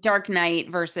 like, Dark Knight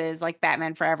versus, like,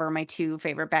 Batman Forever, my 2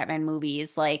 favorite Batman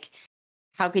movies, like,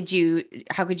 how could you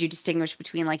distinguish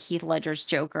between, like, Heath Ledger's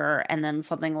Joker and then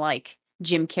something like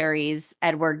Jim Carrey's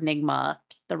Edward Nygma,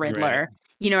 the right, Riddler?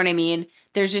 You know what I mean?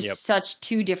 There's yep, just such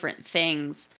 2 different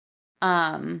things,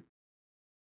 um,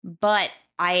 but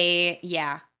I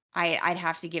yeah. I'd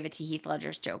have to give it to Heath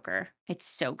Ledger's Joker. It's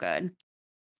so good.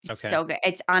 It's Okay. so good.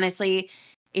 It's honestly,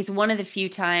 it's one of the few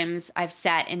times I've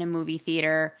sat in a movie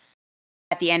theater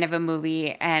at the end of a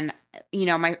movie and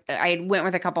I went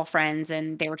with a couple friends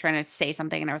and they were trying to say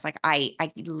something and I was like, I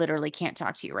literally can't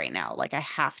talk to you right now. Like I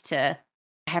have to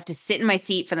sit in my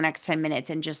seat for the next 10 minutes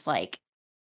and just like,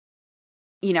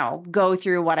 go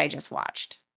through what I just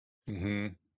watched. Hmm.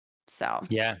 So,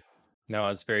 Yeah. No,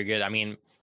 it's very good. I mean,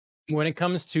 when it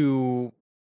comes to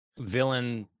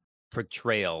villain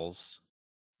portrayals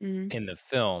mhm, in the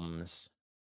films,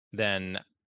 then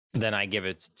I give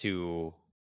it to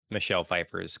Michelle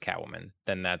Pfeiffer's Catwoman.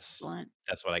 Then excellent.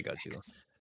 that's what I go to. Ex-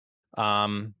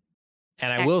 Um,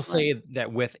 and I will Excellent. say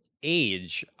that with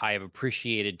age, I have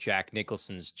appreciated Jack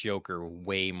Nicholson's Joker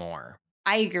way more.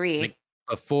 I agree. Like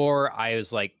before, I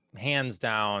was like hands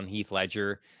down Heath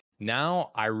Ledger.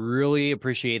 Now I really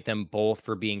appreciate them both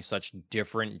for being such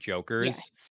different Jokers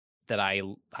Yes. that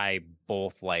I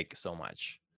both like so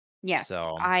much. Yes.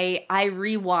 So I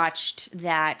rewatched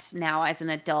that now as an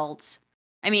adult.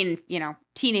 I mean,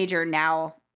 teenager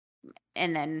now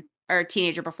and then or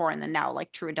teenager before and then now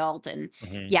like true adult and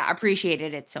mhm, yeah,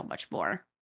 appreciated it so much more.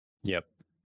 yep.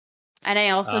 And I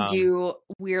also Um, do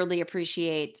weirdly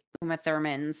appreciate Uma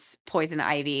Thurman's Poison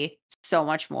Ivy so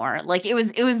much more. Like it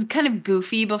was kind of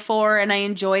goofy before and I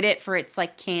enjoyed it for its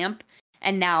like camp.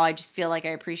 And now I just feel like I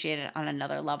appreciate it on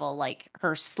another level, like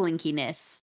her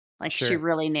slinkiness. Like she sure.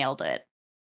 really nailed it.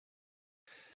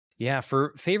 Yeah,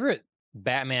 for favorite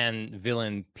Batman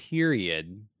villain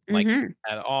period, like Mhm.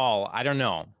 at all, I don't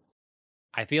know.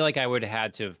 I feel like I would have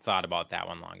had to have thought about that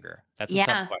one longer. That's a tough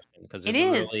Yeah, question because it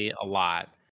there's is. really a lot.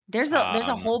 There's a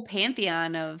Um, whole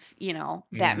pantheon of,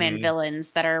 Batman mhm.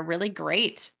 villains that are really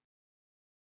great.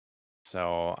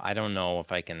 So I don't know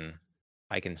if I can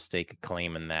stake a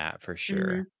claim in that for sure.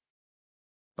 Mhm.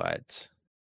 But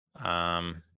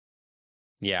um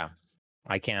yeah,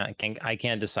 I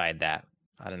can't decide that.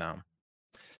 I don't know.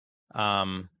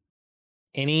 Um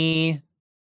any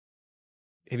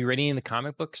have you read any of the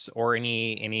comic books or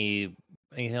anything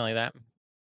like that?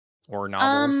 Or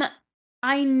novels? Um,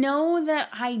 I know that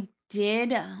I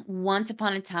did once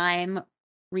upon a time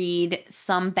read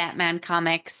some Batman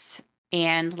comics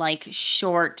and like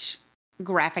short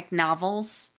graphic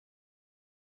novels,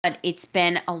 but it's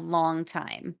been a long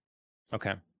time.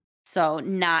 Okay. So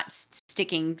not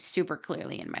sticking super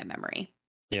clearly in my memory.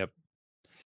 Yep.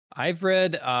 I've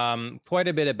read quite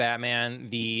a bit of Batman.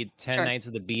 The 10 Sure. Nights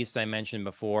of the Beast I mentioned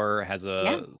before has Yeah.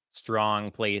 a strong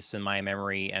place in my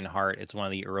memory and heart. It's one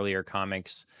of the earlier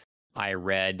comics I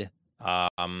read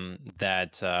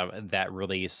that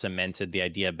really cemented the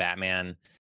idea of Batman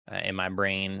in my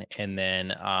brain. And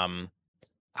then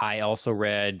I also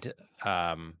read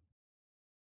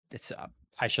it's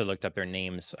I should have looked up their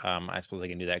names. I suppose I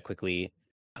can do that quickly.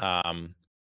 Um,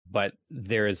 but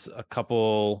there's a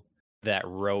couple that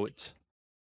wrote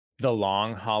The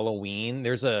Long Halloween.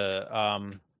 There's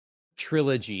a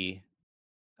trilogy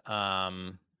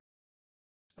um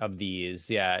of these.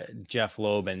 Yeah, Jeff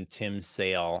Loeb and Tim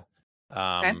Sale.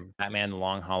 Okay. Batman The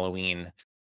Long Halloween.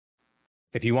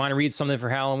 If you want to read something for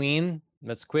Halloween,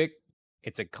 that's quick.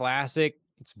 It's a classic.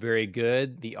 It's very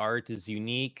good. The art is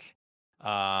unique.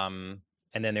 Um,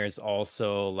 and then there's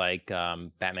also like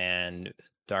Batman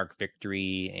Dark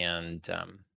Victory and I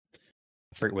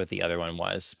forget what the other one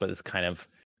was, but it's kind of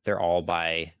they're all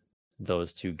by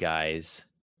those two guys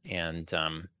and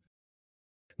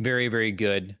very very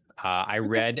good.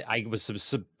 Okay. I was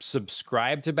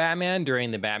subscribed to Batman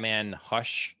during the Batman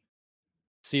Hush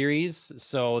series.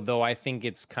 So though I think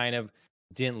it's kind of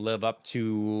didn't live up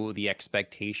to the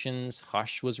expectations,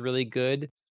 Hush was really good.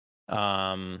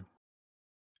 Um,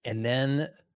 and then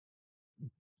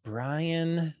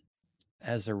Brian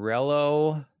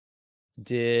Azzarello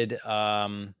did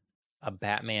a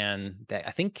Batman that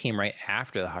I think came right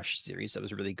after the Hush series that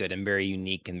was really good and very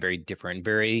unique and very different,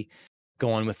 very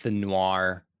going with the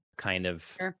noir kind of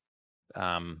Sure.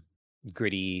 um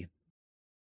gritty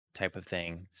type of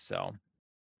thing. So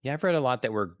yeah, I've read a lot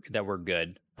that were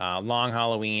good. Long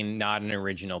Halloween, not an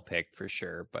original pick for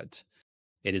sure, but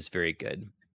it is very good.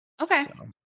 Okay.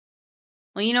 So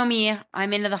Well, you know me,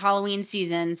 I'm into the Halloween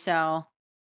season, so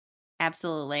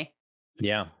absolutely.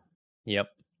 yeah,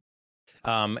 yep.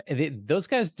 Those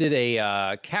guys did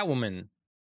a Catwoman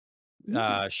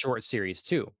Mm, short series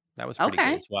too. That was pretty good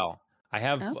okay. as well. I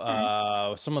have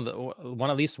Okay. some of the one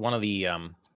at least one of the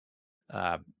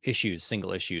issues,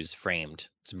 single issues framed.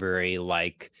 It's very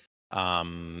like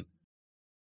um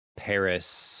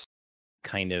Paris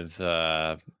kind of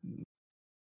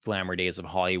glamour days of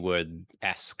Hollywood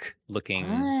esque looking.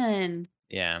 Fun.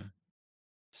 Yeah.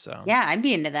 So, Yeah, I'd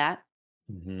be into that.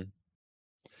 mhm.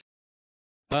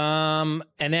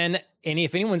 And then, and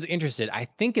if anyone's interested, I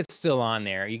think it's still on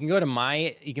there. You can go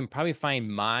to you can probably find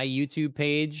my YouTube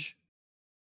page,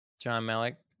 John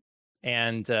Malik,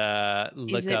 and Is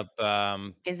look it? up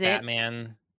Is it?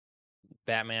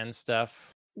 Batman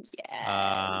stuff. Yes.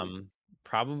 Um,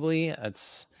 Probably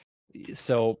it's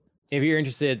so if you're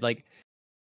interested, like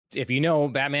if you know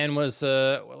Batman was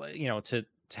to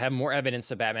have more evidence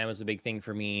that Batman was a big thing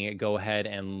for me, go ahead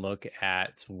and look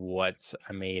at what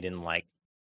I made in like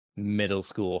middle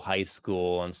school, high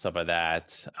school, and stuff like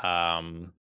that.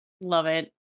 Love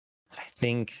it. I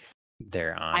think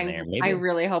they're on I there. I Maybe.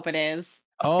 really hope it is.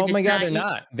 If Oh it's my God,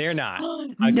 not, they're you not. They're not.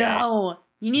 Okay. no.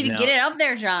 You need to get No. it up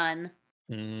there, John.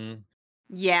 Mhm.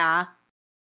 Yeah.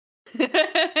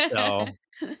 So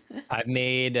I've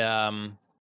made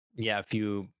yeah, a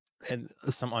few and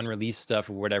some unreleased stuff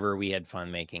or whatever. We had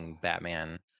fun making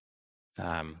Batman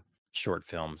um short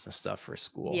films and stuff for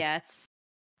school. Yes.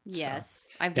 So Yes.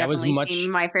 I've that was definitely seen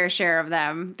much my fair share of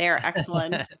them. They're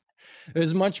excellent. it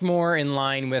was much more in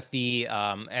line with the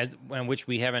and which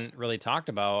we haven't really talked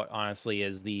about honestly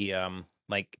is the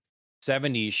like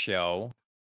 70s show,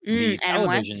 the Adam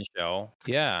television West? show.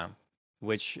 Yeah,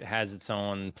 which has its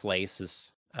own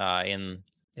places in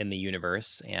the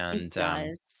universe It and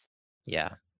does. yeah.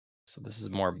 So this is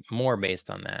more based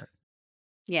on that.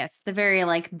 Yes, the very,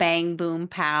 like, bang, boom,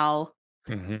 pow,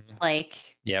 Mhm. like,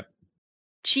 Yep.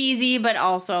 cheesy, but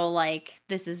also, like,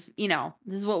 this is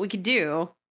what we could do.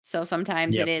 So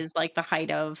sometimes it Yep. is, like, the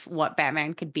height of what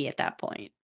Batman could be at that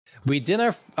point. We did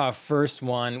our first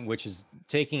one, which is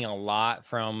taking a lot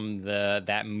from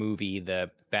that movie,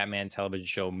 the Batman television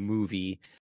show movie,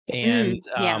 and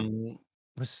Yeah,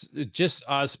 was just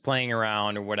us playing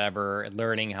around or whatever,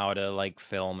 learning how to like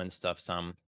film and stuff.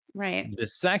 Some right. the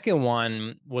second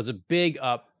one was a big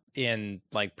up in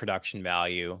like production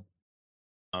value.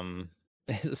 Um,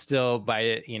 Still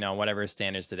by whatever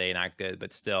standards today, not good,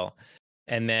 but still.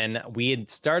 And then we had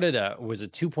started was a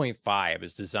 2.5. It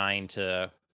was designed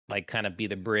to like kind of be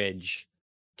the bridge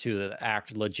to the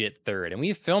act legit third. And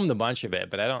we filmed a bunch of it,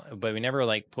 but we never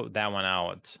like put that one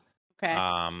out. Okay.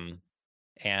 Um,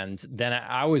 and then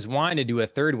I always wanted to do a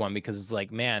third one because it's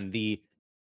like, man, the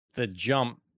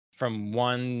jump from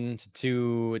one to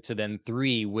two to then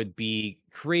three would be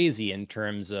crazy in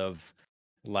terms of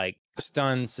like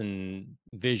stunts and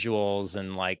visuals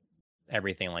and like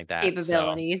everything like that. So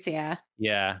Capabilities, yeah.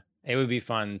 yeah, it would be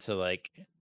fun to like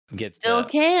get Still the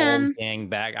old can. gang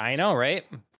back. I know, right?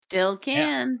 Still Yeah,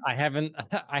 can. I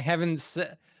haven't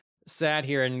sat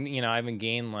here and I haven't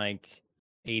gained like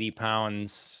 80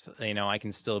 pounds. I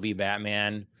can still be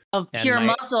Batman. Of And pure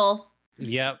muscle.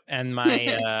 yep, and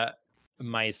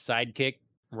my sidekick,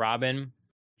 Robin,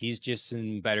 he's just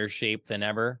in better shape than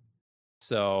ever.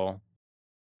 So,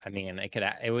 I mean,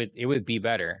 it would be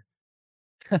better.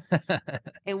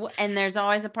 And there's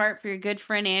always a part for your good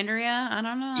friend Andrea. I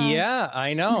don't know. Yeah,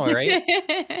 I know,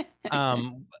 right?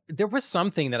 There was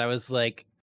something that I was like,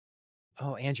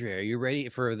 "Oh, Andrea, are you ready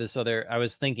for this other?" I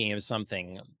was thinking of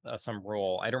something, some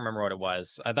role. I don't remember what it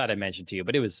was. I thought I mentioned to you,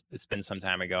 but it's been some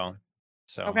time ago.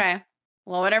 So, Okay.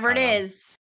 Well, whatever it um,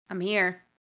 is, I'm here.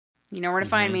 You know where to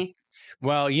find mhm. me.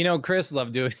 Well, Chris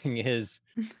loved doing his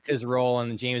role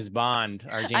in James Bond,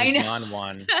 our I James know. Bond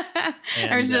one, I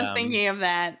was and just thinking of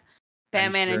that.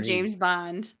 I'm Batman sure and he, James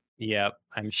Bond. yep,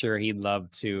 I'm sure he'd love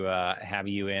to have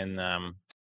you in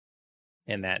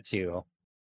that too. So,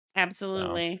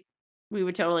 Absolutely. We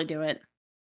would totally do it.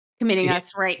 Committing yeah,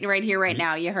 us right here, right y-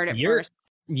 now. You heard it your first.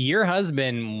 your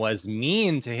husband was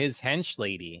mean to his hench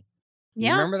lady. You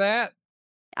Yeah, remember that?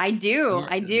 I do. You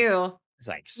I do. It's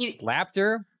like You slapped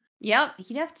her. Yep,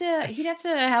 he'd have to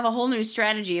have a whole new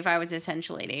strategy if I was his hench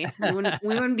lady.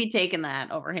 We wouldn't be taking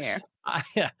that over here. I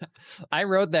I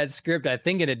wrote that script, I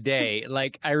think in a day.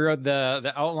 Like I wrote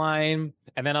the outline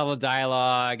and then all the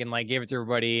dialogue and like gave it to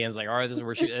everybody and it's like, all right, this is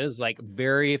where she is like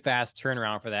very fast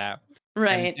turnaround for that. And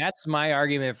Right. that's my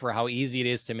argument for how easy it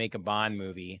is to make a Bond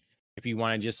movie. If you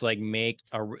want to just like make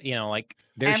like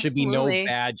there should be no Absolutely.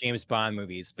 bad James Bond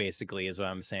movies, basically, is what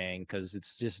I'm saying, because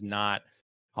it's just not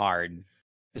hard.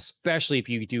 Especially if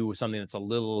you do something that's a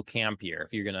little campier,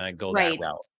 if you're gonna go that Right.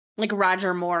 route. Like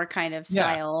Roger Moore kind of Yeah,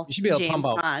 you style should be able to pump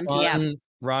James out Bond. Yep. fun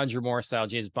Roger Moore style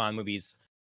James Bond movies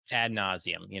ad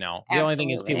nauseum. The only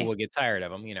thing is people Absolutely. will get tired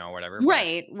of them, whatever. But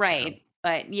Right, yeah, right.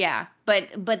 But yeah,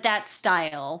 but that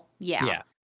style, yeah. yeah,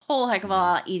 Whole heck of a mhm,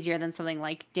 lot easier than something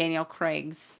like Daniel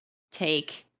Craig's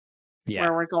take yeah.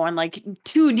 where we're going like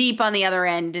too deep on the other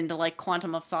end into like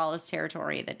Quantum of Solace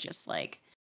territory that just like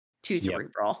too Yep.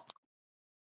 cerebral.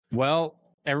 Well,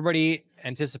 everybody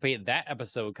anticipate that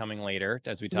episode coming later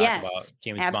as we talk about Yes,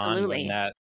 James Bond when absolutely.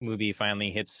 that movie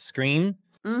finally hits screen.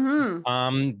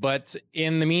 Mhm. But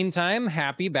in the meantime,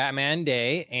 happy Batman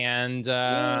Day, and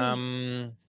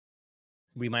Yay.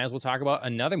 we might as well talk about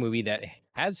another movie that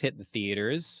has hit the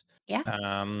theaters. Yeah,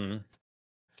 Um,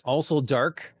 also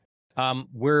dark.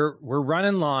 We're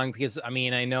running long because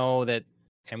I know that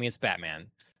it's Batman,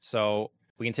 so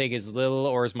we can take as little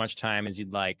or as much time as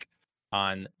you'd like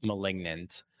on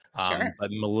Malignant. sure.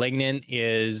 But Malignant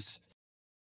is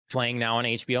playing now on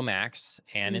HBO Max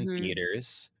and in Mhm.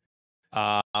 theaters.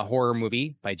 A horror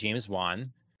movie by James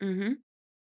Wan. Mhm.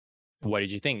 What did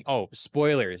you think? Oh,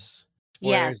 spoilers!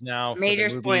 Yes, Spoilers now for the major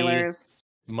movie spoilers.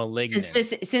 Malignant.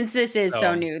 Since this is so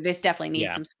So new, this definitely needs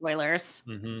yeah. some spoilers.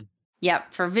 Hmm.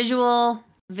 Yep, for visual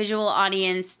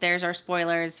audience, there's our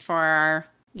spoilers. For our,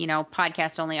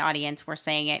 podcast only audience, we're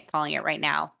saying it, calling it right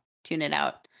now. Tune it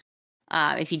out.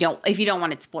 If you don't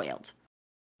want it spoiled.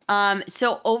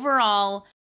 So overall,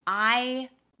 I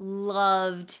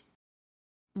loved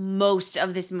most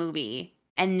of this movie.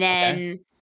 And Okay.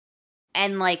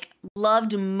 then like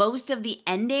loved most of the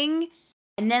ending.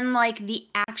 And then like the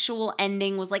actual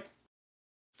ending was like,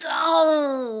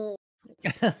 oh,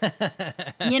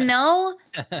 you know?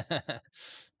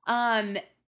 Um,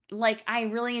 like I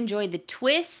really enjoyed the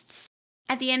twists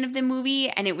at the end of the movie,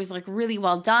 and it was like really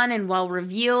well done and well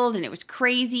revealed, and it was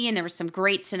crazy, and there was some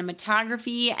great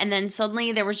cinematography, and then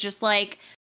suddenly there was just like,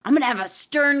 I'm gonna have a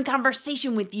stern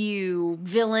conversation with you,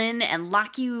 villain, and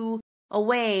lock you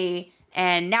away,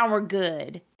 and now we're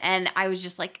good. And I was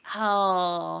just like,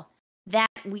 oh, that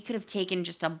we could have taken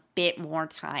just a bit more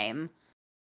time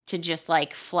to just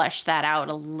like flesh that out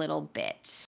a little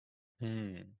bit.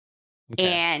 Hmm. Okay.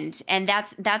 And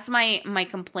that's my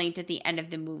complaint at the end of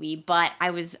the movie, but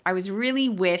I was really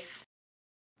with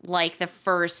like the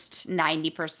first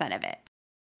 90% of it.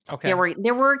 there Okay. were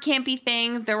there were campy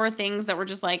things, there were things that were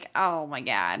just like, oh my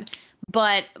god,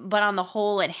 but on the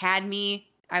whole it had me.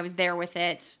 I was there with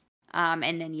it.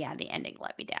 And then yeah, the ending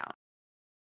let me down.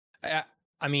 I,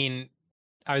 I mean,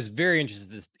 I was very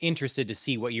interested to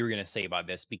see what you were going to say about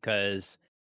this because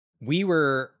we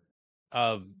were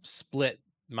of split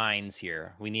minds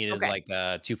here. We needed Okay. like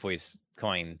a two-voice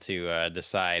coin to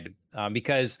decide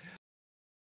because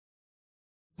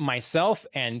myself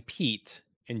and Pete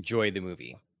enjoyed the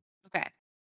movie. Okay.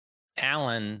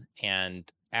 Alan and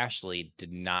Ashley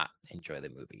did not enjoy the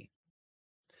movie.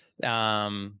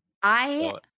 Um, I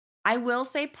so I will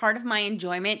say part of my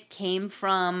enjoyment came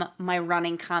from my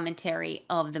running commentary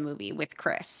of the movie with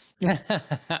Chris.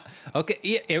 okay,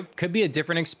 yeah, it could be a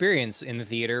different experience in the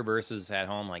theater versus at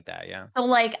home like that. Yeah. So,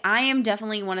 like, I am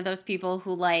definitely one of those people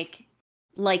who that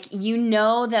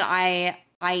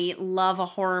I love a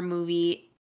horror movie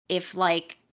if,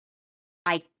 like,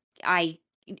 I I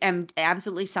am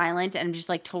absolutely silent and just,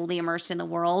 like, totally immersed in the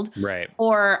world, Right.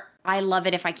 or I love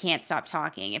it if I can't stop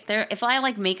talking. If I,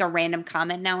 like, make a random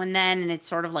comment now and then and it's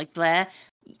sort of like, "Bleh,"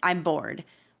 I'm bored.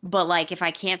 But, like, if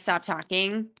I can't stop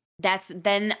talking,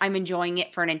 then I'm enjoying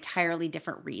it for an entirely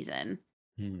different reason.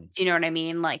 Do you know what I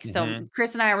mean? Like, so Mm-hmm.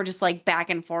 Chris and I were just like back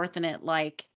and forth in it,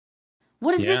 like,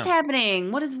 what is this Yeah.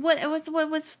 happening? What's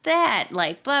that?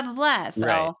 Like, blah blah blah. Right.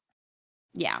 So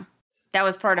yeah, that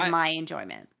was part of I my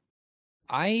enjoyment.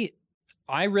 I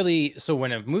I really so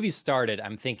when a movie started,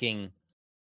 I'm thinking,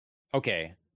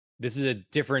 okay, this is a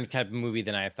different type of movie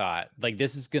than I thought. Like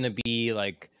this is gonna be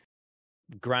like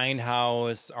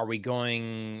Grindhouse. Are we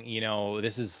going?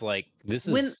 This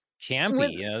When is campy.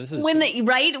 when This is when the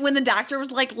right when the doctor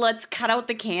was like, "Let's cut out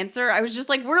the cancer," I was just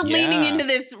like, "We're leaning yeah. into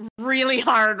this really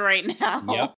hard right Yep.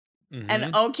 now." And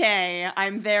Hmm. okay,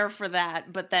 I'm there for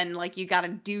that, but then like you got to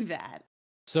do that.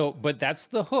 So, but that's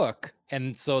the hook,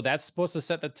 and so that's supposed to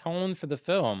set the tone for the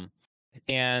film.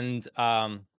 And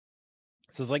so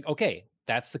it's like, okay,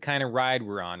 that's the kind of ride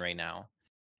we're on right now.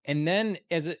 And then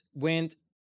as it went,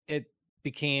 it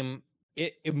became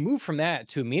it moved from that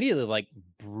to immediately like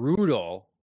brutal,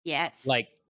 Yes. like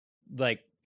like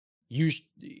you sh-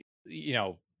 you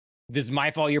know, this is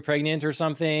my fault you're pregnant or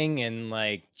something, and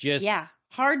like just Yeah.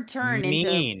 Hard turn into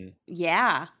mean.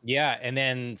 yeah. Yeah, and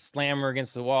then slam her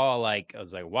against the wall. Like I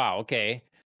was like, wow, okay.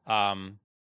 Um,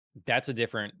 that's a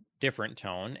different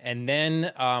tone. And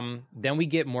then we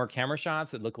get more camera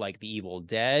shots that look like the Evil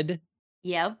Dead.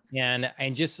 Yep. And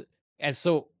just and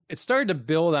so it started to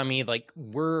build on me like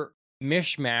we're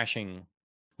mishmashing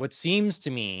what seems to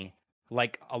me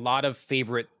like a lot of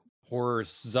favorite horror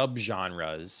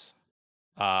subgenres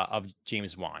of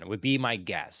James Wan would be my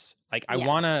guess. Like I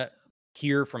want Yes. to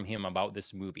hear from him about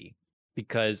this movie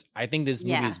because I think this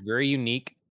movie is Yeah. very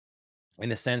unique in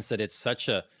the sense that it's such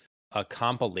a a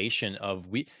compilation of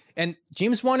we and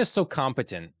James Wan is so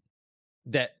competent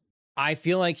that I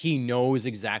feel like he knows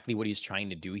exactly what he's trying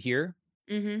to do here.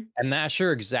 Mhm. I'm not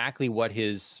sure exactly what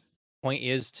his point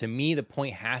is. To me, the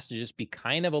point has to just be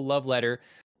kind of a love letter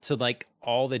to like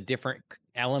all the different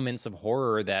elements of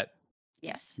horror that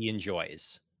Yes. he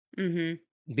enjoys. Mhm.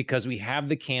 Because we have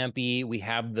the campy, we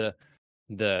have the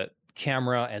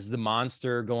camera as the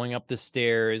monster going up the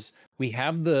stairs. We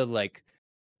have the like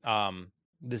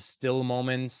the still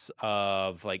moments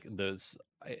of like those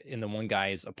in the one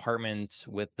guy's apartment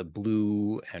with the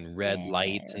blue and red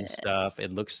lights and Yes. stuff.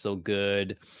 It looks so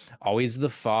good. Always the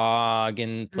fog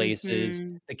in places.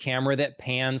 Mhm. The camera that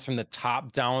pans from the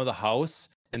top down of the house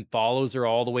and follows her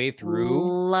all the way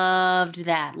through. Loved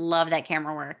that. Love that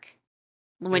camera work.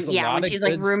 There's a When lot of she's,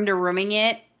 like, good. room to rooming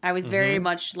it, I was very Mhm.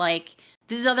 much like,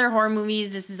 "This is other horror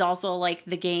movies, this is also, like,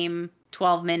 The Game,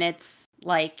 12 minutes,"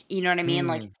 like, you know what I mean?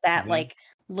 Like, Mm, it's that, mhm, like,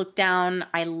 look down,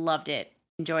 I loved it,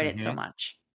 enjoyed it so mhm.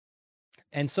 much.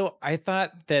 And so I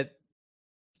thought that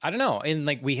I don't know, and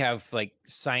like we have like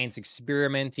science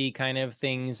experimenty kind of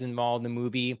things involved in the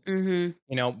movie. Mhm.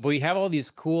 But we have all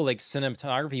these cool like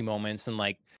cinematography moments and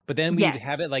like, but then we Yes.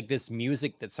 have it like this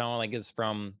music that sounded like it's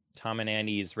from Tom and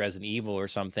Andy's Resident Evil or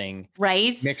something,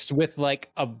 Right? mixed with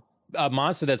like a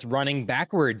monster that's running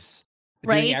backwards,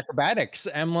 doing Right? acrobatics.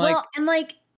 I'm Well, like, and,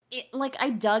 I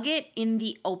dug it in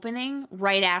the opening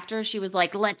right after she was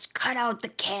like, "Let's cut out the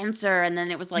cancer," and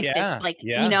then it was like this, yeah, like,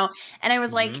 yeah, and I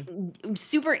was, like, hmm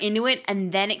super into it,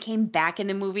 and then it came back in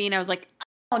the movie, and I was like,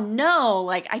 "Oh, no,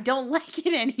 like, I don't like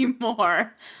it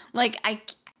anymore." Like,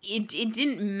 it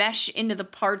didn't mesh into the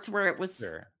parts where it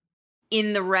was sure,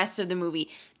 in the rest of the movie.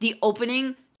 The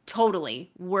opening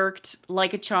totally worked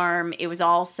like a charm. It was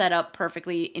all set up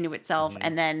perfectly into itself, hmm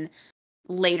and then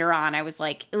later on, I was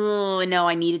like, "Oh, no,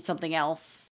 I needed something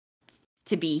else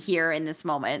to be here in this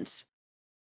moment."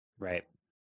 right.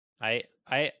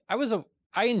 I was a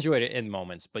I enjoyed it in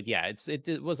moments, but yeah,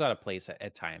 it was out of place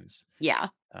at times. Yeah.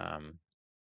 Um,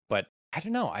 but I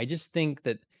don't know. I just think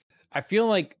that I feel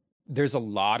like there's a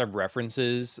lot of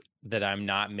references that I'm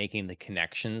not making the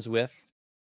connections with.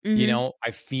 Mhm.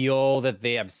 I feel that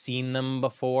they have seen them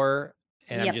before,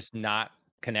 and I'm Yep. just not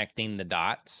connecting the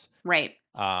dots. Right.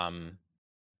 Um,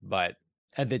 but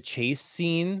the chase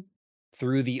scene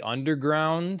through the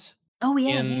underground Oh,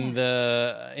 yeah, in yeah.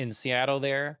 Seattle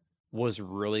there was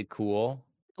really cool,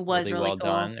 It was really really well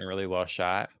cool. done, and really well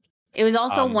shot. It was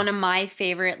also Um, one of my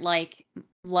favorite, like,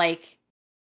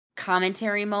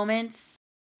 commentary moments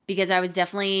because I was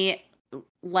definitely,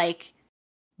 like,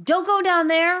 "Don't go down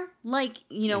there!" Like,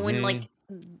 when, mhm, like,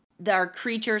 our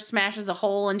creature smashes a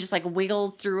hole and just, like,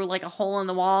 wiggles through, like, a hole in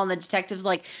the wall, and the detective's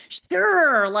like,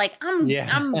 "Sure, like,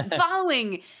 yeah, I'm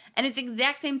following." And it's the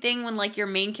exact same thing when, like, your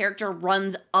main character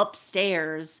runs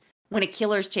upstairs when a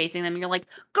killer's chasing them, and you're like,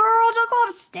 "Girl, don't go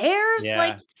upstairs!"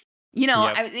 Like,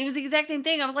 yeah, yep, it was the exact same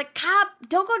thing. I was like, "Cop,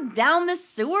 don't go down this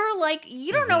sewer, like,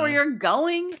 you don't know where mhm. you're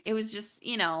going." It was just,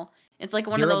 it's like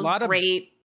one There of are a those lot of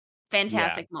great,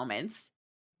 yeah, fantastic moments.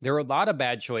 there were a lot of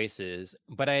bad choices,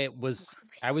 but I was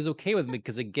okay with them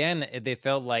because again, they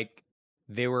felt like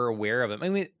they were aware of them. I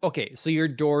mean, okay, so your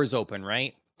door's open,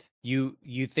 right? You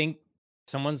think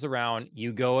someone's around,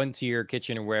 you go into your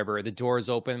kitchen or wherever, the door's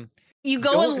open. You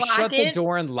go and Don't lock shut the it.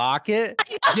 door and lock it.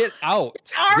 Get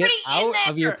It's out. Get already in out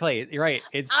of your there. place. You're right.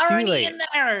 It's too Already late. in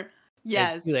there.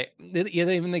 It's too Yes. late.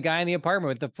 Even the guy in the apartment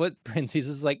with the footprints, he's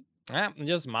just like,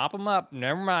 just mop them up.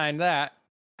 Never mind that.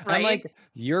 I'm Right? like,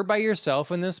 you're by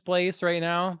yourself in this place right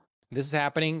now. This is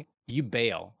happening. You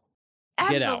bail.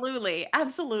 Get out. Absolutely.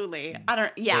 Absolutely.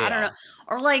 I don't know. Bail.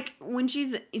 Or like when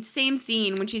it's same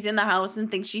scene when she's in the house and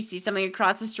thinks she sees something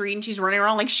across the street and she's running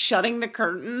around like shutting the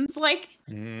curtains. Like,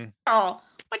 Mhm. oh,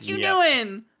 what you Yep.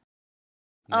 doing?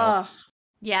 Nope. Oh,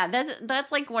 yeah,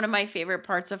 that's like one of my favorite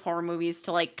parts of horror movies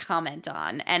to like comment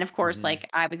on. And of course, Mhm. like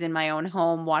I was in my own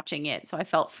home watching it, so I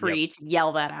felt Yep. free to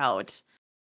yell that out.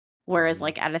 Whereas Mhm.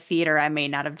 like at a theater, I may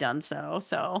not have done so.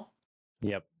 So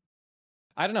Yep.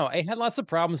 I don't know. I had lots of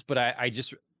problems, but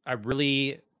I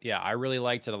really yeah, I really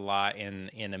liked it a lot in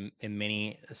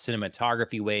many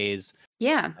cinematography ways,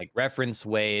 yeah. like reference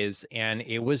ways, and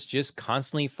it was just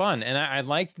constantly fun. And I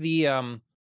liked the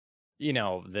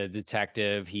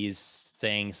detective, he's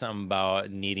saying something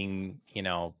about needing,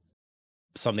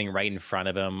 something right in front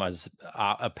of him as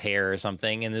a pear or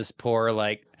something. And this poor,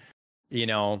 like,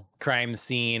 crime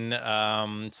scene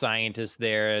scientist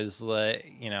there is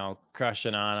like,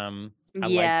 crushing on him. I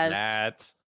like Yes.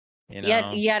 that. you Yet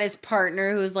know? he had his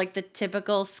partner who's like the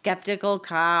typical skeptical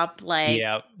cop, like,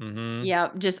 Yep. Mhm.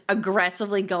 yep, just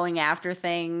aggressively going after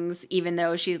things, even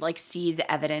though she like sees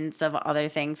evidence of other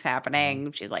things Mhm.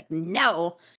 happening. She's like,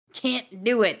 no, can't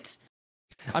do it.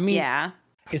 I mean, Yeah.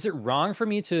 is it wrong for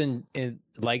me to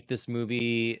like this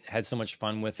movie, had so much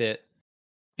fun with it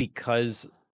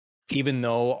because even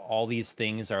though all these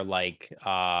things are like,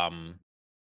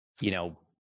 you know,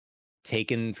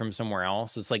 taken from somewhere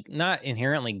else, it's like not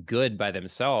inherently good by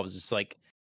themselves. It's like,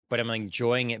 but I'm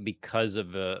enjoying it because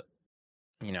of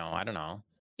I don't know,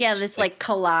 Yeah, just this like like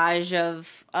collage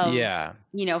of, yeah,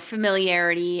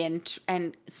 familiarity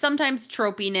and sometimes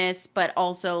tropiness, but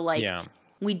also like yeah,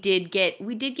 we did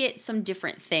get some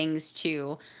different things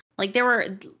too. Like there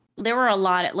were a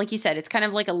lot of, like you said, it's kind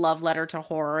of like a love letter to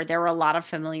horror. There were a lot of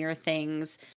familiar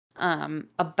things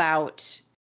about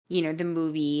the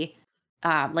movie.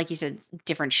 Like you said,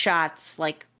 different shots,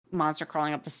 like monster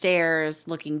crawling up the stairs,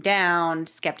 looking down,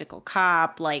 skeptical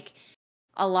cop, like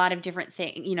a lot of different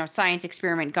things, science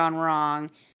experiment gone wrong.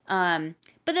 Um,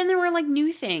 but then there were like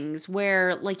new things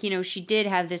where like, she did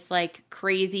have this like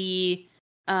crazy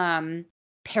um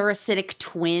parasitic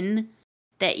twin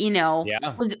that,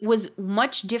 yeah, was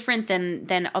much different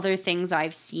than other things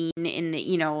I've seen in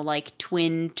the, like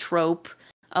twin trope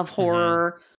of hmm,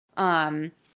 horror.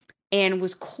 Um and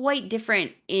was quite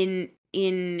different in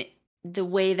the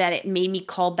way that it made me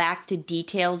call back to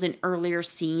details in earlier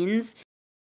scenes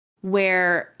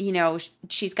where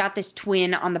she's got this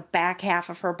twin on the back half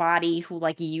of her body who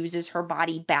like uses her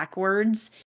body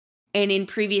backwards, and in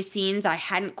previous scenes I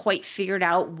hadn't quite figured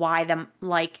out why the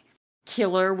like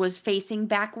killer was facing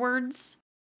backwards.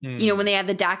 When hmm, they have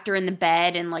the doctor in the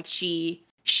bed and like she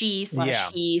slash yeah,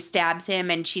 he stabs him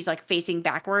and she's like facing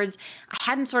backwards. I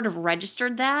hadn't sort of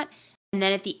registered that, and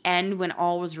then at the end when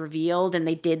all was revealed and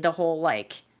they did the whole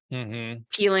like hmm,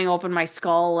 peeling open my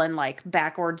skull and like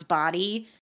backwards body,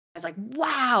 I was like,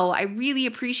 wow, I really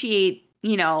appreciate,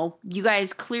 you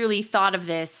guys clearly thought of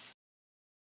this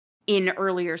in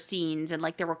earlier scenes, and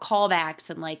like there were callbacks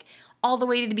and like all the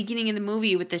way to the beginning of the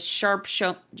movie with this sharp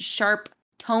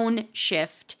tone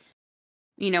shift,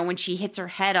 when she hits her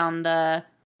head on the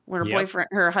when yep,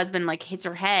 her husband like hits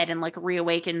her head and like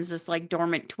reawakens this like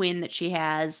dormant twin that she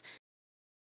has.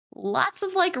 Lots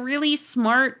of like really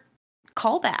smart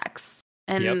callbacks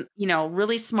yep, and,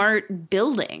 really smart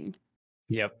building.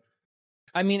 yep.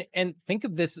 I mean, and think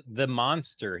of this, the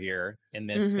monster here in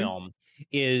this Mhm. film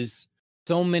is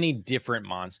so many different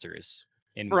monsters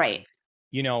in Right.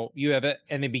 one. You have it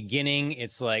in the beginning,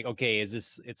 it's like, okay,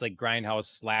 it's like grindhouse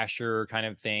slasher kind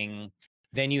of thing.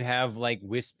 Then you have like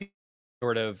wispy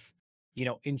sort of,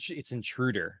 it's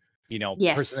intruder, person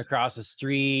Yes. across the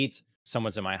street,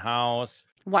 someone's in my house.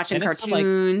 Watching Then it's like,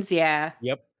 cartoons, yeah.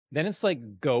 yep. Then it's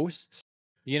like ghost.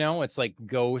 It's like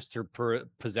ghost or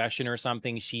possession or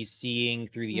something. She's seeing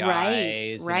through the Right,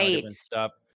 eyes, right. different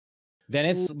stuff. Then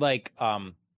L it's like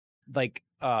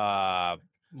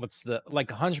what's the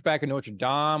like Hunchback of Notre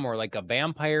Dame or like a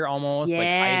vampire almost like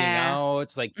hiding Yeah. out.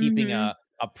 It's like keeping Mhm,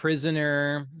 a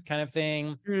prisoner kind of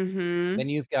thing. mhm. Then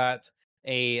you've got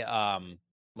a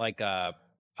like a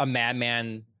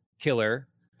madman killer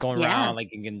going Yeah, around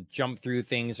like you can jump through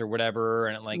things or whatever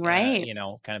and like right.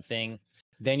 kind of thing.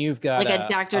 Then you've got Like a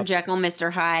Dr. a Jekyll,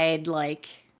 Mr. Hyde, like,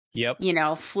 yep.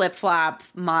 flip-flop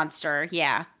monster,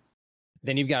 yeah.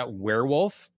 Then you've got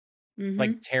werewolf like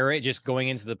Mhm, tear it just going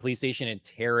into the police station and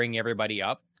tearing everybody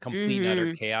up, complete and utter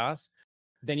mhm. chaos.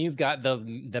 Then you've got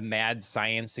the mad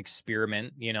science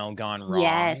experiment, gone wrong.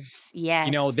 Yes,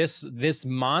 yes. This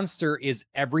monster is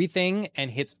everything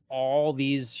and hits all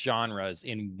these genres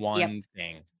in Yep, one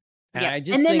thing. And yep. I And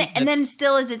just then think and that then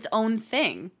still is its own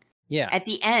thing yeah. at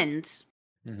the end.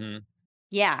 Mhm.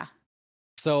 Yeah.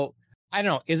 So, I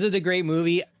don't know, is it a great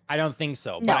movie? I don't think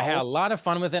so, but I had a No, lot of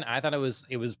fun with it. I thought it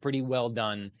was pretty well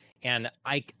done, and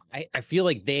I feel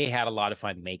like they had a lot of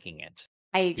fun making it,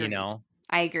 I you agree. know?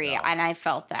 I agree, So and I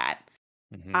felt that.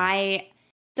 mhm. I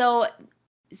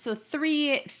so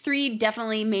three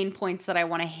definitely main points that I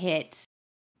want to hit.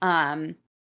 Um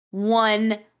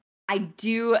One, I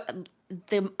do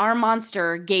the our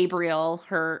monster Gabriel,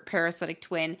 her parasitic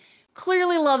twin,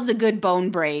 clearly loves a good bone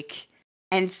break.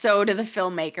 And so do the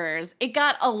filmmakers. It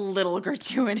got a little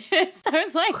gratuitous. I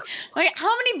was like,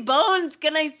 how many bones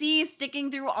can I see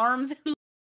sticking through arms and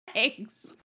legs?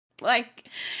 Like,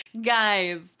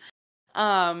 guys.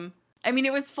 Um, I mean,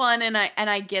 it was fun, and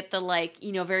I get the like,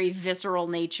 very visceral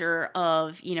nature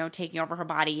of, taking over her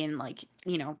body and like,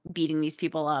 beating these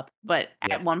people up. But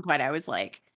at Yep. one point I was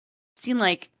like, seen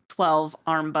like 12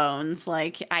 arm bones.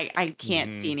 Like I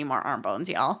can't see Mhm. any more arm bones,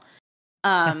 y'all.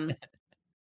 Um,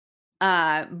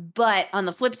 But on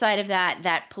the flip side of that,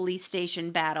 that police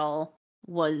station battle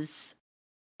was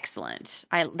excellent.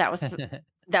 I that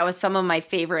was some of my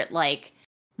favorite, like,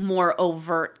 more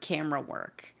overt camera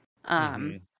work.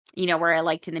 Um, Hmm. where I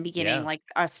liked in the beginning, Yeah. like,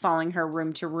 us following her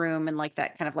room to room and, like,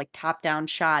 that kind of, like, top-down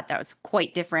shot, that was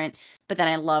quite different, but then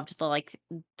I loved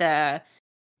the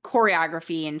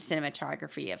choreography and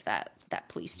cinematography of that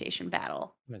police station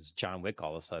battle. It's John Wick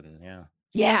all of a sudden. Yeah.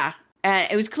 Yeah, and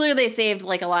it was clear they saved,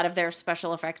 like, a lot of their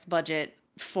special effects budget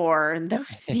for those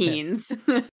scenes.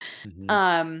 Hmm.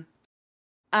 Um,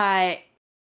 I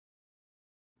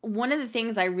One of the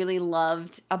things I really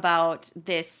loved about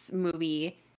this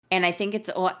movie, and I think it's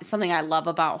something I love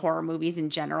about horror movies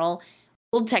in general,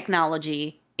 old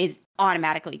technology is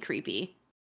automatically creepy.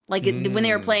 Like, when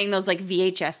they were Mm, playing those, like,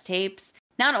 VHS tapes,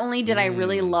 not only did I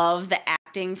really mm. love the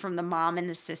acting from the mom and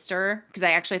the sister, because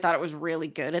I actually thought it was really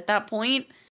good at that point,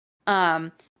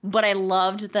 um, but I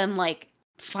loved them, like,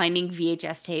 finding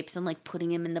VHS tapes and, like, putting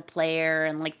them in the player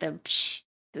and, like, the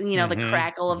Mhm,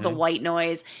 crackle of the mhm. white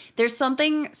noise. There's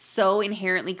something so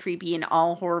inherently creepy in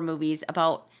all horror movies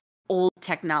about old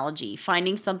technology,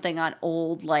 finding something on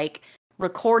old, like,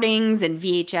 recordings and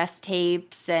VHS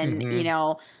tapes and, Mhm,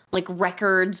 like,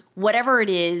 records, whatever it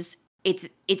is, it's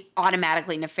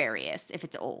automatically nefarious if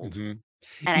it's old, mhm.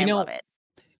 and I You love know, it.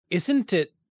 isn't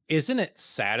it isn't it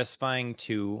satisfying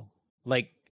to,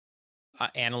 like,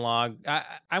 analog?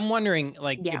 I'm wondering,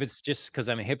 like, Yeah. if it's just because 'cause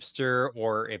I'm a hipster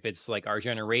or if it's, like, our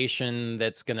generation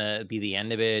that's gonna be the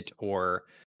end of it or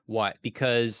what,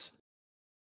 because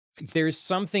there's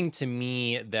something to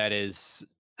me that is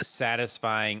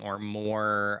satisfying or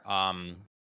more,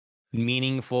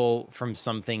 meaningful from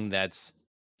something that's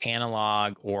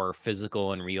analog or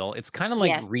physical and real. It's kinda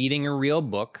like Yes. reading a real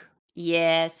book.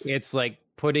 Yes. It's like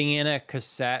putting in a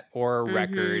cassette or a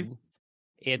Mhm. record.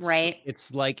 It's Right.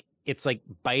 it's like it's like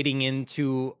biting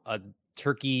into a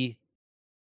turkey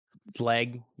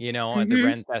leg, at the Mhm.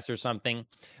 Ren Fest or something.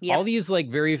 All Yep. these, like,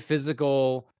 very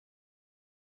physical,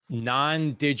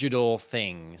 non-digital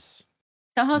things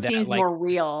Somehow that, seems like, more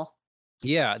real.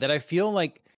 yeah, that I feel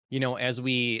like, as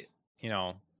we, you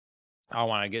know I don't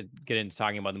wanna get into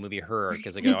talking about the movie Her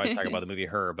because I could always talk about the movie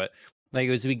Her, but, like,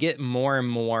 as we get more and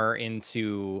more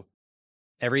into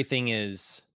everything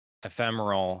is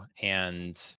ephemeral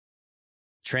and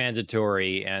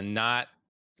transitory and not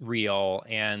real,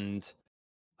 and,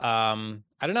 I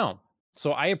don't know.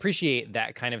 So I appreciate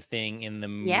that kind of thing in the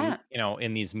Yeah.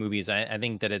 in these movies. I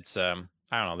think that it's, I don't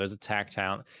know, there's a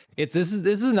tactile this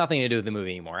is nothing to do with the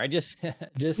movie anymore. I just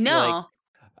just, like, No,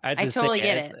 I have I to say totally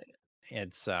get it. it.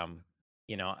 It's,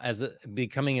 as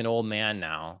becoming an old man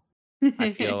now, I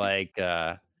feel like,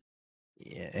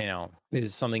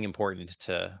 there's something important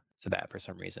to that for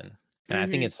some reason. And I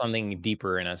think Mhm. it's something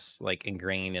deeper in us, like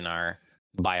ingrained in our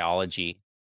biology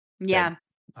that, Yeah.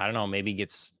 I don't know, maybe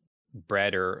gets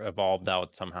bred or evolved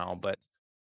out somehow, but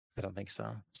I don't think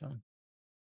so. So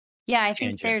Yeah, I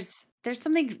think tangent. there's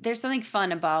something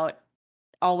fun about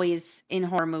always in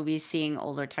horror movies seeing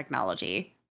older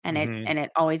technology and it Hmm. and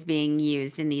it always being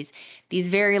used in these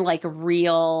very, like,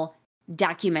 real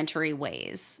documentary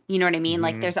ways. You know what I mean?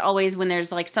 Like, Hmm. there's always when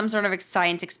there's, like, some sort of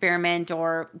science experiment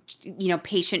or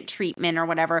patient treatment or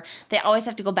whatever, they always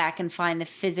have to go back and find the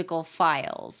physical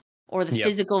files or the Yep.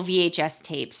 physical VHS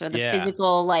tapes or the Yeah.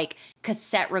 physical, like,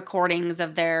 cassette recordings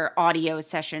of their audio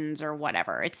sessions or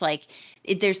whatever. It's like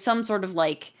there's some sort of,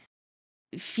 like,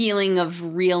 feeling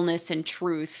of realness and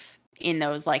truth in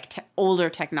those, like, older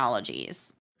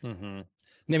technologies. Hmm.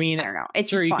 I mean, I don't know. It's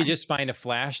sure, just you could fun. just find a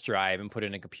flash drive and put it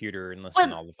in a computer and listen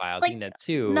to But, all the files. You like, can do that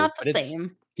too, not the but it's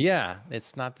same. yeah,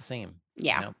 it's not the same.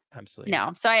 Yeah. No, absolutely.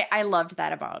 No. So I love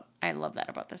that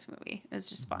about this movie. It was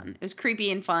just fun. Mhm. It was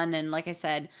creepy and fun, and like I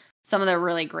said, some of the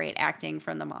really great acting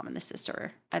from the mom and the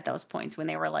sister at those points when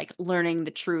they were, like, learning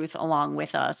the truth along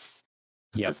with us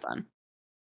Yep. was fun.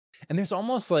 And there's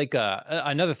almost like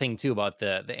another thing too about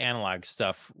the analog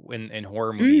stuff in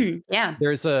horror movies. Yeah.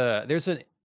 There's an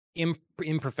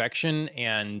imperfection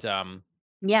and,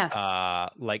 Yeah.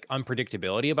 like,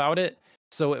 unpredictability about it.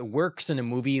 So it works in a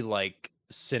movie like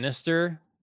Sinister.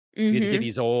 You get to get Mhm.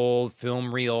 these old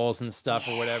film reels and stuff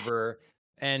or Yeah. whatever,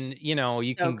 and,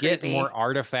 you So can get more creepy.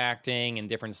 artifacting and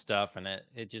different stuff, and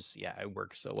it just, yeah, it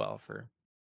works so well for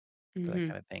that Mhm.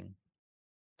 kind of thing.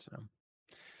 So,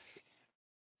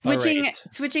 all Switching right.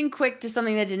 switching quick to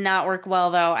something that did not work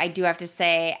well, though, I do have to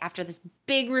say, after this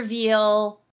big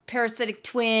reveal, parasitic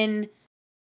twin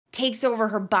takes over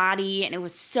her body, and it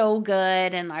was so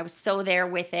good, and I was so there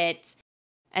with it.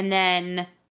 And then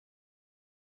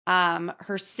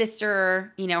Her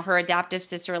sister, her adoptive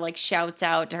sister, like, shouts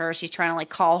out to her. She's trying to, like,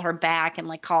 call her back and,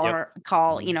 like, Yep.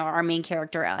 call, Mhm. our main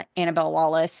character, Annabelle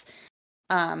Wallace,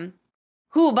 um,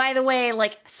 who, by the way,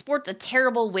 like, sports a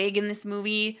terrible wig in this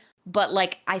movie, but,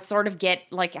 like, I sort of get,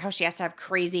 like, how she has to have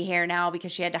crazy hair now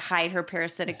because she had to hide her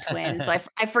parasitic twin, so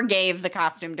I forgave the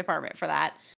costume department for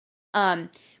that. Um,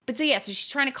 but so, yeah, so she's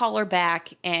trying to call her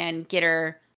back and get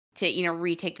her to,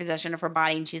 retake possession of her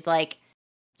body, and she's like,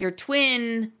 "Your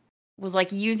twin was,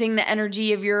 like, using the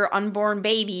energy of your unborn Oh,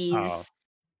 babies."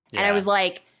 And I was yeah.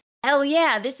 like, "Hell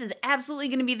yeah, this is absolutely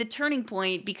gonna be the turning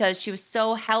point," because she was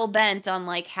so hell bent on,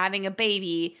 like, having a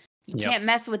baby. You Yep. can't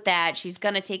mess with that. She's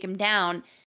gonna take him down.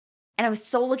 And I was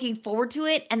so looking forward to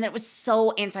it, and then it was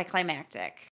so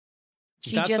anticlimactic. You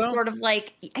She thought just so? sort of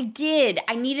like I did.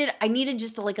 I needed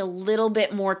just, like, a little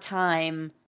bit more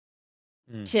time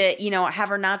Mm. to, have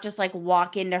her not just, like,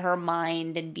 walk into her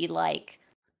mind and be like,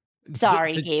 So,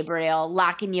 "Sorry, Gabriel,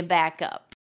 locking you back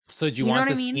up." do you You know want what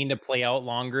I the mean? scene to play out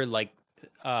longer, like,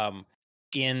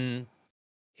 in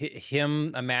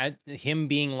him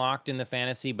being locked in the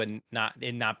fantasy, but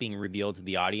not being revealed to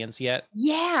the audience yet?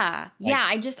 Yeah. Like, Yeah,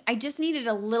 I just needed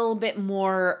a little bit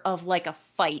more of, like, a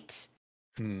fight.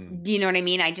 hmm, Do you know what I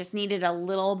mean? I just needed a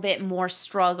little bit more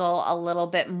struggle, a little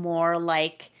bit more,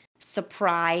 like,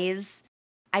 surprise.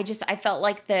 I felt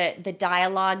like the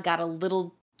dialogue got a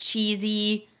little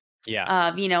cheesy yeah.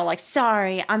 of, like,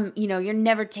 "Sorry, you're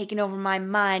never taking over my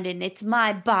mind, and it's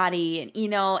my body," and,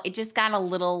 it just got a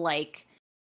little, like,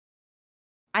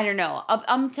 I don't know, up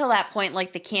until that point,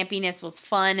 like, the campiness was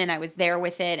fun, and I was there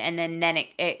with it, and then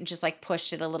it just, like,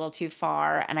 pushed it a little too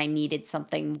far, and I needed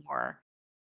something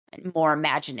more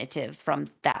imaginative from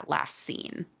that last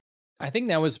scene. I think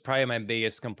that was probably my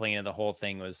biggest complaint of the whole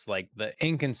thing was, like, the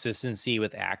inconsistency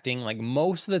with acting. Like,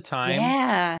 most of the time,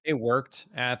 Yeah. it worked,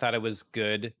 and I thought it was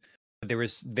good. But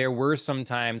there were some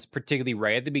times, particularly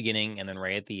right at the beginning and then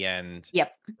right at the end,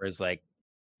 Yep. where it's like,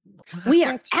 We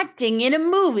are "What?" acting in a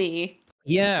movie.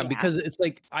 Yeah, Yeah. because it's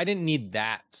like, I didn't need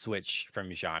that switch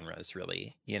from genres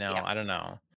really, Yep. I don't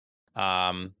know.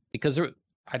 Because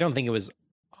I don't think it was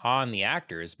on the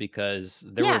actors because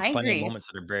there Yeah, were I plenty of agree.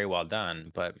 moments that are very well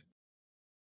done, but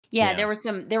Yeah, yeah.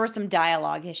 there were some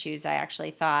dialogue issues, I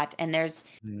actually thought, and there's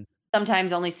Mhm.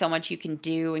 sometimes only so much you can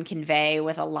do and convey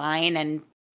with a line, and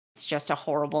it's just a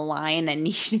horrible line, and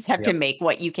you just have to Yep. make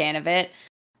what you can of it.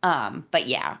 But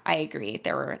yeah, I agree.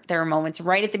 There were moments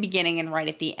right at the beginning and right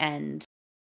at the end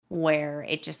where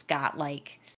it just got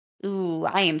like, "Ooh,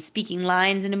 I am speaking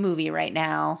lines in a movie right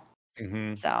now."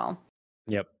 Mhm. So,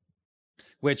 Yep.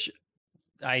 Which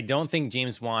I don't think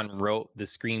James Wan wrote the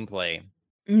screenplay,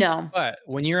 no. but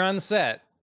when you're on set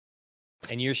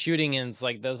and you're shooting and it's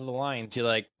like, those are the lines, you're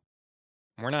like,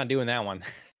 "We're not doing that one.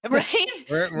 Right?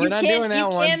 We're You not can doing you that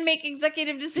one." can make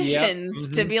executive Yep.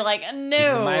 decisions to Mhm. be like, "This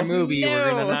is my "No, movie. We're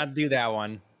gonna no." not do that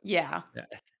one." Yeah.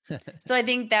 Yeah. So I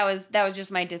think that was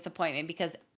just my disappointment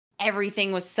because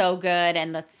everything was so good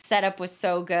and the setup was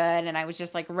so good, and I was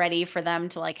just, like, ready for them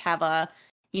to, like, have a,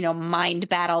 mind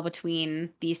battle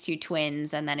between these 2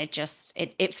 twins, and then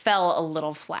it fell a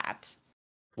little flat. So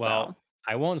Well,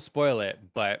 I won't spoil it,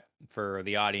 but for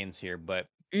the audience here, but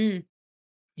mm.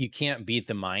 you can't beat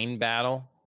the mind battle,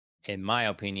 in my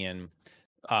opinion,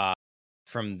 uh,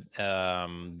 from,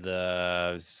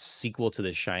 the sequel to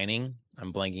The Shining.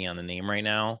 I'm blanking on the name right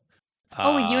now.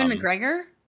 Oh, with Ewan Um, McGregor?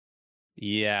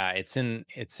 yeah, it's in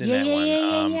Yeah, that yeah, one. yeah,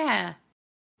 yeah, yeah.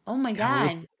 Oh my God, what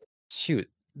was god. shoot,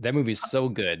 that movie's so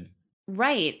good.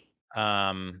 Right.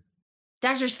 Um,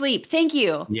 Doctor Sleep. Thank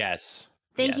you. yes,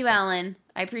 Thank you, yes, yes. Alan.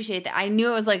 I appreciate that. I knew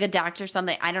it was like a doctor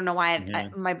something. I don't know why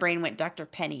Mhm. my brain went Dr.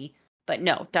 Penny, but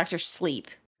no, Doctor Sleep.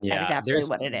 That is Yeah, absolutely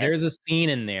what it there's is. a scene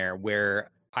in there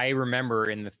where I remember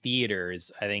in the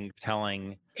theaters, I think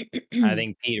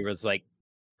Peter was like,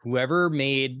 "Whoever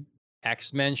made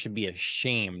X-Men should be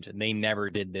ashamed. They never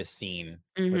did this scene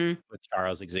with Mhm.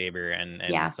 Charles Xavier and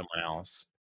Yeah. someone else."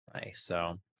 Like,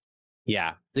 so,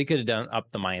 yeah, they could have done up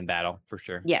the mind battle for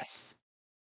sure. Yes.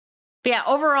 But yeah,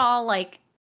 overall, like,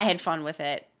 I had fun with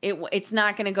it. It's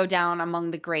not gonna go down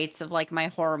among the greats of, like, my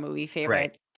horror movie Right.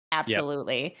 favorites. Yep.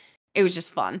 Absolutely. It was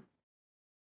just fun.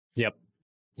 Yep.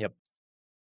 Yep.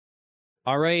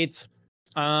 All right.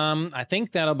 I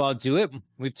think that'll about do it.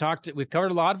 We've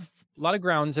covered a lot of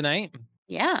ground tonight.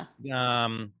 Yeah.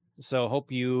 So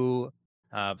hope you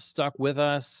stuck with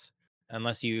us.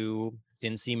 Unless you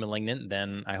didn't see Malignant,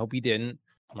 then I hope you didn't.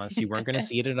 Unless you weren't going to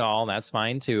see it at all, that's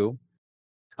fine too.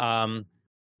 Um,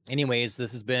 anyways,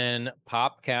 this has been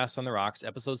Popcast on the Rocks,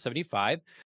 episode 75.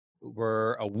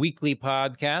 We're a weekly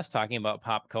podcast talking about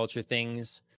pop culture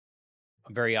things.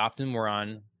 Very often we're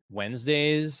on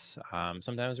Wednesdays.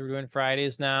 Sometimes we're doing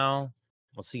Fridays now.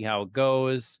 We'll see how it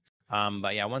goes.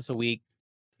 But yeah, once a week.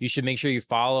 You should make sure you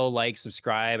follow, like,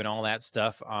 subscribe, and all that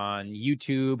stuff on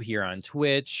YouTube, here on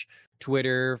Twitch,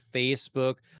 Twitter,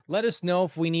 Facebook. Let us know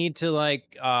if we need to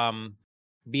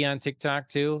be on TikTok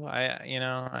too. I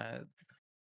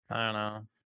don't know.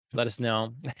 Let us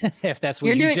know if that's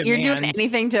what you You're doing demand.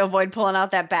 anything to avoid pulling out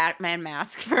that Batman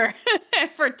mask for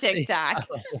for TikTok.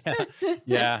 Yeah,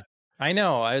 yeah. I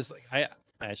know. I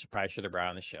should have brought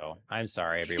on the show. I'm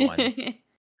sorry, everyone.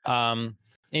 Um,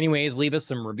 anyways, leave us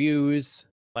some reviews.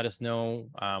 Let us know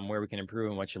where we can improve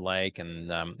and what you like.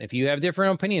 And if you have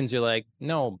different opinions, you're like,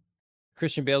 no,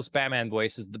 Christian Bale's Batman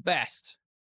voice is the best.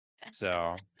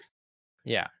 So,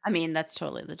 yeah. I mean, that's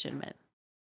totally legitimate.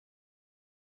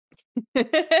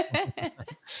 I'd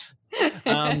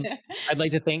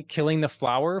like to thank Killing the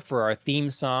Flower for our theme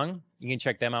song. You can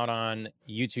check them out on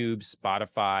YouTube,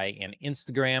 Spotify, and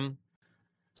Instagram.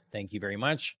 Thank you very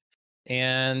much.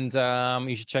 And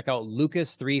you should check out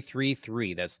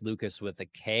Lucas333. That's Lucas with a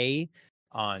K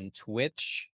on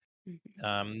Twitch.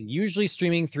 Usually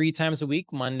streaming 3 times a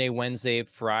week, Monday, Wednesday,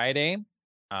 Friday.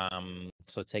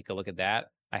 So take a look at that.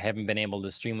 I haven't been able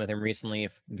to stream with him recently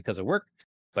because of work,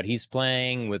 but he's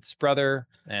playing with his brother,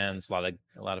 and it's a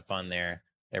lot of fun there.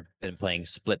 They've been playing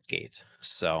Splitgate.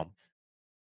 So,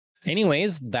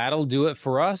 anyways, that'll do it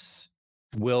for us.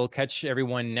 We'll catch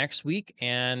everyone next week.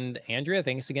 And Andrea,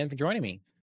 thanks again for joining me.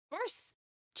 Of course.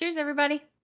 Cheers, everybody.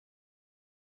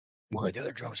 Boy, the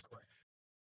other Joe's going.